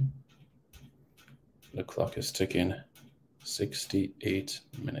ticking. The clock is ticking. 68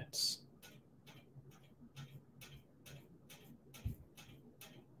 minutes.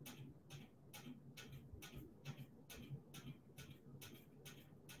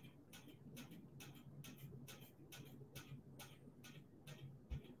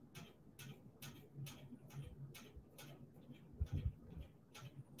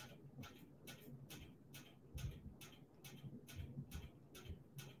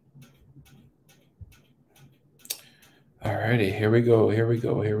 Alrighty, here we go, here we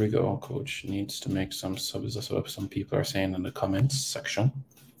go, here we go. Coach needs to make some subs. That's what some people are saying in the comments section.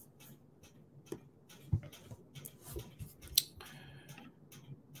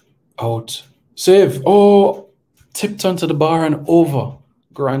 Out. Save. Oh, tipped onto the bar and over.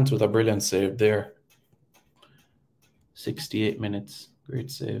 Grant with a brilliant save there. 68 minutes.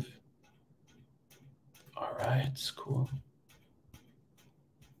 Great save. All right, cool.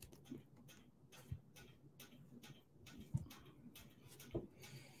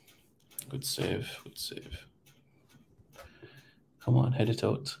 Good save, good save. Come on, head it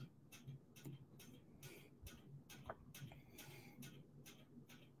out.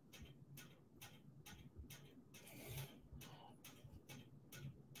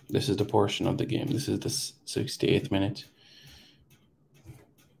 This is the portion of the game. This is the 68th minute.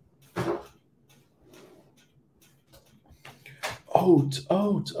 Out,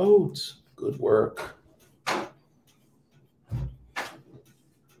 out, out. Good work.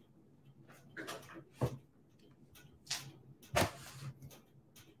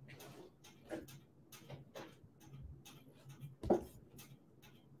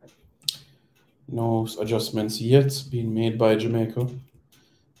 No adjustments yet being made by Jamaica.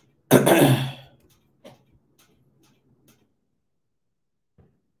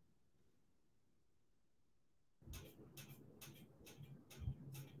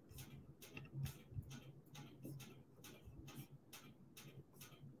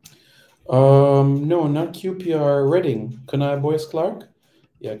 No, not QPR. Reading. Kanai Boyce Clark.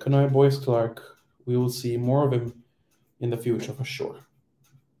 Yeah, Kanai Boyce Clark. We will see more of him in the future for sure.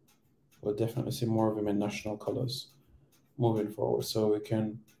 We'll definitely see more of him in national colors moving forward. So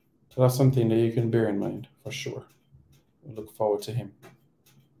that's something that you can bear in mind for sure. We look forward to him.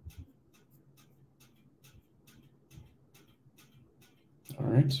 All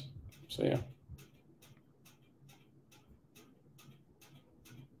right. So yeah.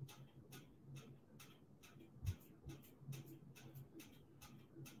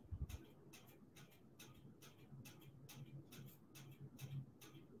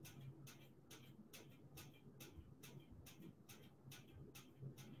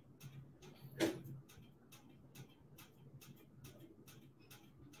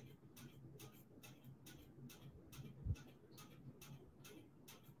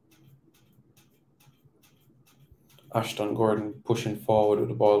 Ashton Gordon pushing forward with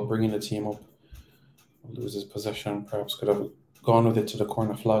the ball, bringing the team up. Loses possession, perhaps could have gone with it to the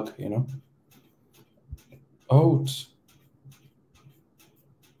corner flag, you know. Out.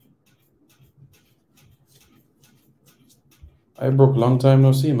 Hi, Brooke, long time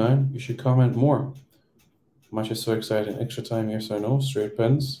no see, man. You should comment more. Match is so exciting. Extra time, yes or no? Straight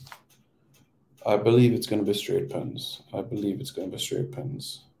pens. I believe it's going to be straight pens.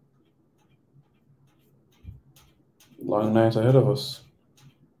 Long night ahead of us.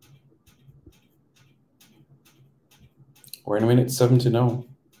 We're in minute 70 now.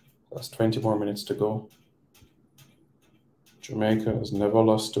 That's 20 more minutes to go. Jamaica has never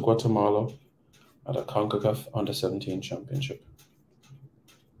lost to Guatemala at a CONCACAF Under-17 championship.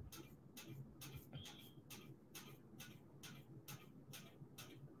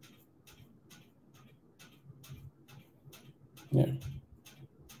 Yeah.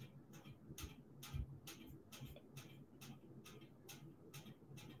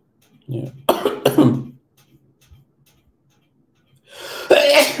 Yeah.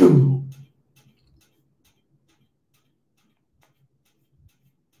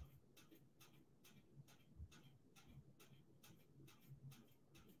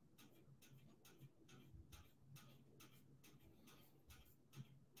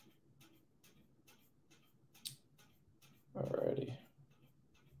 Alrighty.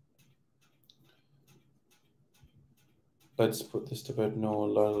 Let's put this to bed. No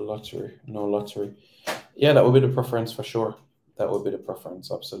lottery. No lottery. Yeah, that would be the preference for sure. That would be the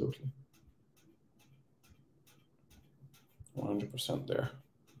preference, absolutely. 100% there.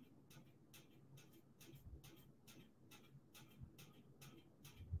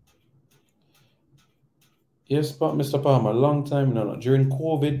 Yes, but Mr. Palmer, long time. No. During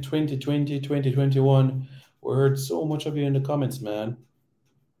COVID 2020, 2021, we heard so much of you in the comments, man.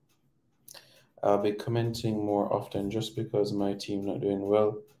 I'll be commenting more often just because my team not doing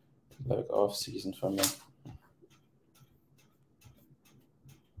well, like off season for me.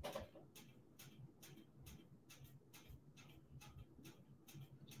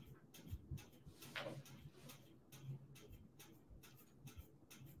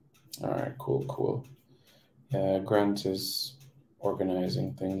 All right, cool. Yeah, Grant is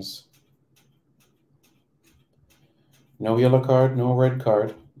organizing things. No yellow card, no red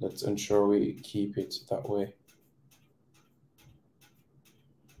card. Let's ensure we keep it that way.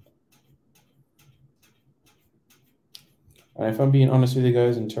 And if I'm being honest with you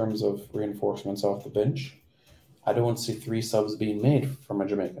guys, in terms of reinforcements off the bench, I don't see 3 subs being made from a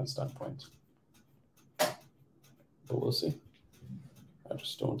Jamaican standpoint. But we'll see. I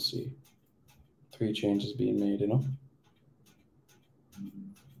just don't see 3 changes being made, you know?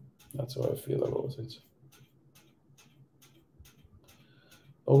 That's how I feel about it.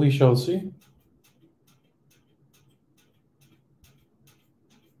 Oh, we shall see.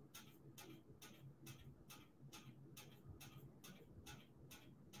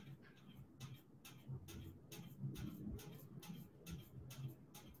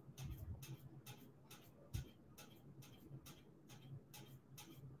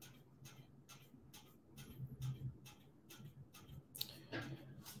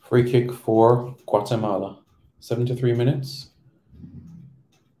 Free kick for Guatemala. 73 minutes.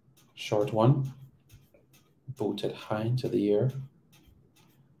 Short one. Booted high into the air.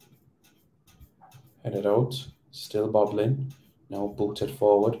 Headed out. Still bobbling. Now booted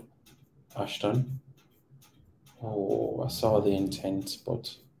forward. Ashton. Oh, I saw the intent,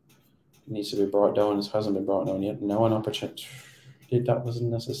 but it needs to be brought down. It hasn't been brought down yet. Now an opportunity. That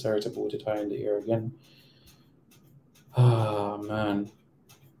wasn't necessary to boot it high in the air again. Ah, man.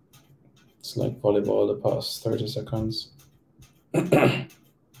 It's like volleyball the past 30 seconds.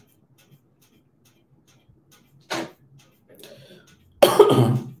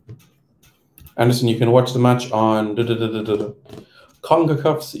 Anderson, you can watch the match on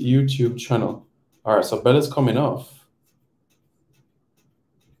CONCACAF's YouTube channel. All right, so Bell is coming off.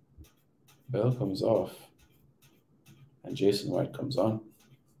 Bell comes off. And Jason White comes on.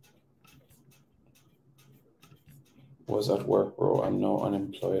 Was at work, bro. I'm now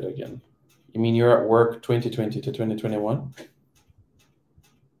unemployed again. You mean you're at work 2020 to 2021?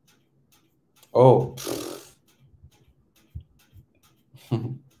 Oh.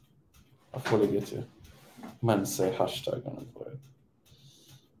 I fully get you. Man say hashtag unemployed.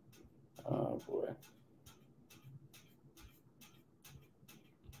 Oh boy.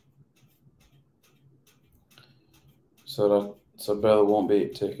 So Bell won't be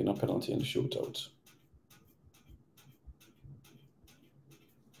taking a penalty in the shootout.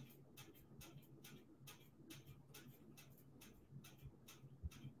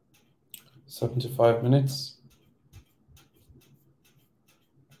 "75 minutes.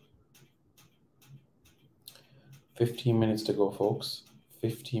 15 minutes to go, folks.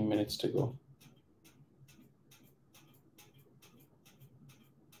 15 minutes to go.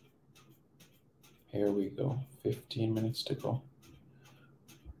 Here we go. 15 minutes to go.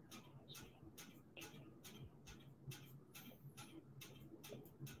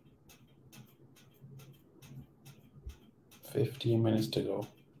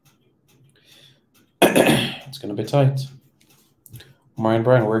 It's going to be tight. Marion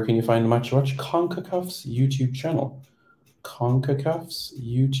Bryan, where can you find the match to watch? CONCACAF's YouTube channel. CONCACAF's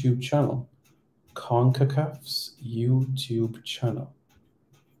YouTube channel. CONCACAF's YouTube channel.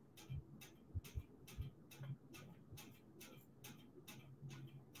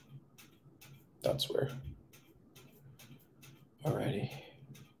 That's where. Alrighty.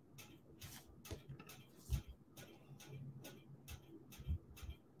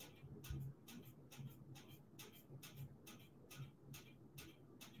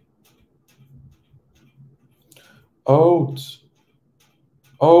 Out.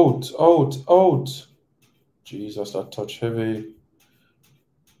 Jesus, that touch heavy.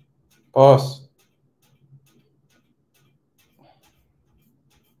 Boss.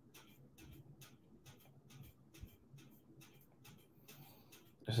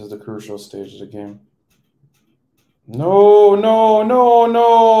 This is the crucial stage of the game. No.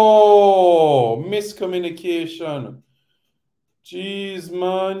 Miscommunication. Jeez,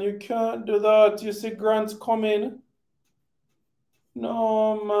 man, you can't do that. You see Grant's coming.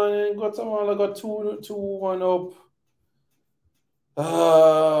 No, man, Guatemala got 2-1 up.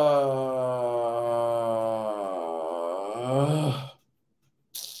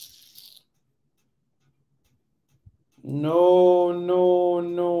 No.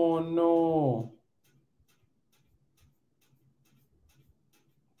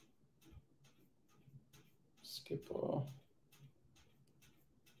 Skipper.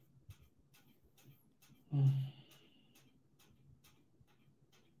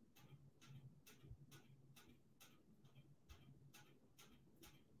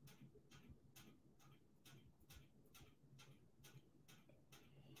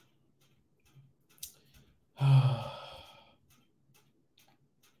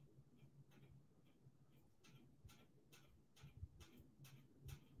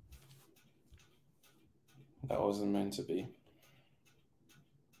 That wasn't meant to be.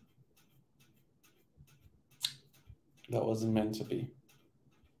 That wasn't meant to be.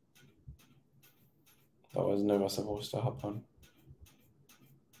 That was never supposed to happen.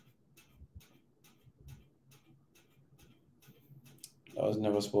 That was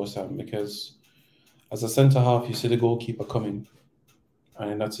never supposed to happen because as a centre half, you see the goalkeeper coming.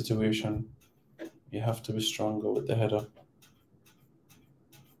 And in that situation, you have to be stronger with the header.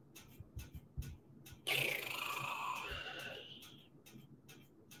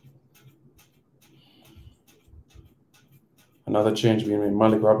 Another change being made.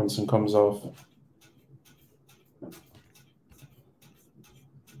 Malik Robinson comes off.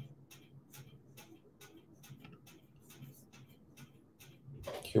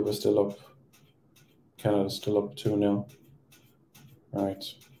 Cuba's still up. Canada's still up 2-0. All right.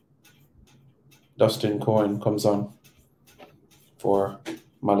 Dustin Cohen comes on for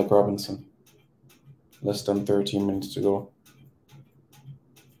Malik Robinson. Less than 13 minutes to go.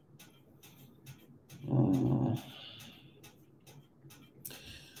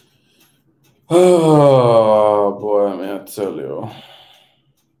 Oh boy, man, I tell you.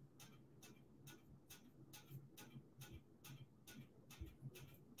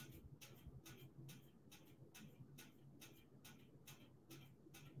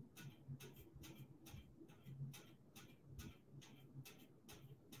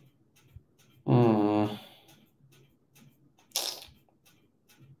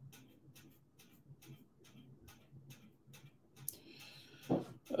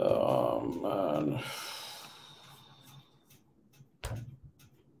 Oh man.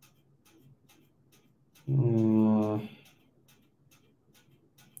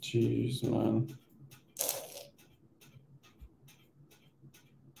 Jeez, man.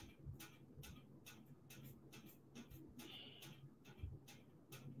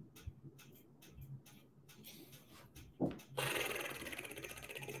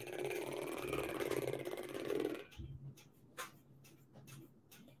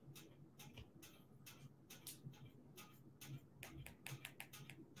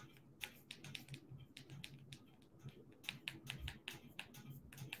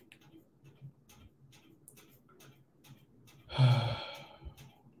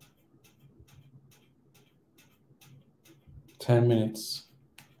 Ten minutes.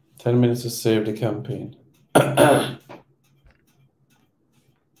 10 minutes to save the campaign. 10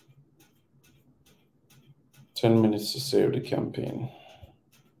 minutes minutes to save the campaign.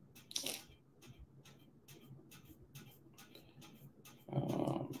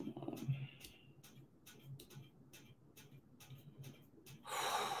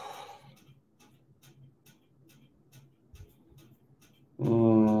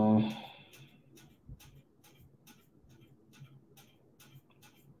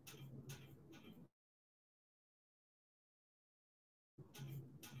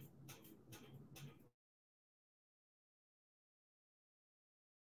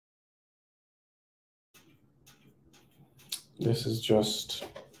 This is just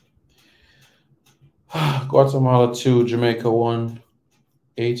Guatemala 2, Jamaica 1,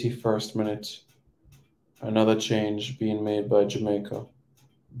 81st minute. Another change being made by Jamaica.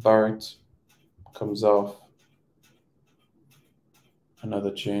 Barrett comes off.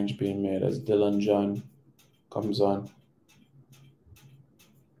 Another change being made as Dylan John comes on.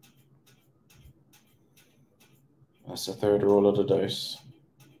 That's the third roll of the dice.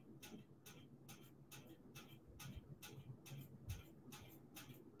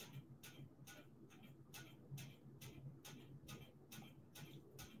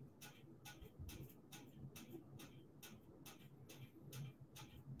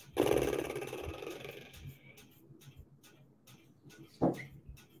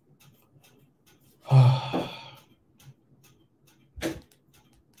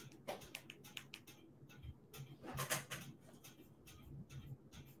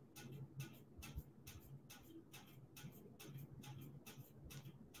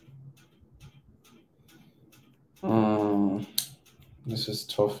 This is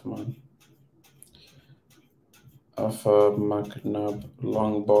tough, man. Alpha McNabb,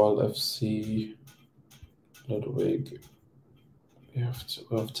 Long Ball FC, Ludwig. We have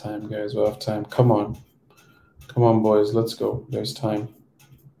time, guys. We have time. Come on. Come on, boys. Let's go. There's time.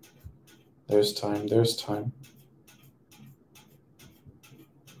 There's time. There's time.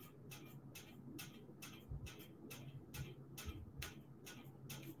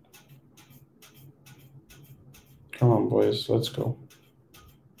 Come on, boys. Let's go.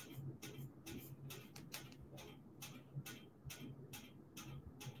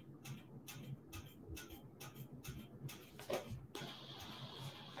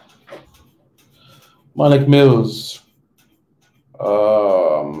 Malik Mills.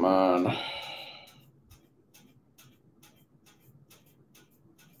 Oh, man.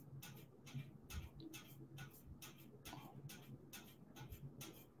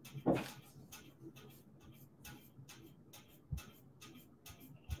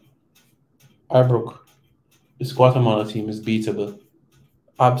 Ibrook. This Guatemala team is beatable.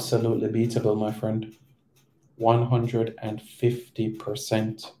 Absolutely beatable, my friend.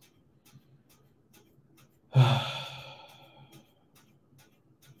 150%.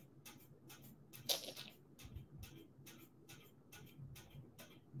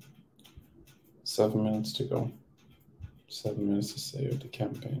 Seven minutes to go. 7 minutes to save the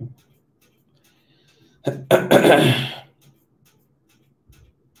campaign.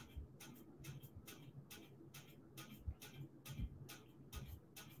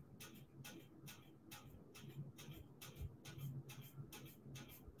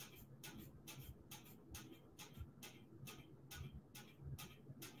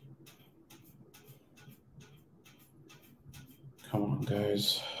 Come on,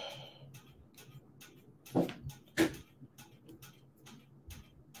 guys.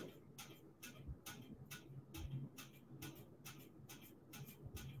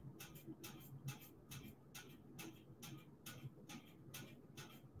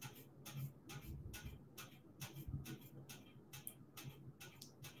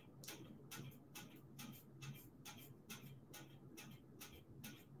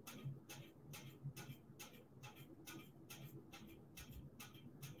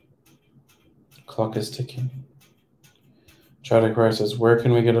 Clock is ticking. Chadwick Rice says, where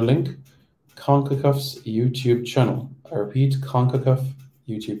can we get a link? CONCACAF's YouTube channel. I repeat, CONCACAF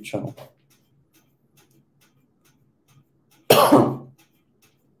YouTube channel.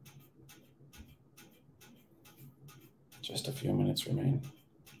 Just a few minutes remain.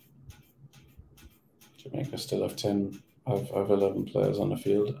 Jamaica still have 11 players on the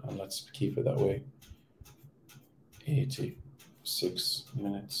field, and let's keep it that way. 86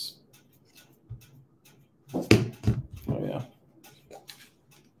 minutes. Oh yeah.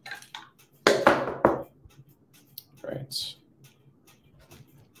 Right.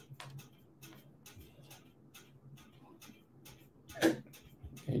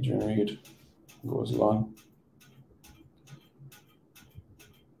 Adrian Reed goes long.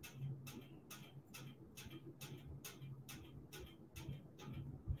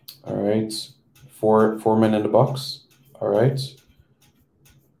 All right. Four men in the box. All right.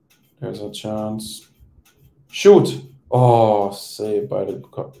 There's a chance. Shoot! Oh, saved by the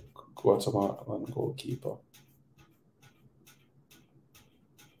Guatemalan goalkeeper.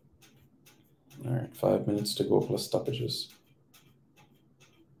 All right, 5 minutes to go plus stoppages.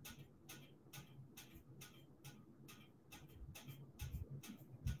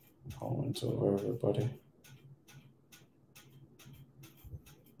 Moment over, everybody.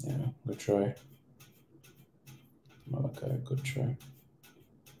 Yeah, good try. Malachi, good try.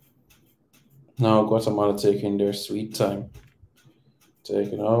 Now Guatemala taking their sweet time.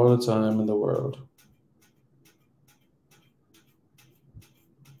 Taking all the time in the world.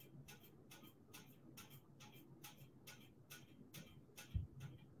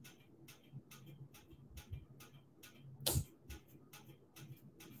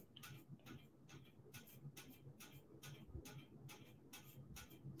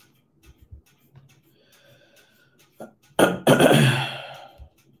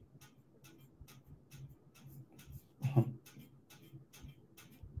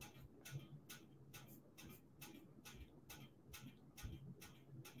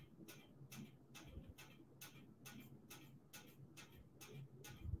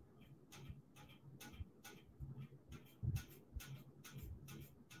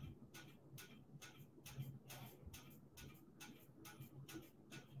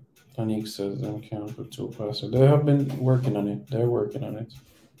 Tonique says they can't put 2 passes. They have been working on it. They're working on it.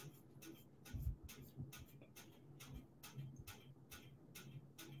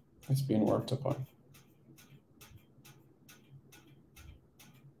 It's being worked upon.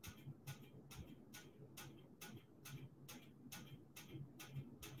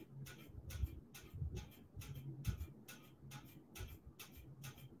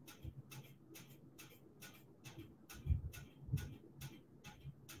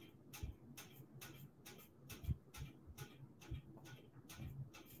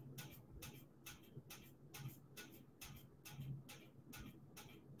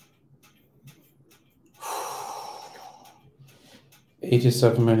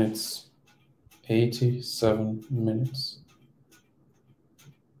 $87 minutes. 87 minutes.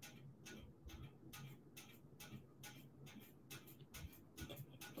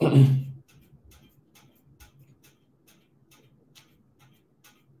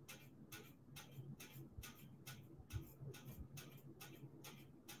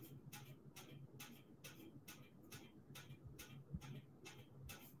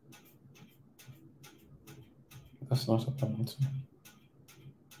 That's not a penalty.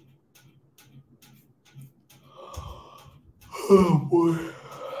 Oh boy.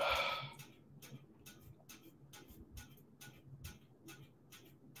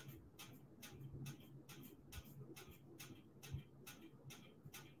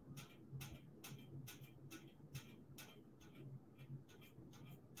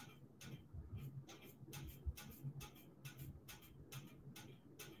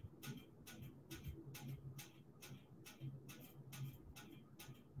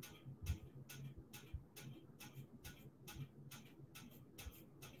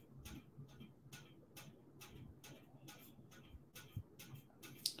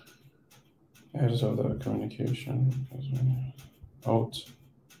 I just have that communication. Out.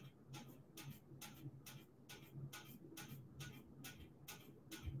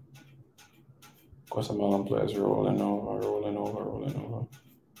 Guatemalan players rolling over.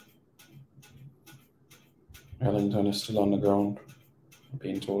 Ellington is still on the ground,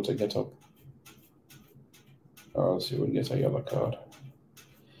 being told to get up, or else he would get a yellow card.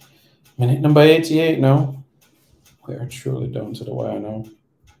 Minute number 88 now. We are truly down to the wire now.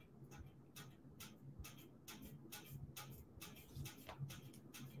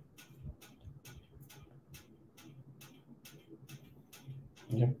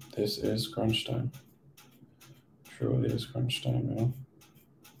 Yep, this is crunch time. Truly is crunch time, you know.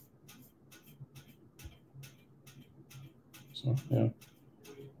 So, yeah.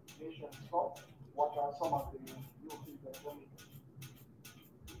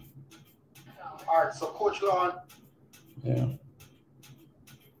 All right, so Coach Lon. Yeah.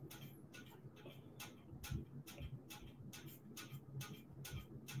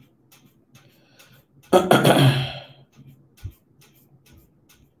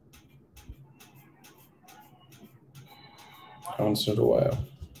 Answer the wire.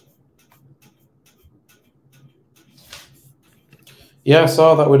 Yeah, I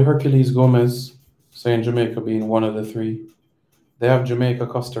saw that with Hercules Gomez saying Jamaica being one of the 3. They have Jamaica,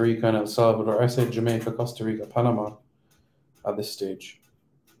 Costa Rica, and El Salvador. I said Jamaica, Costa Rica, Panama at this stage.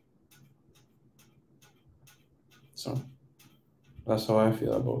 So that's how I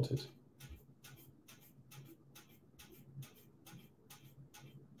feel about it.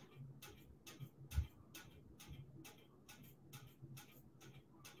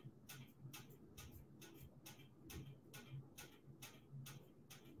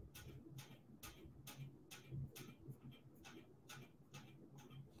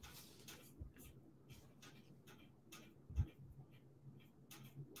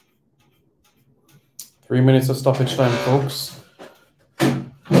 3 minutes of stoppage time, folks.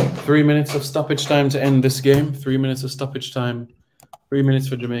 3 minutes of stoppage time to end this game. 3 minutes of stoppage time. 3 minutes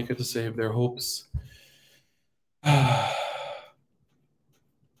for Jamaica to save their hopes.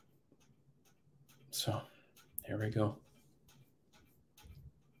 So, here we go.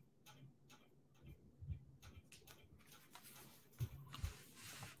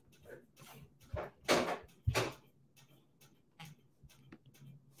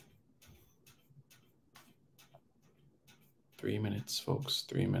 Three minutes, folks.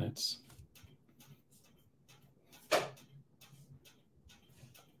 3 minutes.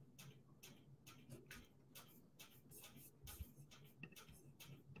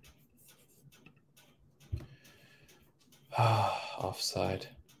 Offside.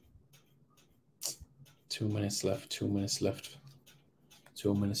 2 minutes left. 2 minutes left.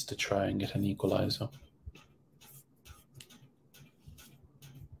 2 minutes to try and get an equalizer.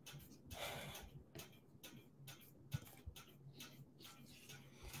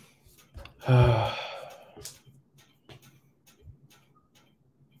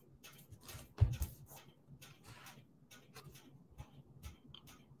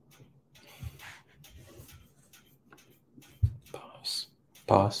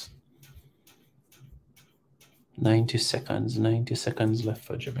 Pass. 90 seconds. 90 seconds left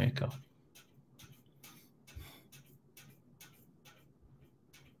for Jamaica.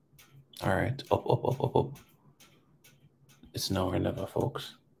 All right. Up. It's now or never,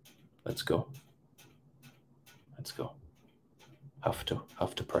 folks. Let's go. Let's go. Have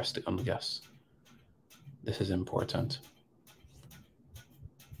to press on the gas. This is important.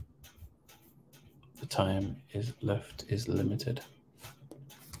 The time is left is limited.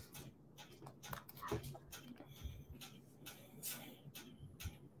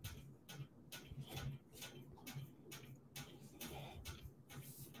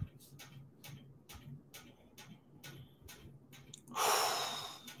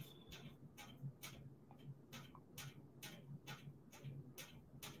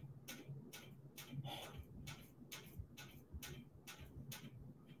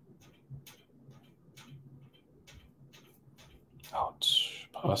 Ouch.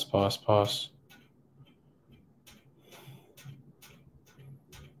 Pass.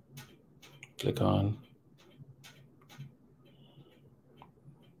 Click on.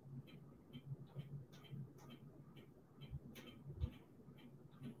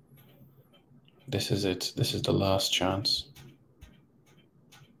 This is it. This is the last chance.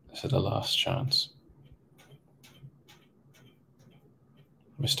 This is the last chance.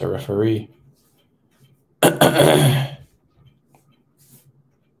 Mr. Referee.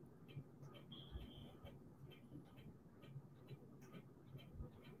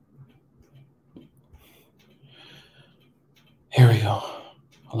 Here we go.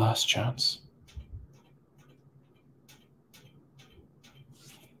 Last chance.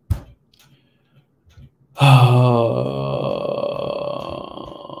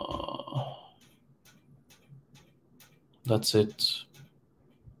 That's it.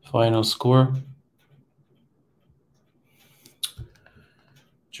 Final score.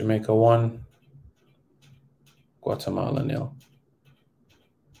 Jamaica 1, Guatemala 0.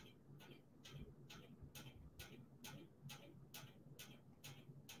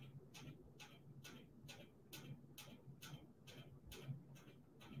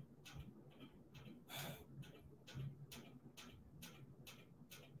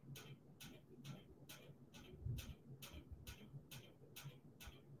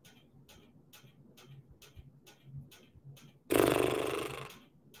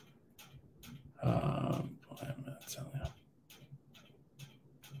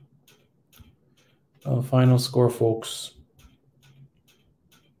 Final score, folks.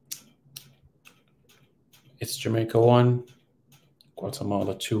 It's Jamaica 1,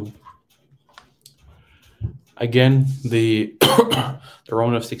 Guatemala 2. Again, the the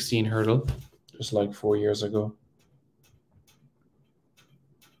round of 16 hurdle, just like 4 years ago.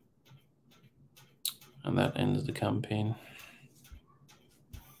 And that ends the campaign.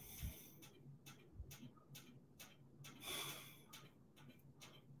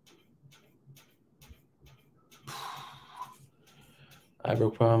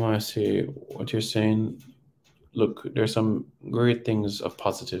 Ibrahim, I see what you're saying. Look, there's some great things of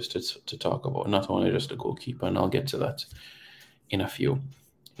positives to talk about, not only just the goalkeeper, and I'll get to that in a few.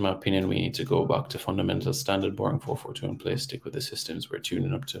 In my opinion, we need to go back to fundamental standard boring 4-4-2 and play, stick with the systems we're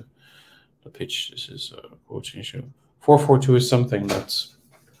tuning up to the pitch. This is a coaching issue. 4-4-2 is something that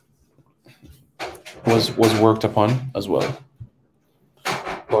was worked upon as well.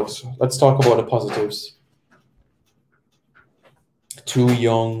 But let's talk about the positives. 2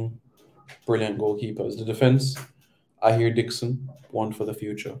 young, brilliant goalkeepers. The defense, Ahir Dixon, one for the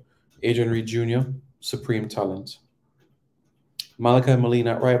future. Adrian Reed Jr., supreme talent. Malachi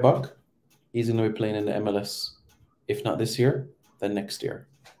Molina at right back, he's going to be playing in the MLS. If not this year, then next year.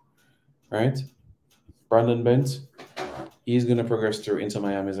 Right? Brandon Bent, he's going to progress through Inter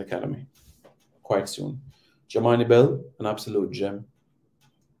Miami's academy quite soon. Jamani Bell, an absolute gem.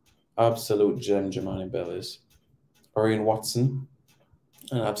 Absolute gem, Jamani Bell is. Orion Watson,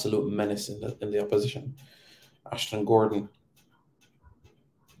 an absolute menace in the opposition. Ashton Gordon,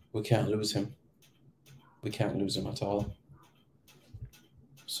 we can't lose him. We can't lose him at all.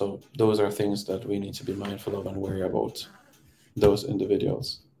 So those are things that we need to be mindful of and worry about those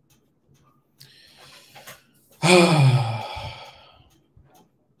individuals.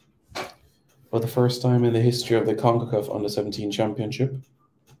 For the first time in the history of the CONCACAF Under-17 Championship,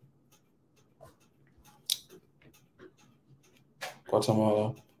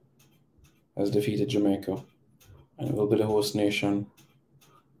 Guatemala has defeated Jamaica, and it will be the host nation.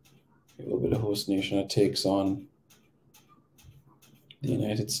 It will be the host nation that takes on the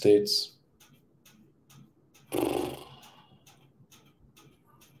United States.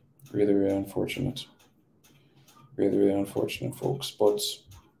 Really, really unfortunate. Really, really unfortunate, folks. But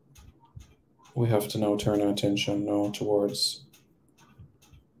we have to now turn our attention now towards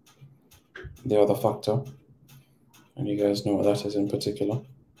the other factor. And you guys know what that is in particular.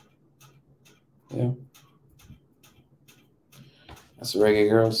 Yeah. That's the Reggae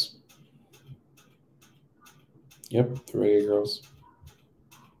Girls. Yep, the Reggae Girls.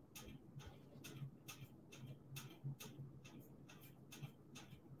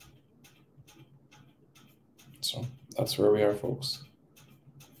 So that's where we are, folks.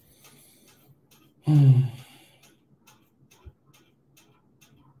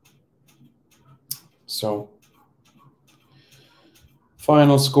 So,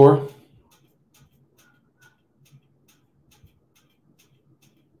 final score.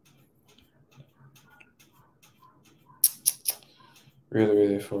 Really,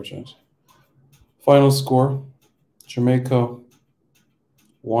 really fortunate. Final score, Jamaica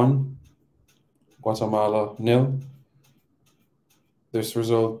 1, Guatemala 0. This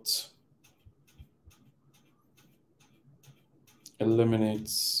result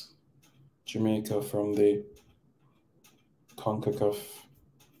eliminates Jamaica from the CONCACAF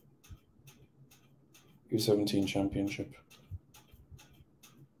U-17 Championship.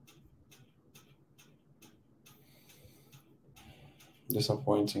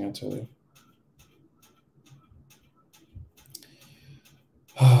 Disappointing, I tell you.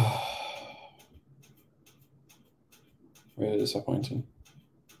 Really disappointing.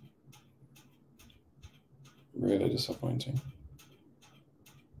 Really disappointing.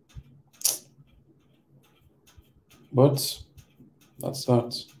 But that's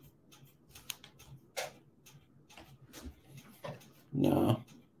that. Nah.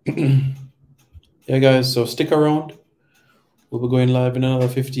 Yeah, guys, so stick around. We'll be going live in another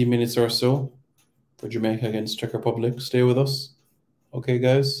 15 minutes or so for Jamaica against Czech Republic. Stay with us. Okay,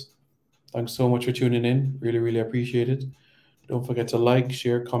 guys. Thanks so much for tuning in. Really, really appreciate it. Don't forget to like,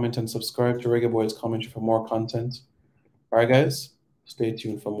 share, comment, and subscribe to Reggae Boys Commentary for more content. All right, guys. Stay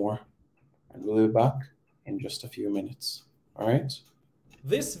tuned for more. And we'll be back in just a few minutes. All right?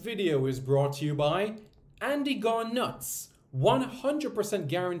 This video is brought to you by Andy Gone Nuts. 100%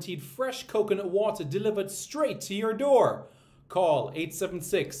 guaranteed fresh coconut water delivered straight to your door. Call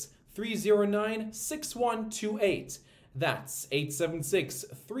 876-309-6128. That's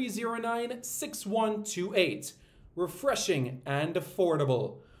 876-309-6128. Refreshing and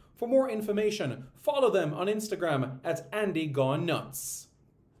affordable. For more information, follow them on Instagram at Andy Gone Nuts.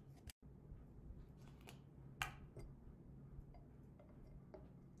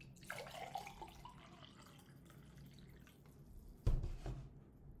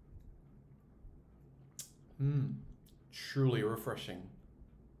 Truly refreshing.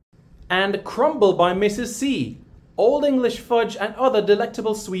 And Crumble by Mrs. C. Old English fudge and other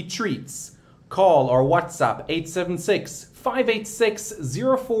delectable sweet treats. Call or WhatsApp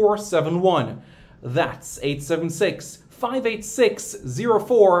 876-586-0471. That's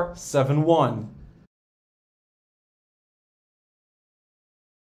 876-586-0471.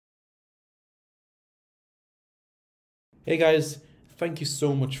 Hey guys, thank you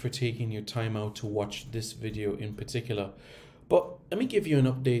so much for taking your time out to watch this video in particular. But let me give you an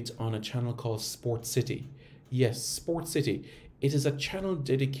update on a channel called Sport City. Yes, Sport City. It is a channel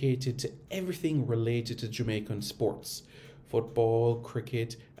dedicated to everything related to Jamaican sports. Football,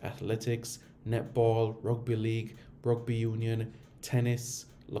 cricket, athletics, netball, rugby league, rugby union, tennis,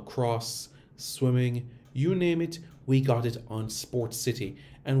 lacrosse, swimming, You name it, we got it on Sports City.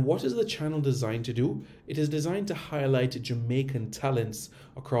 And what is the channel designed to do? It is designed to highlight Jamaican talents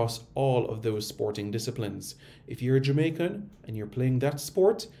across all of those sporting disciplines. If you're a Jamaican and you're playing that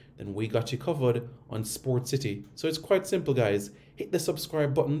sport, then we got you covered on Sports City. So it's quite simple, guys. Hit the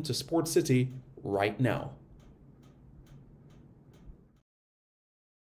subscribe button to Sports City right now.